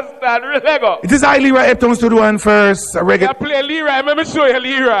understand? Lego. It is I, Leroy Epton, to do one first. A reggae. I play Leroy. Let me show you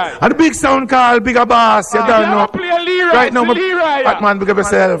Leroy. And the big sound called Bigga Boss. You don't know. Play Leroy. Right now, Leroy. Batman, big up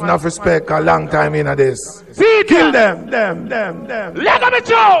yourself. Enough respect. A long time in this. See, kill them. Lego me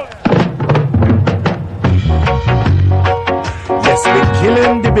tune. Yes, we're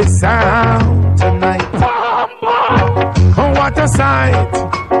killing the big sound tonight. Oh, what a sight.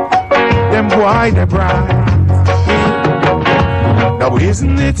 Them boy, they bright. Now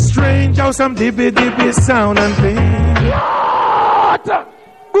isn't it strange how some dibby sound and pain?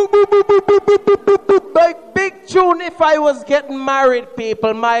 My big tune, if I was getting married,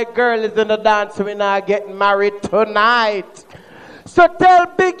 people, my girl is in the dance, we're not getting married tonight. So tell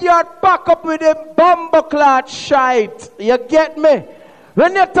Big Yard back up with them bumbleclad shite. You get me?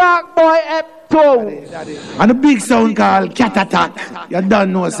 When you talk boy Epton. And a big sound called Katt attack. You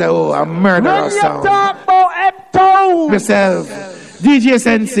don't know, say, oh, a murderous sound. When you talk about Epton. Yourself. DJ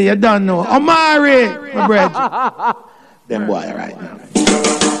Sensei, you don't know. Omari, my bread. Them boy right now.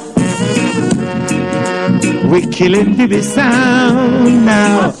 We killing the sound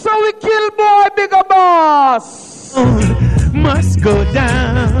now. So we kill boy Bigga Boss. Must go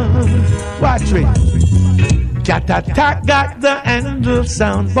down. Watch it. Katt attack got the handle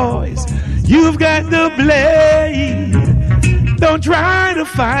sound, boys. You've got the blade. Don't try to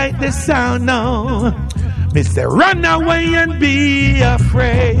fight the sound, no. Mister, run away and be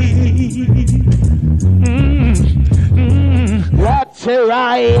afraid. Watch it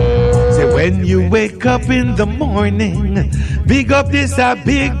right. Say when you wake up in the morning, big up this a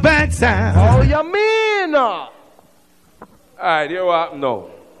big bad sound. Oh, you mean? Alright, here what now.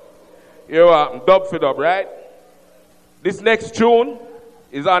 Here what dub for dub, right? This next tune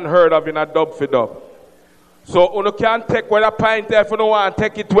is unheard of in a dub for dub. So you can't take where a pint if you don't want to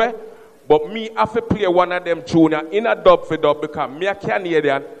take it where. But me have to play one of them tune in a dub for dub because me a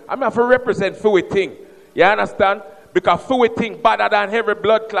Canadian. I have to represent Fui thing. You understand? Because Fui thing better than every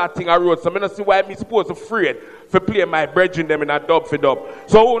blood clot thing I wrote. So I don't see why I'm supposed to afraid for play my brethren them in a dub for dub.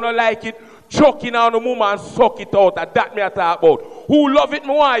 So who don't like it? Choking on the woman and suck it out. That me I talk about. Who love it,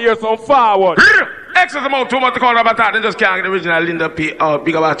 me want to hear some forward. Excess amount too much to call about that. They just can't get the original Linda P.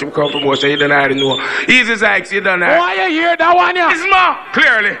 Bigga Boss come from boy, so you don't already know. Easy Sykes, you don't know. Why you hear that one, yeah? It's more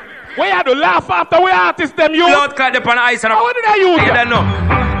clearly. We had to laugh after we artists them use. Blood clot upon the ice and how did I use it? You don't know.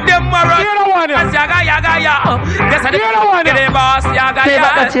 Them morons. Hear the one, yeah? Yaga. Guess Hear the one, yeah? The boss, yaga. Take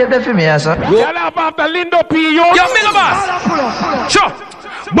back the tape there for me, sir. You laugh after Linda P. Yo, Bigga Boss. Sure.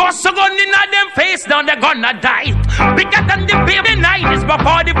 Bust a gun in them face, now they gonna die. Bigger than the baby night is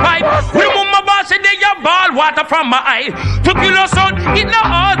before the pipe. Remove my boss and they your ball water from my eye. To kill us son, it no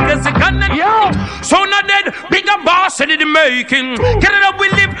hard, cause it gonna so not dead, bigger boss in the making. Canada we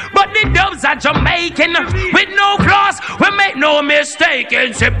live, but the dubs are Jamaican. With no flaws, we make no mistake.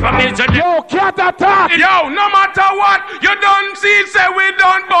 Yo, Katt attack! Yo, no matter what, you don't see, say we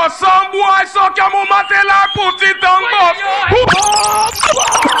don't bust. Some boy suck your mama tell her put it on bust.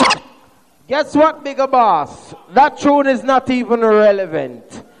 Guess what, Bigga Boss? That tune is not even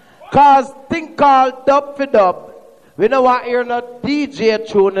relevant. Cause thing called dub for dub. We don't want to hear no DJ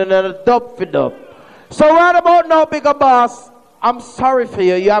tune and a dub for dub. So right about now, Bigga Boss, I'm sorry for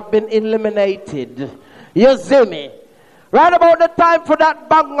you. You have been eliminated. You see me? Right about the time for that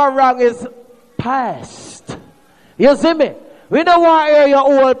bangarang is past. You see me? We don't want to hear your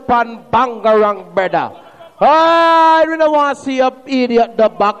old pan bangarang, brother. We don't want to see your idiot the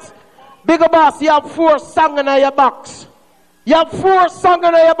box. Bigga Boss, you have 4 songs in your box. You have 4 songs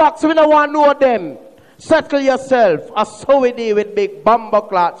in your box. We don't want to know them. Settle yourself. I saw it here with big bumper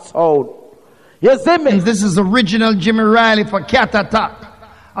clot sound. You see me? This is original Jimmy Riley for Katt Attack.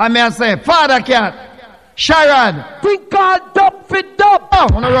 I may say, Father Katt, Sharon. Think called dub for dub. Oh,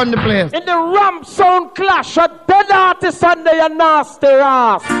 I want to run the place. In the ramp sound clash, a dead artist under your nasty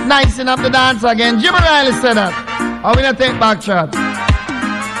ass. Nice enough to dance again. Jimmy Riley said that. I'm going to take back shot.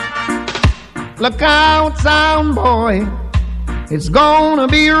 Look out, sound boy. It's gonna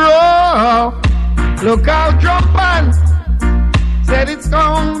be raw. Look out, drum band. Said it's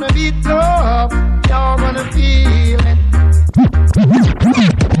gonna be tough. You're gonna feel it.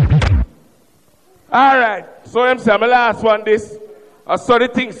 Alright, so I'm saying my last one this. I saw the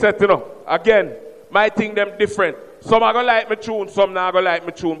thing set, you know. Again, my thing them different. Some are gonna like my tune, some not gonna like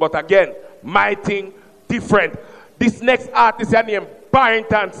my tune. But again, my thing different. This next artist is named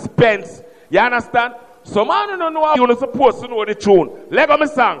Barrington Spence. You understand? Some man don't know how you're supposed to know the tune. Lego me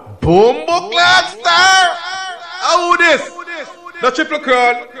song. Boom Clad Star. How this? The triple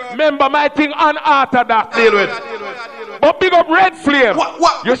curl. Remember my thing unorthodox. Deal with. But big up Red Flame.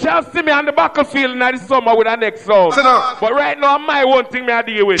 What? You shall see me on the battlefield in the summer with the next song. But right now, my one thing me I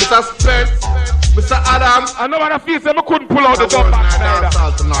deal with. Mr. Spence, Mr. Adams. I know what I feel, so I couldn't pull out the drum back neither.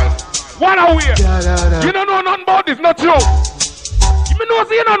 What a way. You don't know nothing about this, not you. You know,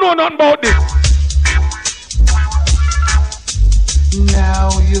 so you don't know nothing about this. Now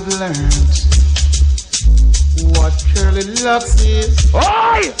you've learned what curly locks is.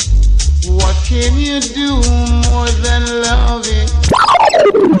 Oi! What can you do more than love it?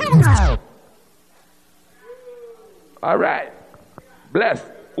 All right. Bless.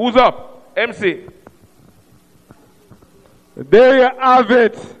 Who's up? MC. There you have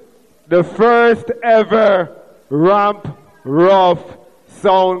it. The first ever Ramp Ruff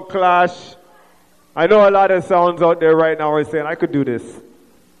sound clash. I know a lot of sounds out there right now are saying, I could do this.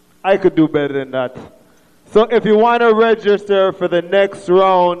 I could do better than that. So if you want to register for the next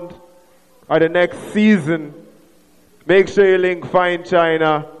round or the next season, make sure you link Fine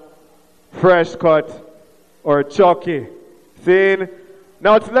China, Fresh Cut, or Chucky. See?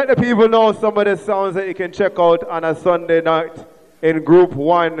 Now to let the people know some of the sounds that you can check out on a Sunday night in Group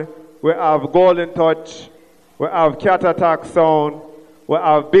 1, we have Golden Touch, we have Katt Attack Sound, we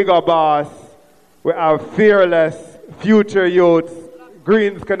have Bigga Boss, we have Fearless, Future Youths,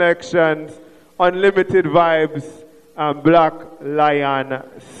 Greens Connections, Unlimited Vibes, and Black Lion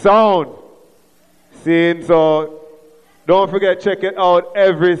Sound. See, so don't forget, check it out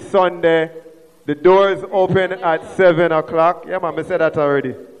every Sunday. The doors open at 7 o'clock. Yeah, man, I said that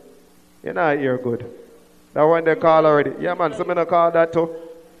already. You're not here good. That one they call already. Yeah, man, someone call that too.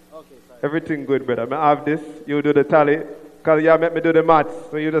 Okay, everything good, brother. I have this. You do the tally. Because you make me do the maths.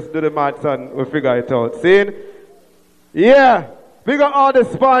 So you just do the maths and we'll figure it out. See? Yeah. We got all the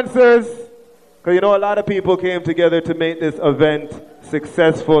sponsors. Because you know a lot of people came together to make this event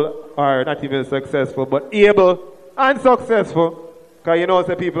successful. Or not even successful, but able and successful. Because you know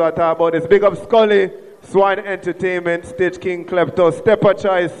some people are talking about this. Big up Scully, Swan Entertainment, Stitch King Klepto,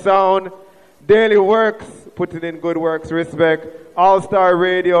 STEPACHOICE Sound, Daily Works, putting in good works, respect, All-Star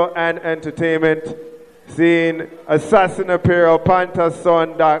Radio and Entertainment, seeing Assassin Apparel,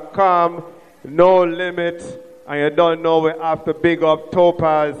 Pantason.com, No Limit, and you don't know we have to big up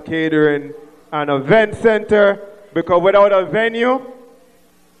Topaz Catering and Event Center, because without a venue,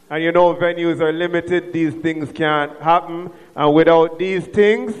 and you know venues are limited, these things can't happen. And without these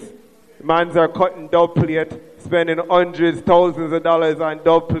things, mans are cutting dub plate, spending hundreds, thousands of dollars on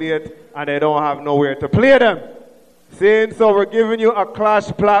dub plate, and they don't have nowhere to play them. Seeing so we're giving you a clash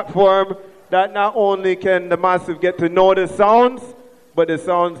platform that not only can the massive get to know the sounds, but the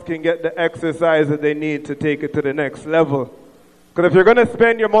sounds can get the exercise that they need to take it to the next level. Because if you're going to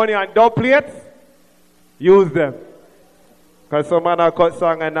spend your money on dub plates, use them. Because some man are cut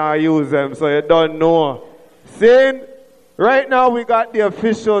song and now use them, so you don't know. Saying, right now we got the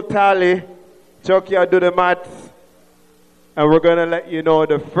official tally. Chucky, I do the maths. And we're going to let you know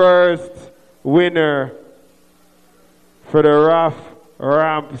the first winner for the Ruff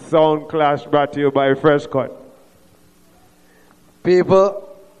Ramp Sound Clash brought to you by Fresh Cut.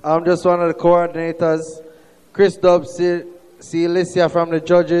 People, I'm just one of the coordinators. Chris Dubs, see Alicia from the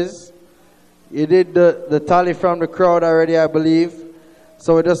judges. You did the tally from the crowd already, I believe.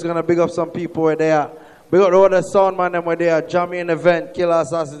 So we're just going to big up some people who are there. Big up all the sound man them were there. Jamming event, Killer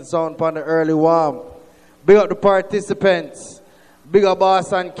Assassin Sound on the early warm. Big up the participants. Big up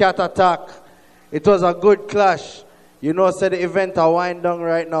Boss and Katt Attack. It was a good clash. You know, say the event are wind down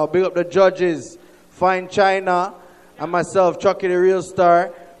right now. Big up the judges. Fine China and myself, Chucky the Real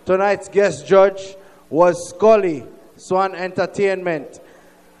Star. Tonight's guest judge was Scully, Swan Entertainment.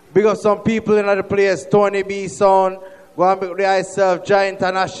 Big up some people in the place. Tony B Sound. Go and big up the myself, Giant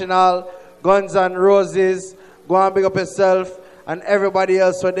International, Guns and Roses. Go and big up yourself and everybody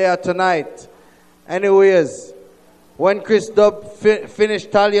else were there tonight. Anyways, when Chris Dub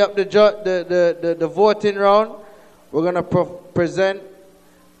finished tally up the voting round, we're going to present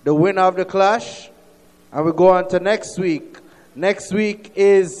the winner of the clash. And we go on to next week. Next week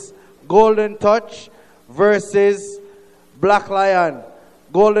is Golden Touch versus Black Lion.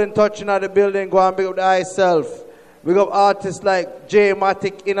 Golden Touch in the building, go and big up the myself. Big up artists like J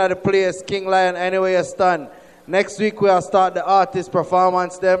Matic in the place, King Lion, anywhere you stand. Next week we'll start the artist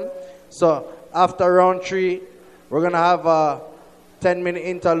performance them. So after round 3, we're going to have a 10-minute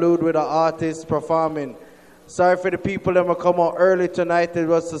interlude with the artist performing. Sorry for the people that will come out early tonight. It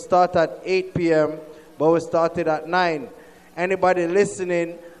was to start at 8 p.m., but we started at 9. Anybody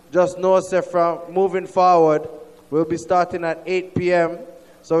listening, just know, say, from moving forward, we'll be starting at 8 p.m.,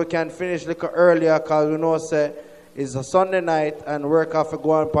 so we can finish a little earlier, because we know, say, it's a Sunday night and work off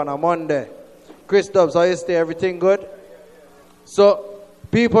go on upon a Monday. Chris Dubs, how you stay? Everything good? So,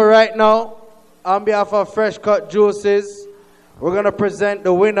 people right now, on behalf of Fresh Cut Juices, we're going to present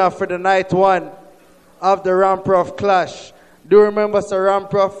the winner for the night 1 of the Ramp Ruff Clash. Do remember, Sir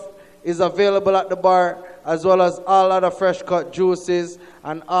Ramp Ruff is available at the bar, as well as all other Fresh Cut Juices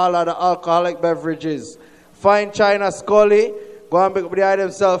and all other alcoholic beverages. Fine China Scully, go and be behind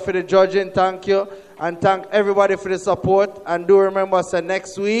himself for the judging. Thank you. And thank everybody for the support. And do remember, say,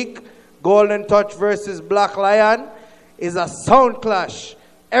 next week, Golden Touch versus Black Lion is a sound clash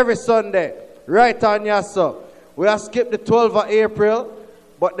every Sunday. Right on Yasso. We have skipped the 12th of April,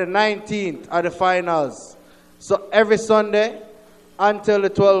 but the 19th are the finals. So every Sunday until the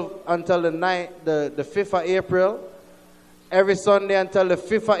 12th, until the 5th of April, every Sunday until the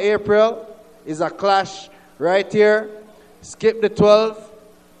 5th of April is a clash right here. Skip the 12th,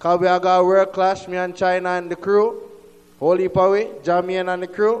 because we have got a world clash, me and China and the crew. Holy Power, Jamaican and the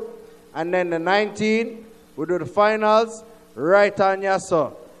crew. And then the 19th, we do the finals right on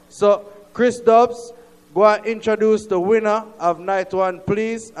Yasso. So, Chris Dubs, go and introduce the winner of night 1,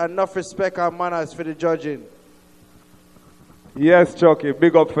 please, and enough respect and manners for the judging. Yes, Chucky,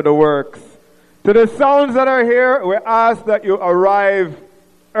 big up for the works. To the sounds that are here, we ask that you arrive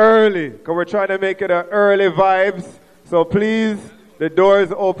early, because we're trying to make it an early vibes. So please, the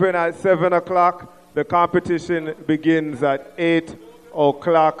doors open at 7 o'clock. The competition begins at 8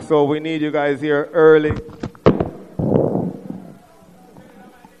 o'clock, so we need you guys here early.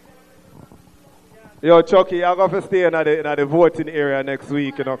 Yo, Chucky, you're going to stay in the voting area next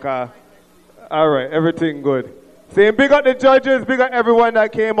week, you know, cause, all right, everything good. Saying big up the judges, big up everyone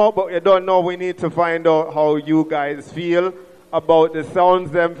that came out, but you don't know, we need to find out how you guys feel about the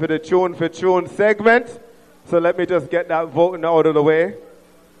sounds them for the Tune for Tune segment. So let me just get that voting out of the way.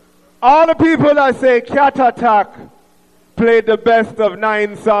 All the people that say Katt Attack played the best of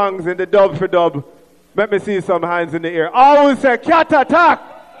 9 songs in the dub for dub, let me see some hands in the air. All who say Katt Attack.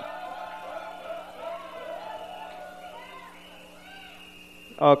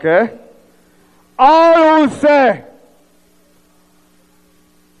 Okay. All who say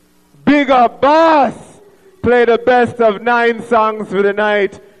Bigga Boss play the best of 9 songs for the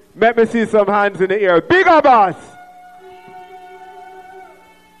night, let me see some hands in the air. Bigga Boss.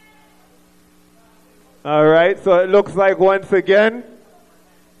 All right, so it looks like once again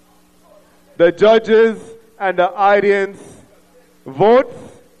the judges and the audience votes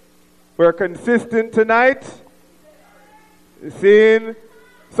were consistent tonight. Seeing,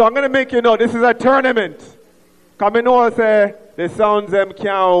 so I'm going to make you know this is a tournament. Come in and say the sounds them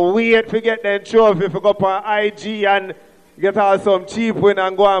can't wait to get them trophy if you go up on IG and get all some cheap win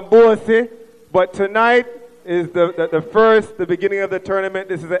and go and bossy. But tonight is the beginning of the tournament.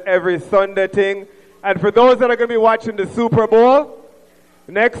 This is an every Sunday thing. And for those that are going to be watching the Super Bowl,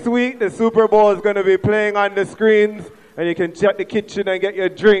 next week the Super Bowl is going to be playing on the screens, and you can check the kitchen and get your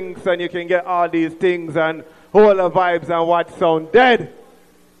drinks, and you can get all these things and whole the vibes and watch Sound Dead.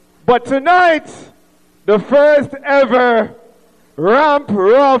 But tonight, the first ever Ramp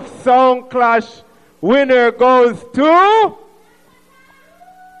Ruff Sound Clash winner goes to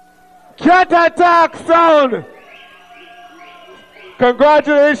Katt Attack Sound.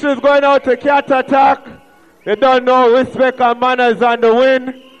 Congratulations going out to Katt Attack. You don't know, respect and manners on the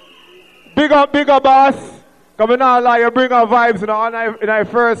win. Big up, Bigga boss. Coming out like you bring our vibes in our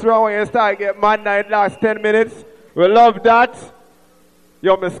first round when you start get mad in the last 10 minutes. We love that.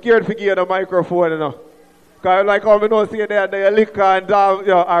 Yo, I'm scared to give you the microphone, you know. Because like how I know see you there, you liquor and down,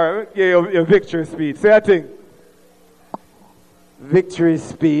 alright, give you your victory speech. Say a thing. Victory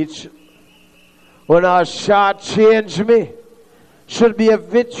speech. When I short change me, should be a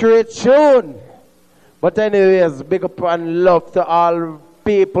victory tune. But anyways, big up and love to all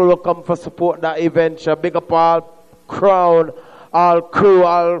people who come for support that event. Big up all crowd, all crew,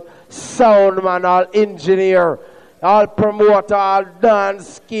 all sound man, all engineer, all promoter, all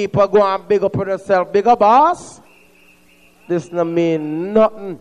dance keeper. Go and big up on yourself. Big up boss. This no mean nothing.